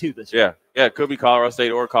it being 2 this year. Yeah, it could be Colorado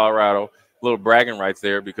State or Colorado. A little bragging rights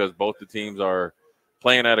there, because both the teams are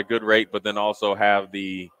playing at a good rate, but then also have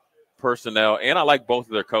the personnel. And I like both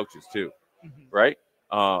of their coaches too, right?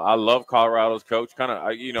 I love Colorado's coach. Kind of,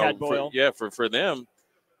 for them,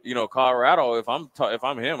 Colorado. If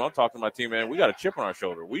I'm him, I'm talking to my team, man. We got a chip on our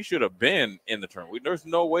shoulder. We should have been in the tournament. There's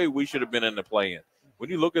no way we should have been in the play-in. When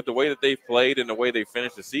you look at the way that they've played and the way they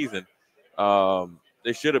finished the season,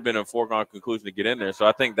 they should have been a foregone conclusion to get in there. So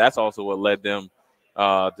I think that's also what led them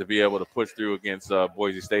to be able to push through against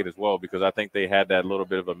Boise State as well, because I think they had that little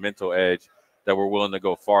bit of a mental edge that were willing to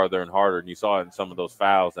go farther and harder. And you saw it in some of those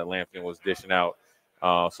fouls that Lampkin was dishing out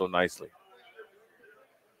so nicely.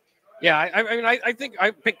 Yeah, I think I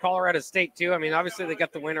picked Colorado State too. I mean, obviously they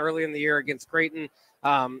got the win early in the year against Creighton,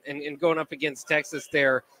 and going up against Texas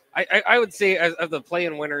there. I would say of the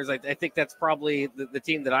play-in winners, I think that's probably the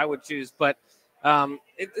team that I would choose. But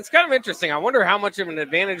it's kind of interesting. I wonder how much of an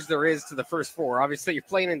advantage there is to the first four. Obviously, you're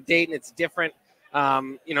playing in Dayton; it's different.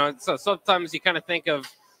 So sometimes you kind of think of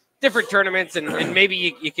different tournaments, and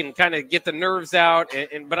maybe you can kind of get the nerves out.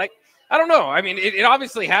 But I don't know. I mean, it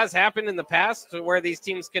obviously has happened in the past where these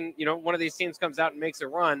teams can, one of these teams comes out and makes a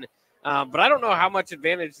run. But I don't know how much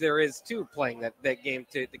advantage there is to playing that game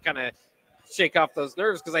to kind of shake off those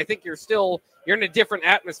nerves, because I think you're in a different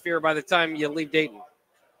atmosphere by the time you leave Dayton.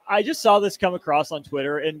 I just saw this come across on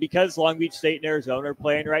Twitter, and because Long Beach State and Arizona are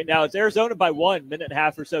playing right now, it's Arizona by 1 minute and a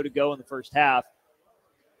half or so to go in the first half.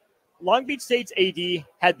 Long Beach State's AD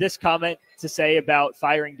had this comment to say about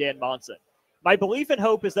firing Dan Monson. My belief and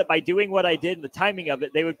hope is that by doing what I did and the timing of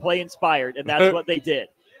it, they would play inspired, and that's what they did.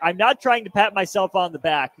 I'm not trying to pat myself on the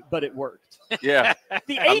back, but it worked. Yeah.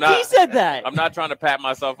 The AD said that. I'm not trying to pat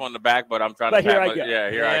myself on the back, but I'm trying But to here pat I go.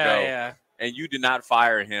 here I go. Yeah. And you did not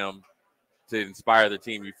fire him to inspire the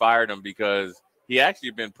team. You fired him because he actually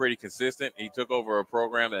been pretty consistent. He took over a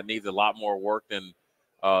program that needs a lot more work than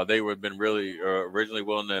they would have been really originally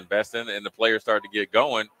willing to invest in, and the players started to get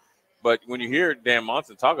going. But when you hear Dan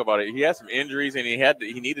Monson talk about it, he had some injuries, and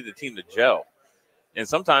he needed the team to gel. And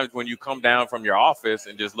sometimes when you come down from your office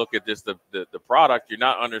and just look at just the product, you're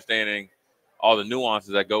not understanding all the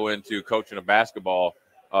nuances that go into coaching a basketball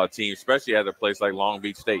team, especially at a place like Long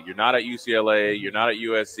Beach State. You're not at UCLA. You're not at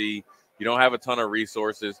USC. You don't have a ton of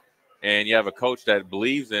resources, and you have a coach that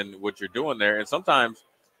believes in what you're doing there. And sometimes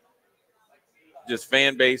just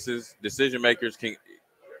fan bases, decision makers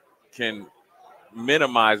can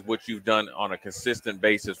minimize what you've done on a consistent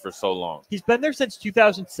basis for so long. He's been there since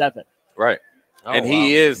 2007. Right. And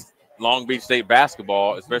he is Long Beach State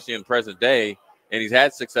basketball, especially in present day, and he's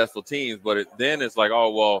had successful teams, but then it's like, oh,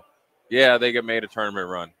 well, yeah, they get made a tournament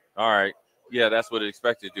run. All right. Yeah, that's what it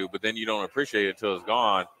expected to do, but then you don't appreciate it until it's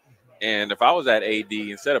gone. And if I was at AD,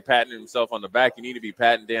 instead of patting himself on the back, you need to be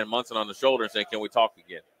patting Dan Monson on the shoulder and saying, can we talk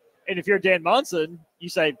again? And if you're Dan Monson, you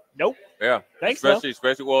say, nope. Yeah. Thanks,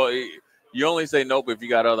 especially, well, you only say nope if you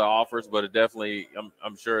got other offers, but it definitely,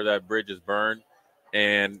 I'm sure that bridge is burned.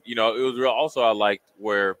 And, it was real. Also, I liked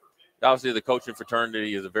where obviously the coaching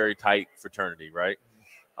fraternity is a very tight fraternity, right?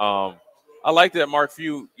 I liked that Mark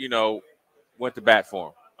Few, went to bat for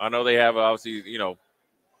him. I know they have obviously,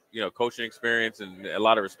 coaching experience and a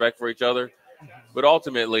lot of respect for each other. But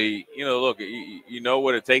ultimately, look, you know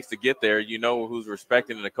what it takes to get there. You know who's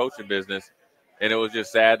respected in the coaching business. And it was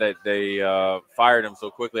just sad that they fired him so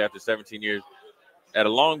quickly after 17 years. At a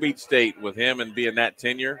Long Beach State with him and being that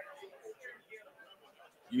tenure,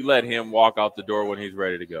 you let him walk out the door when he's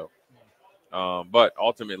ready to go. But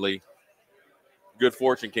ultimately, good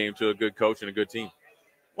fortune came to a good coach and a good team.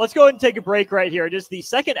 Let's go ahead and take a break right here. It is the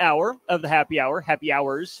second hour of the happy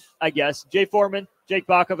hours, I guess. Jay Foreman, Jake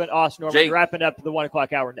Bachov, and Austin Norman wrapping up the 1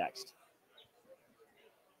 o'clock hour next.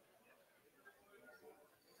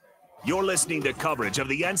 You're listening to coverage of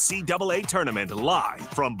the NCAA tournament live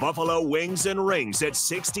from Buffalo Wings and Rings at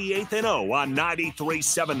 68th and O on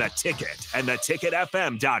 93.7 The Ticket and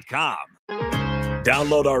theticketfm.com.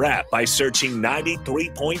 Download our app by searching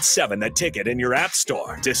 93.7 The Ticket in your app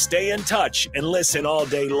store to stay in touch and listen all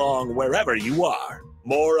day long wherever you are.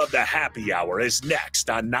 More of the happy hour is next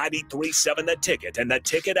on 93.7 The Ticket and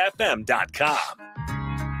theticketfm.com.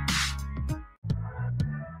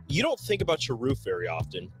 You don't think about your roof very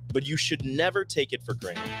often, but you should never take it for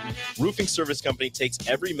granted. Roofing Service Company takes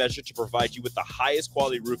every measure to provide you with the highest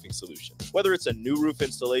quality roofing solution. Whether it's a new roof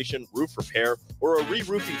installation, roof repair, or a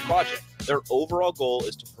re-roofing project, their overall goal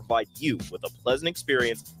is to provide you with a pleasant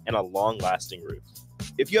experience and a long-lasting roof.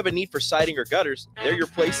 If you have a need for siding or gutters, they're your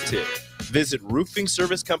place too. Visit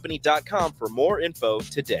roofingservicecompany.com for more info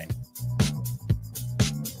today.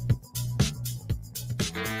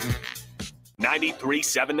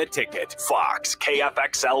 93.7 The Ticket, Fox,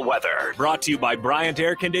 KFXL weather. Brought to you by Bryant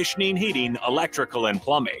Air Conditioning, Heating, Electrical, and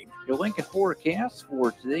Plumbing. Your Lincoln forecast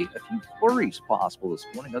for today, a few flurries possible this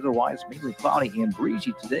morning. Otherwise, mainly cloudy and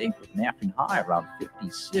breezy today with an afternoon high around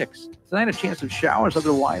 56. Tonight, a chance of showers.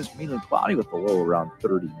 Otherwise, mainly cloudy with a low around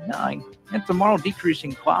 39. And tomorrow,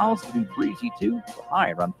 decreasing clouds to be breezy too, with a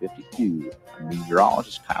high around 52. I'm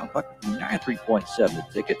meteorologist Kyle Cluck from 93.7 The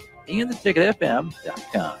Ticket and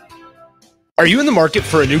theticketfm.com. Are you in the market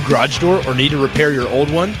for a new garage door or need to repair your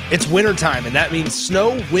old one? It's wintertime, and that means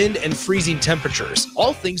snow, wind, and freezing temperatures.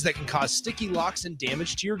 All things that can cause sticky locks and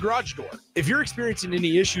damage to your garage door. If you're experiencing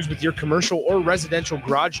any issues with your commercial or residential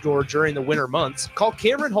garage door during the winter months, call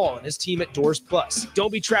Cameron Hall and his team at Doors Plus.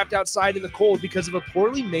 Don't be trapped outside in the cold because of a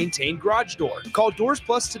poorly maintained garage door. Call Doors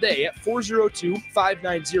Plus today at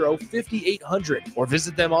 402-590-5800 or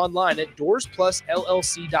visit them online at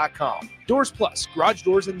doorsplusllc.com. Doors Plus, garage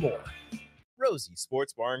doors and more. Rosie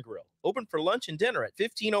Sports Bar and Grill, open for lunch and dinner at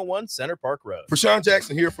 1501 Center Park Road. Rashawn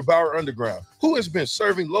Jackson here for Bauer Underground, who has been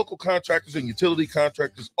serving local contractors and utility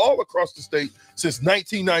contractors all across the state since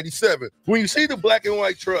 1997. When you see the black and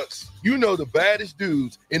white trucks, you know the baddest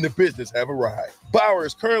dudes in the business have arrived. Bauer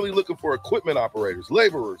is currently looking for equipment operators,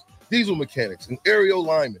 laborers, diesel mechanics, and aerial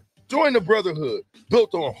linemen. Join the brotherhood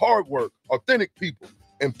built on hard work, authentic people,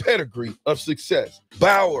 and pedigree of success.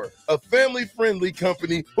 Bauer, a family-friendly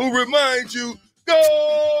company who reminds you,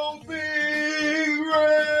 go Big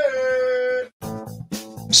Red!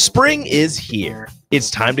 Spring is here.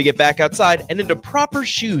 It's time to get back outside and into proper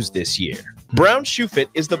shoes this year. Brown Shoe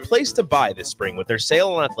Fit is the place to buy this spring with their sale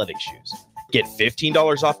on athletic shoes. Get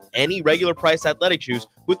 $15 off any regular price athletic shoes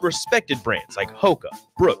with respected brands like Hoka,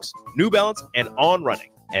 Brooks, New Balance, and On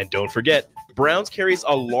Running. And don't forget, Browns carries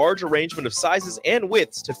a large arrangement of sizes and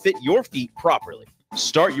widths to fit your feet properly.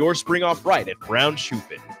 Start your spring off right at Brown Shoe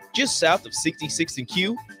Fit, just south of 66th and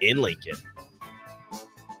Q in Lincoln.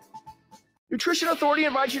 Nutrition Authority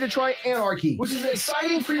invites you to try Anarchy, which is an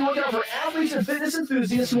exciting free workout for athletes and fitness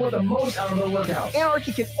enthusiasts who want the most out of their workout.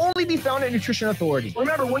 Anarchy can only be found at Nutrition Authority.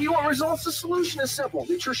 Remember, when you want results, the solution is simple.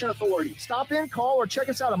 Nutrition Authority. Stop in, call, or check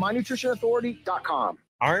us out at mynutritionauthority.com.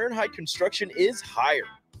 Ironhide Construction is hiring.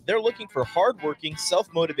 They're looking for hardworking,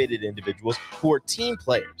 self-motivated individuals who are team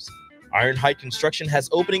players. Ironhide Construction has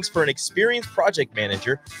openings for an experienced project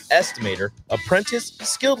manager, estimator, apprentice,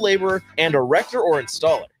 skilled laborer, and erector or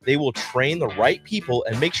installer. They will train the right people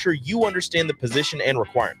and make sure you understand the position and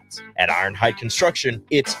requirements. At Ironhide Construction,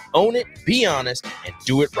 it's own it, be honest, and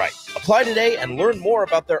do it right. Apply today and learn more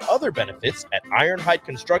about their other benefits at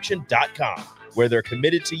ironhideconstruction.com, where they're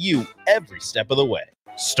committed to you every step of the way.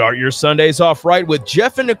 Start your Sundays off right with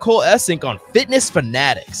Jeff and Nicole Essink on Fitness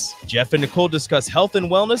Fanatics. Jeff and Nicole discuss health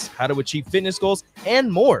and wellness, how to achieve fitness goals,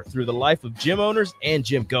 and more through the life of gym owners and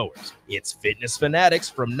gym goers. It's Fitness Fanatics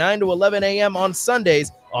from 9 to 11 a.m. on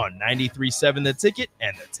Sundays on 93.7 The Ticket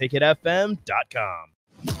and theticketfm.com.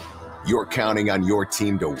 You're counting on your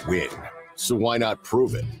team to win, so why not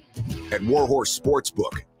prove it? At Warhorse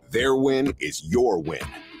Sportsbook, their win is your win.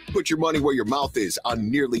 Put your money where your mouth is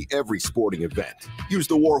on nearly every sporting event. Use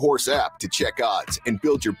the Warhorse app to check odds and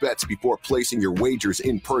build your bets before placing your wagers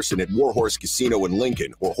in person at Warhorse Casino in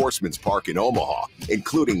Lincoln or Horseman's Park in Omaha,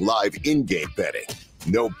 including live in-game betting.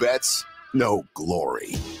 No bets, no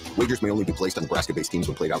glory. Wagers may only be placed on Nebraska-based teams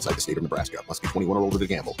when played outside the state of Nebraska. Must be 21 or older to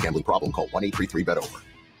gamble. Gambling problem? Call 1-833-BET-OVER.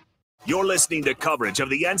 You're listening to coverage of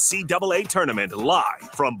the NCAA tournament live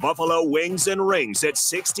from Buffalo Wings and Rings at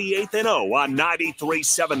 68th and O on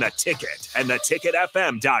 93.7 The Ticket and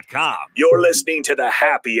theticketfm.com. You're listening to the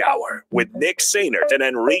Happy Hour with Nick Sainert and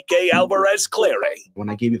Enrique Alvarez Clary. When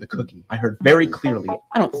I gave you the cookie, I heard very clearly,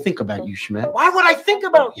 I don't think about you, Schmidt. Why would I think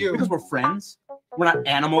about you? Because we're friends. We're not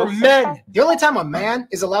animals. We're men. The only time a man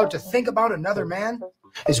is allowed to think about another man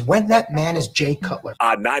is when that man is Jay Cutler.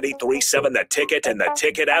 On 93.7 The Ticket and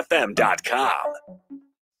theticketfm.com.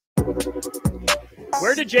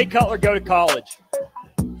 Where did Jay Cutler go to college?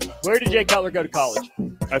 Where did Jay Cutler go to college?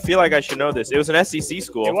 I feel like I should know this. It was an SEC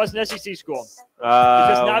school. It was an SEC school. It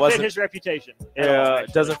does not fit his reputation. Yeah,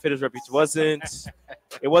 it doesn't fit his reputation.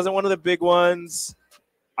 It wasn't one of the big ones.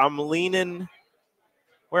 I'm leaning.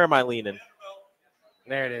 Where am I leaning?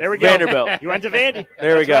 There it is. There we go. Vanderbilt. You went to Vandy.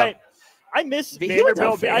 There we That's go. right. I miss He went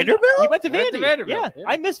to Vanderbilt. Vanderbilt? He went to Went to Vandy. Vanderbilt, Yeah, yeah.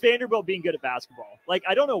 I miss Vanderbilt being good at basketball. Like,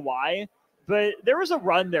 I don't know why, but there was a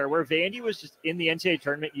run there where Vandy was just in the NCAA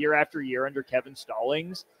tournament year after year under Kevin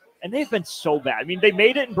Stallings, and they've been so bad. I mean, they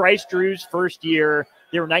made it in Bryce Drew's first year.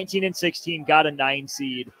 They were 19-16, got a 9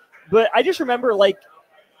 seed. But I just remember, like,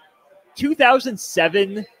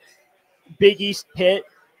 2007 Big East Pitt,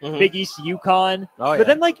 Big East UConn. Oh, yeah. But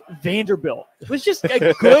then, like, Vanderbilt was just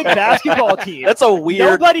a good basketball team. That's a weird.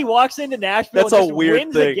 Nobody walks into Nashville That's and a just weird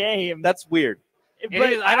wins thing. a game. That's weird. But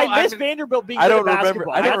It is- I miss Vanderbilt being I good don't at remember-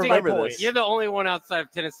 basketball. I don't That's my remember point. this. You're the only one outside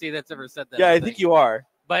of Tennessee that's ever said that. Yeah, I think you are.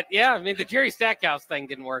 But yeah, I mean, the Jerry Stackhouse thing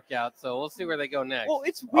didn't work out, so we'll see where they go next. Well,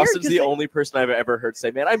 it's weird. Austin's the only person I've ever heard say,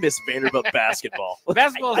 "Man, I miss Vanderbilt basketball."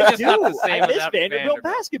 Basketball is I just not the do. same I miss without Vanderbilt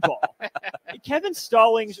basketball. Kevin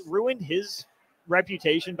Stallings ruined his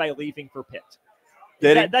reputation by leaving for Pitt.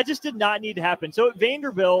 Did he? That just did not need to happen. So at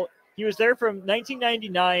Vanderbilt, he was there from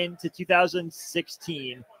 1999 to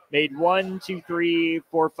 2016. Made 1, 2, 3,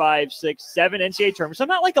 4, 5, 6, 7 NCAA tournaments. So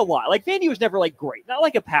not like a lot. Like Vandy was never like great, not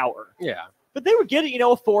like a power. Yeah. But they would get it,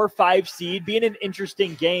 a 4 or 5 seed, being an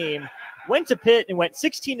interesting game. Went to Pitt and went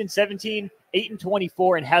 16-17,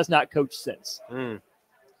 8-24, and has not coached since.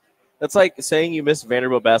 That's like saying you miss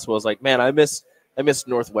Vanderbilt basketball. It's like, man, I miss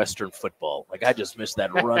Northwestern football. Like, I just miss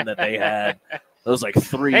that run that they had. Those like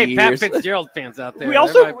 3 Hey, Pat years. Fitzgerald fans out there. We there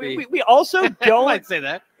also might be- we also don't might say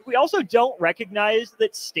that. We also don't recognize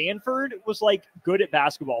that Stanford was like good at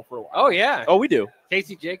basketball for a while. Oh yeah. Oh, we do.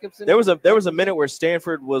 Casey Jacobson. There was a minute where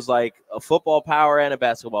Stanford was like a football power and a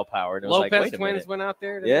basketball power. And it was Lopez like, wait a twins minute. went out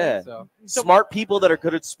there. didn't Yeah. they? So Smart people that are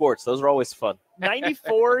good at sports. Those are always fun.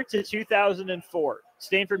 94 to 2004.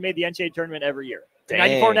 Stanford made the NCAA tournament every year. Dang.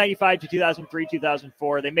 94, 95 to 2003,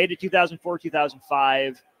 2004. They made it 2004,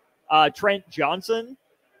 2005. Trent Johnson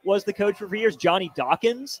was the coach for 3 years. Johnny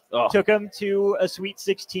Dawkins took him to a Sweet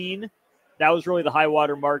 16. That was really the high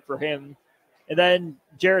water mark for him. And then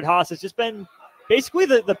Jared Haas has just been basically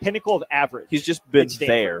the pinnacle of average. He's just been at Stanford.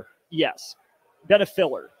 there. Yes. Been a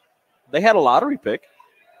filler. They had a lottery pick.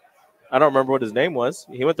 I don't remember what his name was.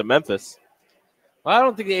 He went to Memphis. Well, I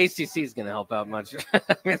don't think the ACC is going to help out much. I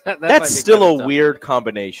mean, that might That's be still kinda a tough. weird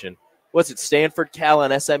combination. What's it? Stanford, Cal,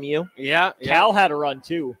 and SMU? Yeah. Cal had a run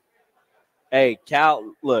too. Hey,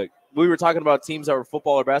 Cal, look, we were talking about teams that were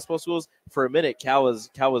football or basketball schools. For a minute, Cal was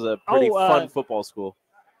a pretty fun football school.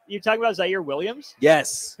 You talking about Zaire Williams?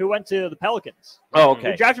 Yes. Who went to the Pelicans. Oh,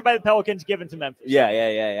 okay. Drafted by the Pelicans, given to Memphis.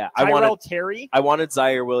 Yeah. Tyrell Terry. I wanted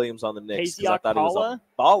Zaire Williams on the Knicks because I thought he was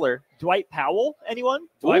a baller. Dwight Powell, anyone?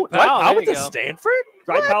 Dwight Powell went to Stanford?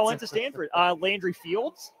 Dwight Powell went to Stanford. Landry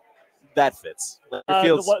Fields. That fits. Landry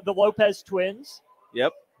Fields. The Lopez twins.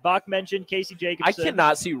 Yep. Bach mentioned Casey Jacobson. I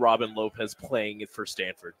cannot see Robin Lopez playing it for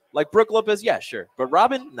Stanford. Like Brooke Lopez, yeah, sure. But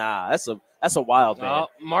Robin, nah, that's a wild man. Oh,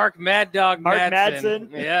 Mark Mad Dog Mark Madsen.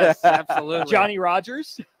 Madsen. Yes, absolutely. Johnny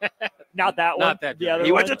Rogers. Not that one. Not that The other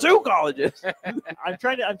He went one. to 2 colleges. I'm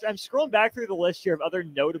scrolling back through the list here of other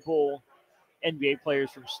notable NBA players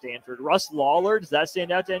from Stanford. Russ Lawler, does that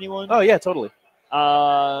stand out to anyone? Oh yeah, totally.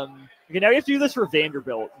 Okay, now we have to do this for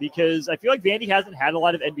Vanderbilt because I feel like Vandy hasn't had a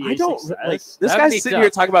lot of NBA I don't success. like this guy's sitting here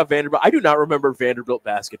talking about Vanderbilt. I do not remember Vanderbilt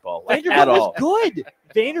basketball like, Vanderbilt at all. was good.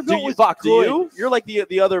 Vanderbilt was Bach, good. do you? You're like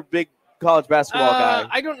the other big college basketball guy.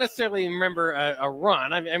 I don't necessarily remember a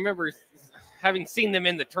run. I remember having seen them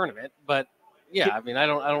in the tournament, but yeah, I mean, I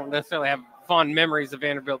don't necessarily have fond memories of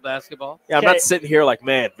Vanderbilt basketball. Yeah, I'm not sitting here like,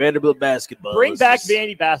 man, Vanderbilt basketball. Bring is back just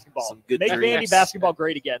Vandy basketball. some good Make dreams. Vandy basketball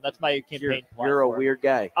great again. That's my campaign plan. You're a weird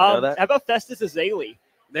guy. You know that? How about Festus Azalea?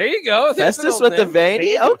 There you go. Festus with the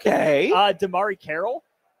Vandy? Okay. Damari Carroll.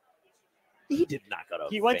 He did not go to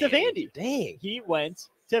He went to Vandy. Vandy. Dang. He went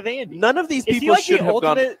to Vandy. None of these Is he people like should the have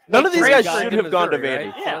gone. ultimate, None of these like, guys great guy should in have gone to Missouri,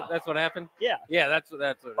 Vandy. right? Yeah. That's what happened. Yeah. Yeah, that's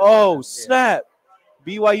what. Oh, snap.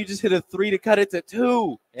 BYU just hit a 3 to cut it to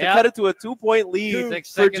 2. Yeah. To cut it to a 2-point lead Cougs. 6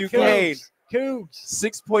 for seconds. Duquesne. Cougs.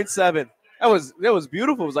 6.7. That was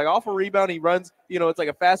beautiful. It was like off a rebound. He runs, it's like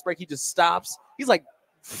a fast break. He just stops. He's like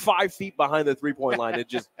 5 feet behind the 3-point line. It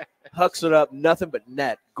just hucks it up. Nothing but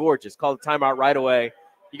net. Gorgeous. Call the timeout right away.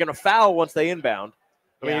 You're going to foul once they inbound.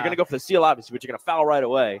 I mean, you're going to go for the steal, obviously, but you're going to foul right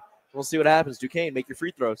away. We'll see what happens. Duquesne, make your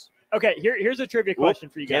free throws. Okay, here's a trivia question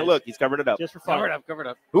for you guys. Can't look. He's covering it up. Just for fun. Covered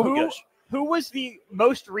up. Who was the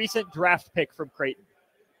most recent draft pick from Creighton?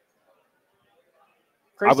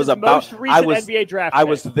 Creighton's most recent NBA draft I pick.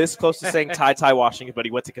 was this close to saying Ty Washington, but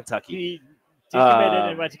he went to Kentucky. He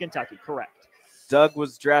decommitted and went to Kentucky. Correct. Doug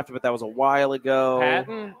was drafted, but that was a while ago.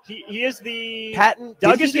 Patton. He is the Patton.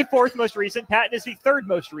 Doug did is he the fourth most recent. Patton is the third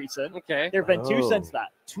most recent. Okay. There have been 2 Oh. since that.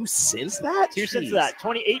 2 since that? 2 since Jeez. that.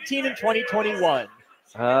 2018 and 2021.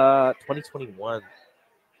 2021.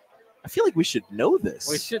 I feel like we should know this.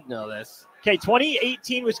 We should know this. Okay,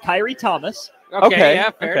 2018 was Kyrie Thomas. Okay, yeah,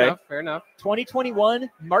 fair enough. 2021,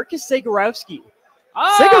 Marcus Zagorowski.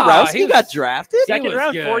 Zagorowski got drafted? Second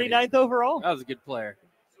round, 49th overall. That was a good player.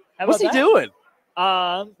 How What's he about that?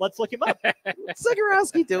 doing? Let's look him up. What's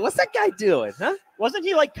Zagorowski doing? What's that guy doing? Huh? Wasn't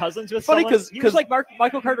he like cousins with Funny someone? He was 'cause- like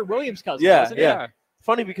Michael Carter Williams' cousin. Yeah, wasn't he? yeah.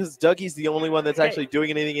 Funny because Dougie's the only one that's Okay. actually doing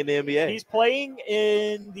anything in the NBA. He's playing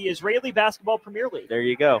in the Israeli Basketball Premier League. There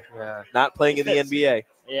you go. Yeah. Not playing in the Fits. NBA.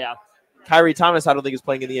 Yeah. Kyrie Thomas, I don't think is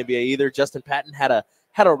playing in the NBA either. Justin Patton had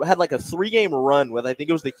like a 3-game run with, I think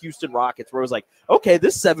it was the Houston Rockets, where it was like, okay,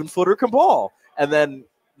 this 7-footer can ball, and then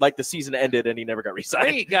like the season ended and he never got I re-signed.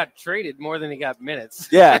 think he got traded more than he got minutes.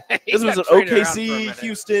 Yeah, He this was got an traded around for a OKC, minute.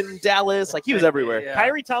 Houston, Dallas, like he was everywhere. Yeah.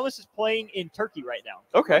 Kyrie Thomas is playing in Turkey right now.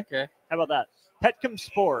 Okay, How about that? Petcom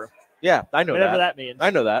Spor. yeah, I know Whatever that. that means. I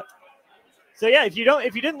know that. So yeah, if you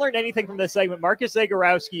didn't learn anything from this segment, Marcus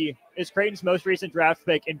Zagorowski is Creighton's most recent draft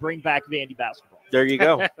pick and bring back Vandy basketball. There you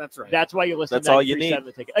go. That's right. That's why you listen That's to all you 93.7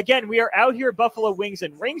 The Ticket. Again, we are out here at Buffalo Wings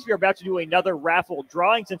and Rings. We are about to do another raffle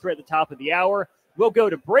drawing since we're at the top of the hour. We'll go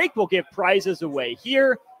to break. We'll give prizes away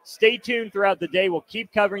here. Stay tuned throughout the day. We'll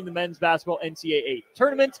keep covering the men's basketball NCAA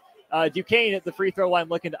tournament. Duquesne at the free throw line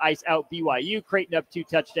looking to ice out BYU. Creighton up 2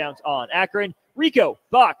 touchdowns on Akron. Rico,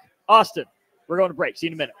 Bach, Austin. We're going to break. See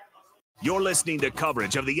you in a minute. You're listening to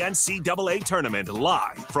coverage of the NCAA tournament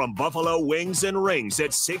live from Buffalo Wings and Rings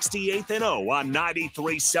at 68th and O on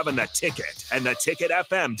 93.7 The Ticket and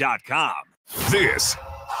theticketfm.com. This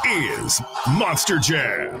is Monster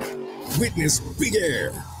Jam. Witness big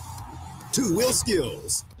air, 2-wheel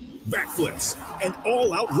skills, backflips, and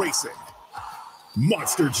all-out racing.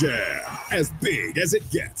 Monster Jam, as big as it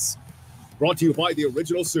gets. Brought to you by the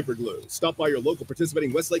Original Super Glue. Stop by your local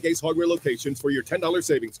participating Westlake Ace Hardware locations for your $10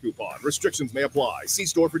 savings coupon. Restrictions may apply. See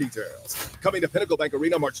store for details. Coming to Pinnacle Bank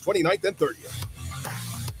Arena March 29th and 30th.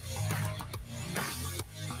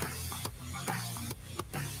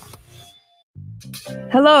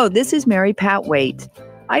 Hello, this is Mary Pat Waite.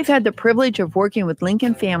 I've had the privilege of working with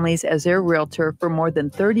Lincoln families as their realtor for more than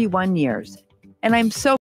 31 years, and I'm so